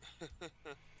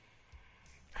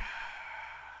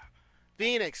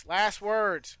 Phoenix, last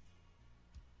words.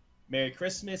 Merry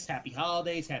Christmas, Happy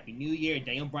Holidays, Happy New Year.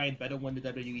 Daniel Bryan better win the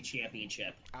WWE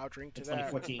Championship. I'll drink to in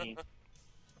that. 2014.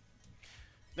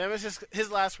 Nemesis,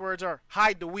 his last words are,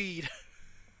 hide the weed.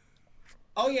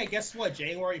 Oh yeah, guess what?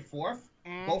 January 4th,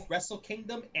 both Wrestle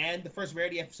Kingdom and the first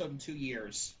Rarity episode in 2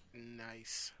 years.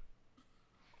 Nice.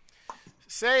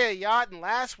 Seiya Yaten,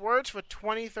 last words for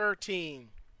 2013.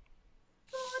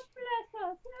 God bless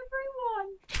us, everyone.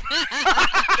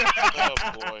 Oh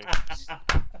boy.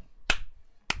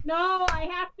 No, I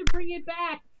have to bring it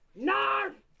back.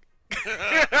 Narf!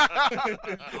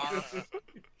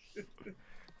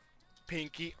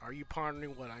 Pinky, are you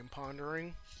pondering what I'm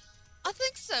pondering? I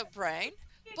think so, Brain.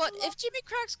 But if Jimmy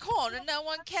cracks corn and no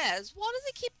one cares, why does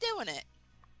he keep doing it?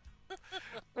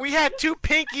 We had two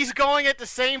pinkies going at the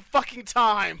same fucking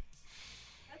time.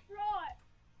 That's right.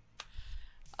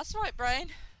 That's right, Brain.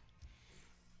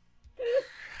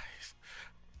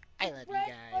 I love you Red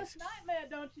guys. plus nightmare,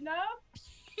 don't you know?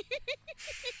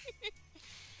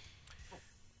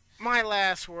 My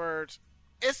last words.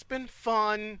 It's been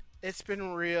fun. It's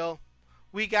been real.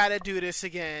 We gotta do this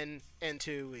again in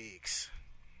 2 weeks.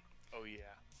 Oh,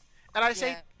 yeah. And I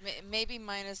say... Maybe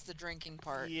minus the drinking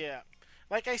part. Yeah.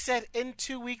 Like I said, in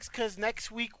 2 weeks, because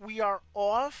next week we are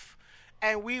off,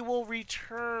 and we will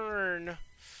return,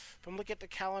 if I'm looking at the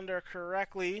calendar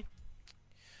correctly,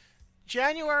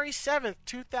 January 7th,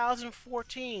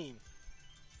 2014.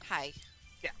 Hi.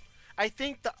 Yeah. I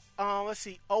think the, let's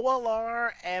see,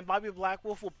 OLR and Bobby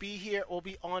Blackwolf will be here, will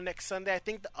be on next Sunday. I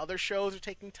think the other shows are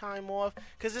taking time off,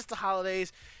 because it's the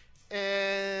holidays,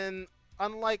 and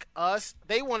unlike us,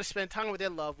 they want to spend time with their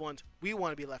loved ones. We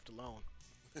want to be left alone.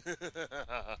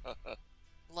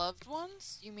 Loved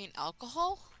ones? You mean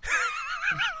alcohol?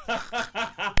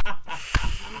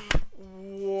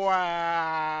 Wow.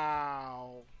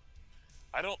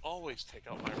 I don't always take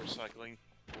out my recycling,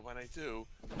 but when I do,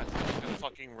 I feel like a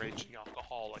fucking raging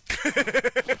alcoholic.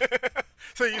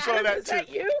 So you saw that Is too. that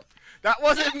you? That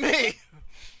wasn't me.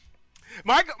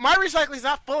 My recycling's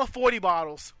not full of 40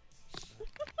 bottles.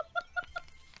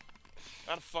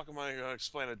 How the fuck am I going to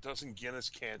explain a dozen Guinness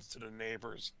cans to the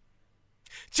neighbors?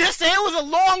 Just say it was a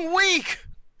long week.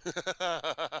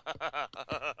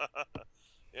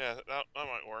 Yeah, that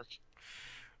might work.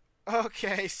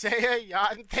 Okay, Seiya,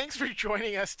 Yacht, thanks for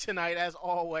joining us tonight, as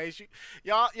always.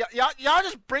 Y'all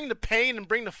just bring the pain and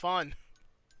bring the fun.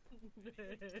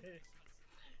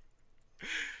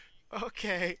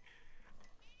 Okay.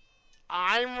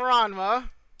 I'm Ranma.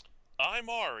 I'm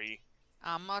Ari.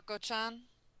 I'm Mako-chan.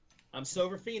 I'm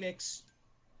Silver Phoenix.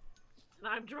 And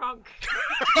I'm drunk.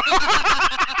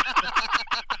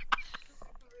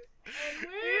 And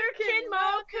we're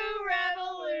Kinmoku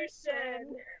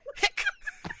Revolution.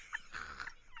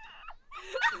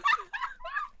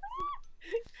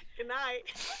 Good night.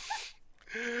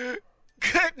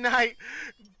 Good night.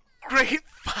 Great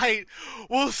fight.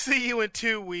 We'll see you in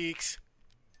 2 weeks.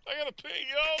 I gotta pee,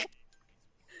 yo.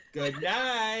 Good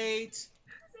night.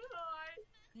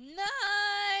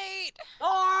 Night!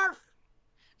 Narf!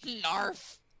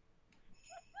 Narf.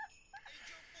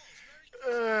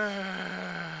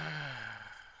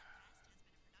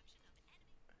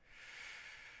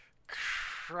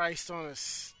 Christ on a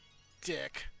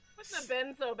stick. Wouldn't have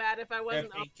been so bad if I The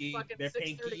wasn't up pinky, fucking the 6:30.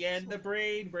 pinky and the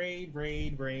brain.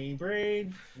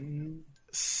 Mhm.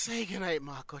 Say goodnight,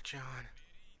 Mako-chan.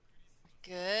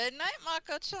 Good night,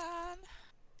 Mako-chan.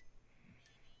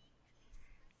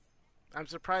 I'm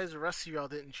surprised the rest of y'all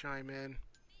didn't chime in.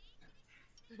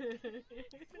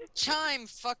 Chime,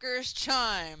 fuckers,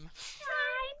 chime.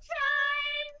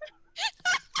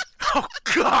 Oh,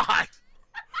 God!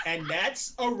 And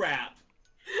that's a wrap.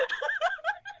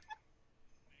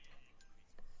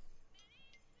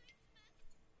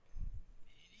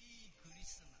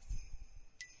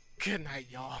 Good night,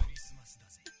 y'all.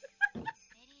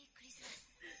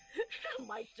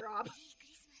 Mic drop.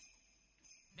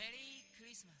 メリーク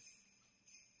リスマス。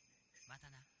また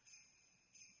な。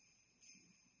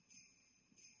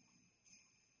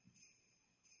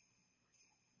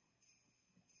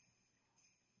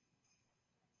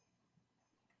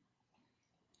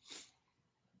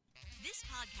This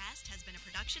podcast has been a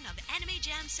production of Anime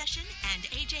Jam Session and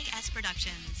AJS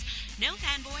Productions. No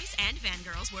fanboys and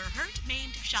fangirls were hurt,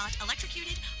 maimed, shot,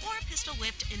 electrocuted, or pistol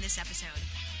whipped in this episode.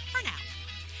 For now.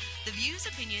 The views,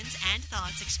 opinions, and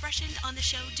thoughts expressed on the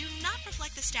show do not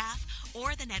reflect the staff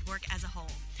or the network as a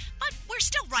whole. But we're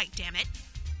still right, damn it.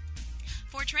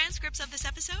 For transcripts of this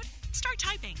episode, start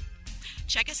typing.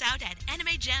 Check us out at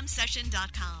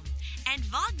AnimeJamSession.com and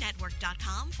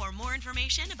VogNetwork.com for more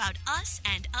information about us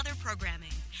and other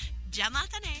programming.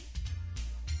 Jamatane!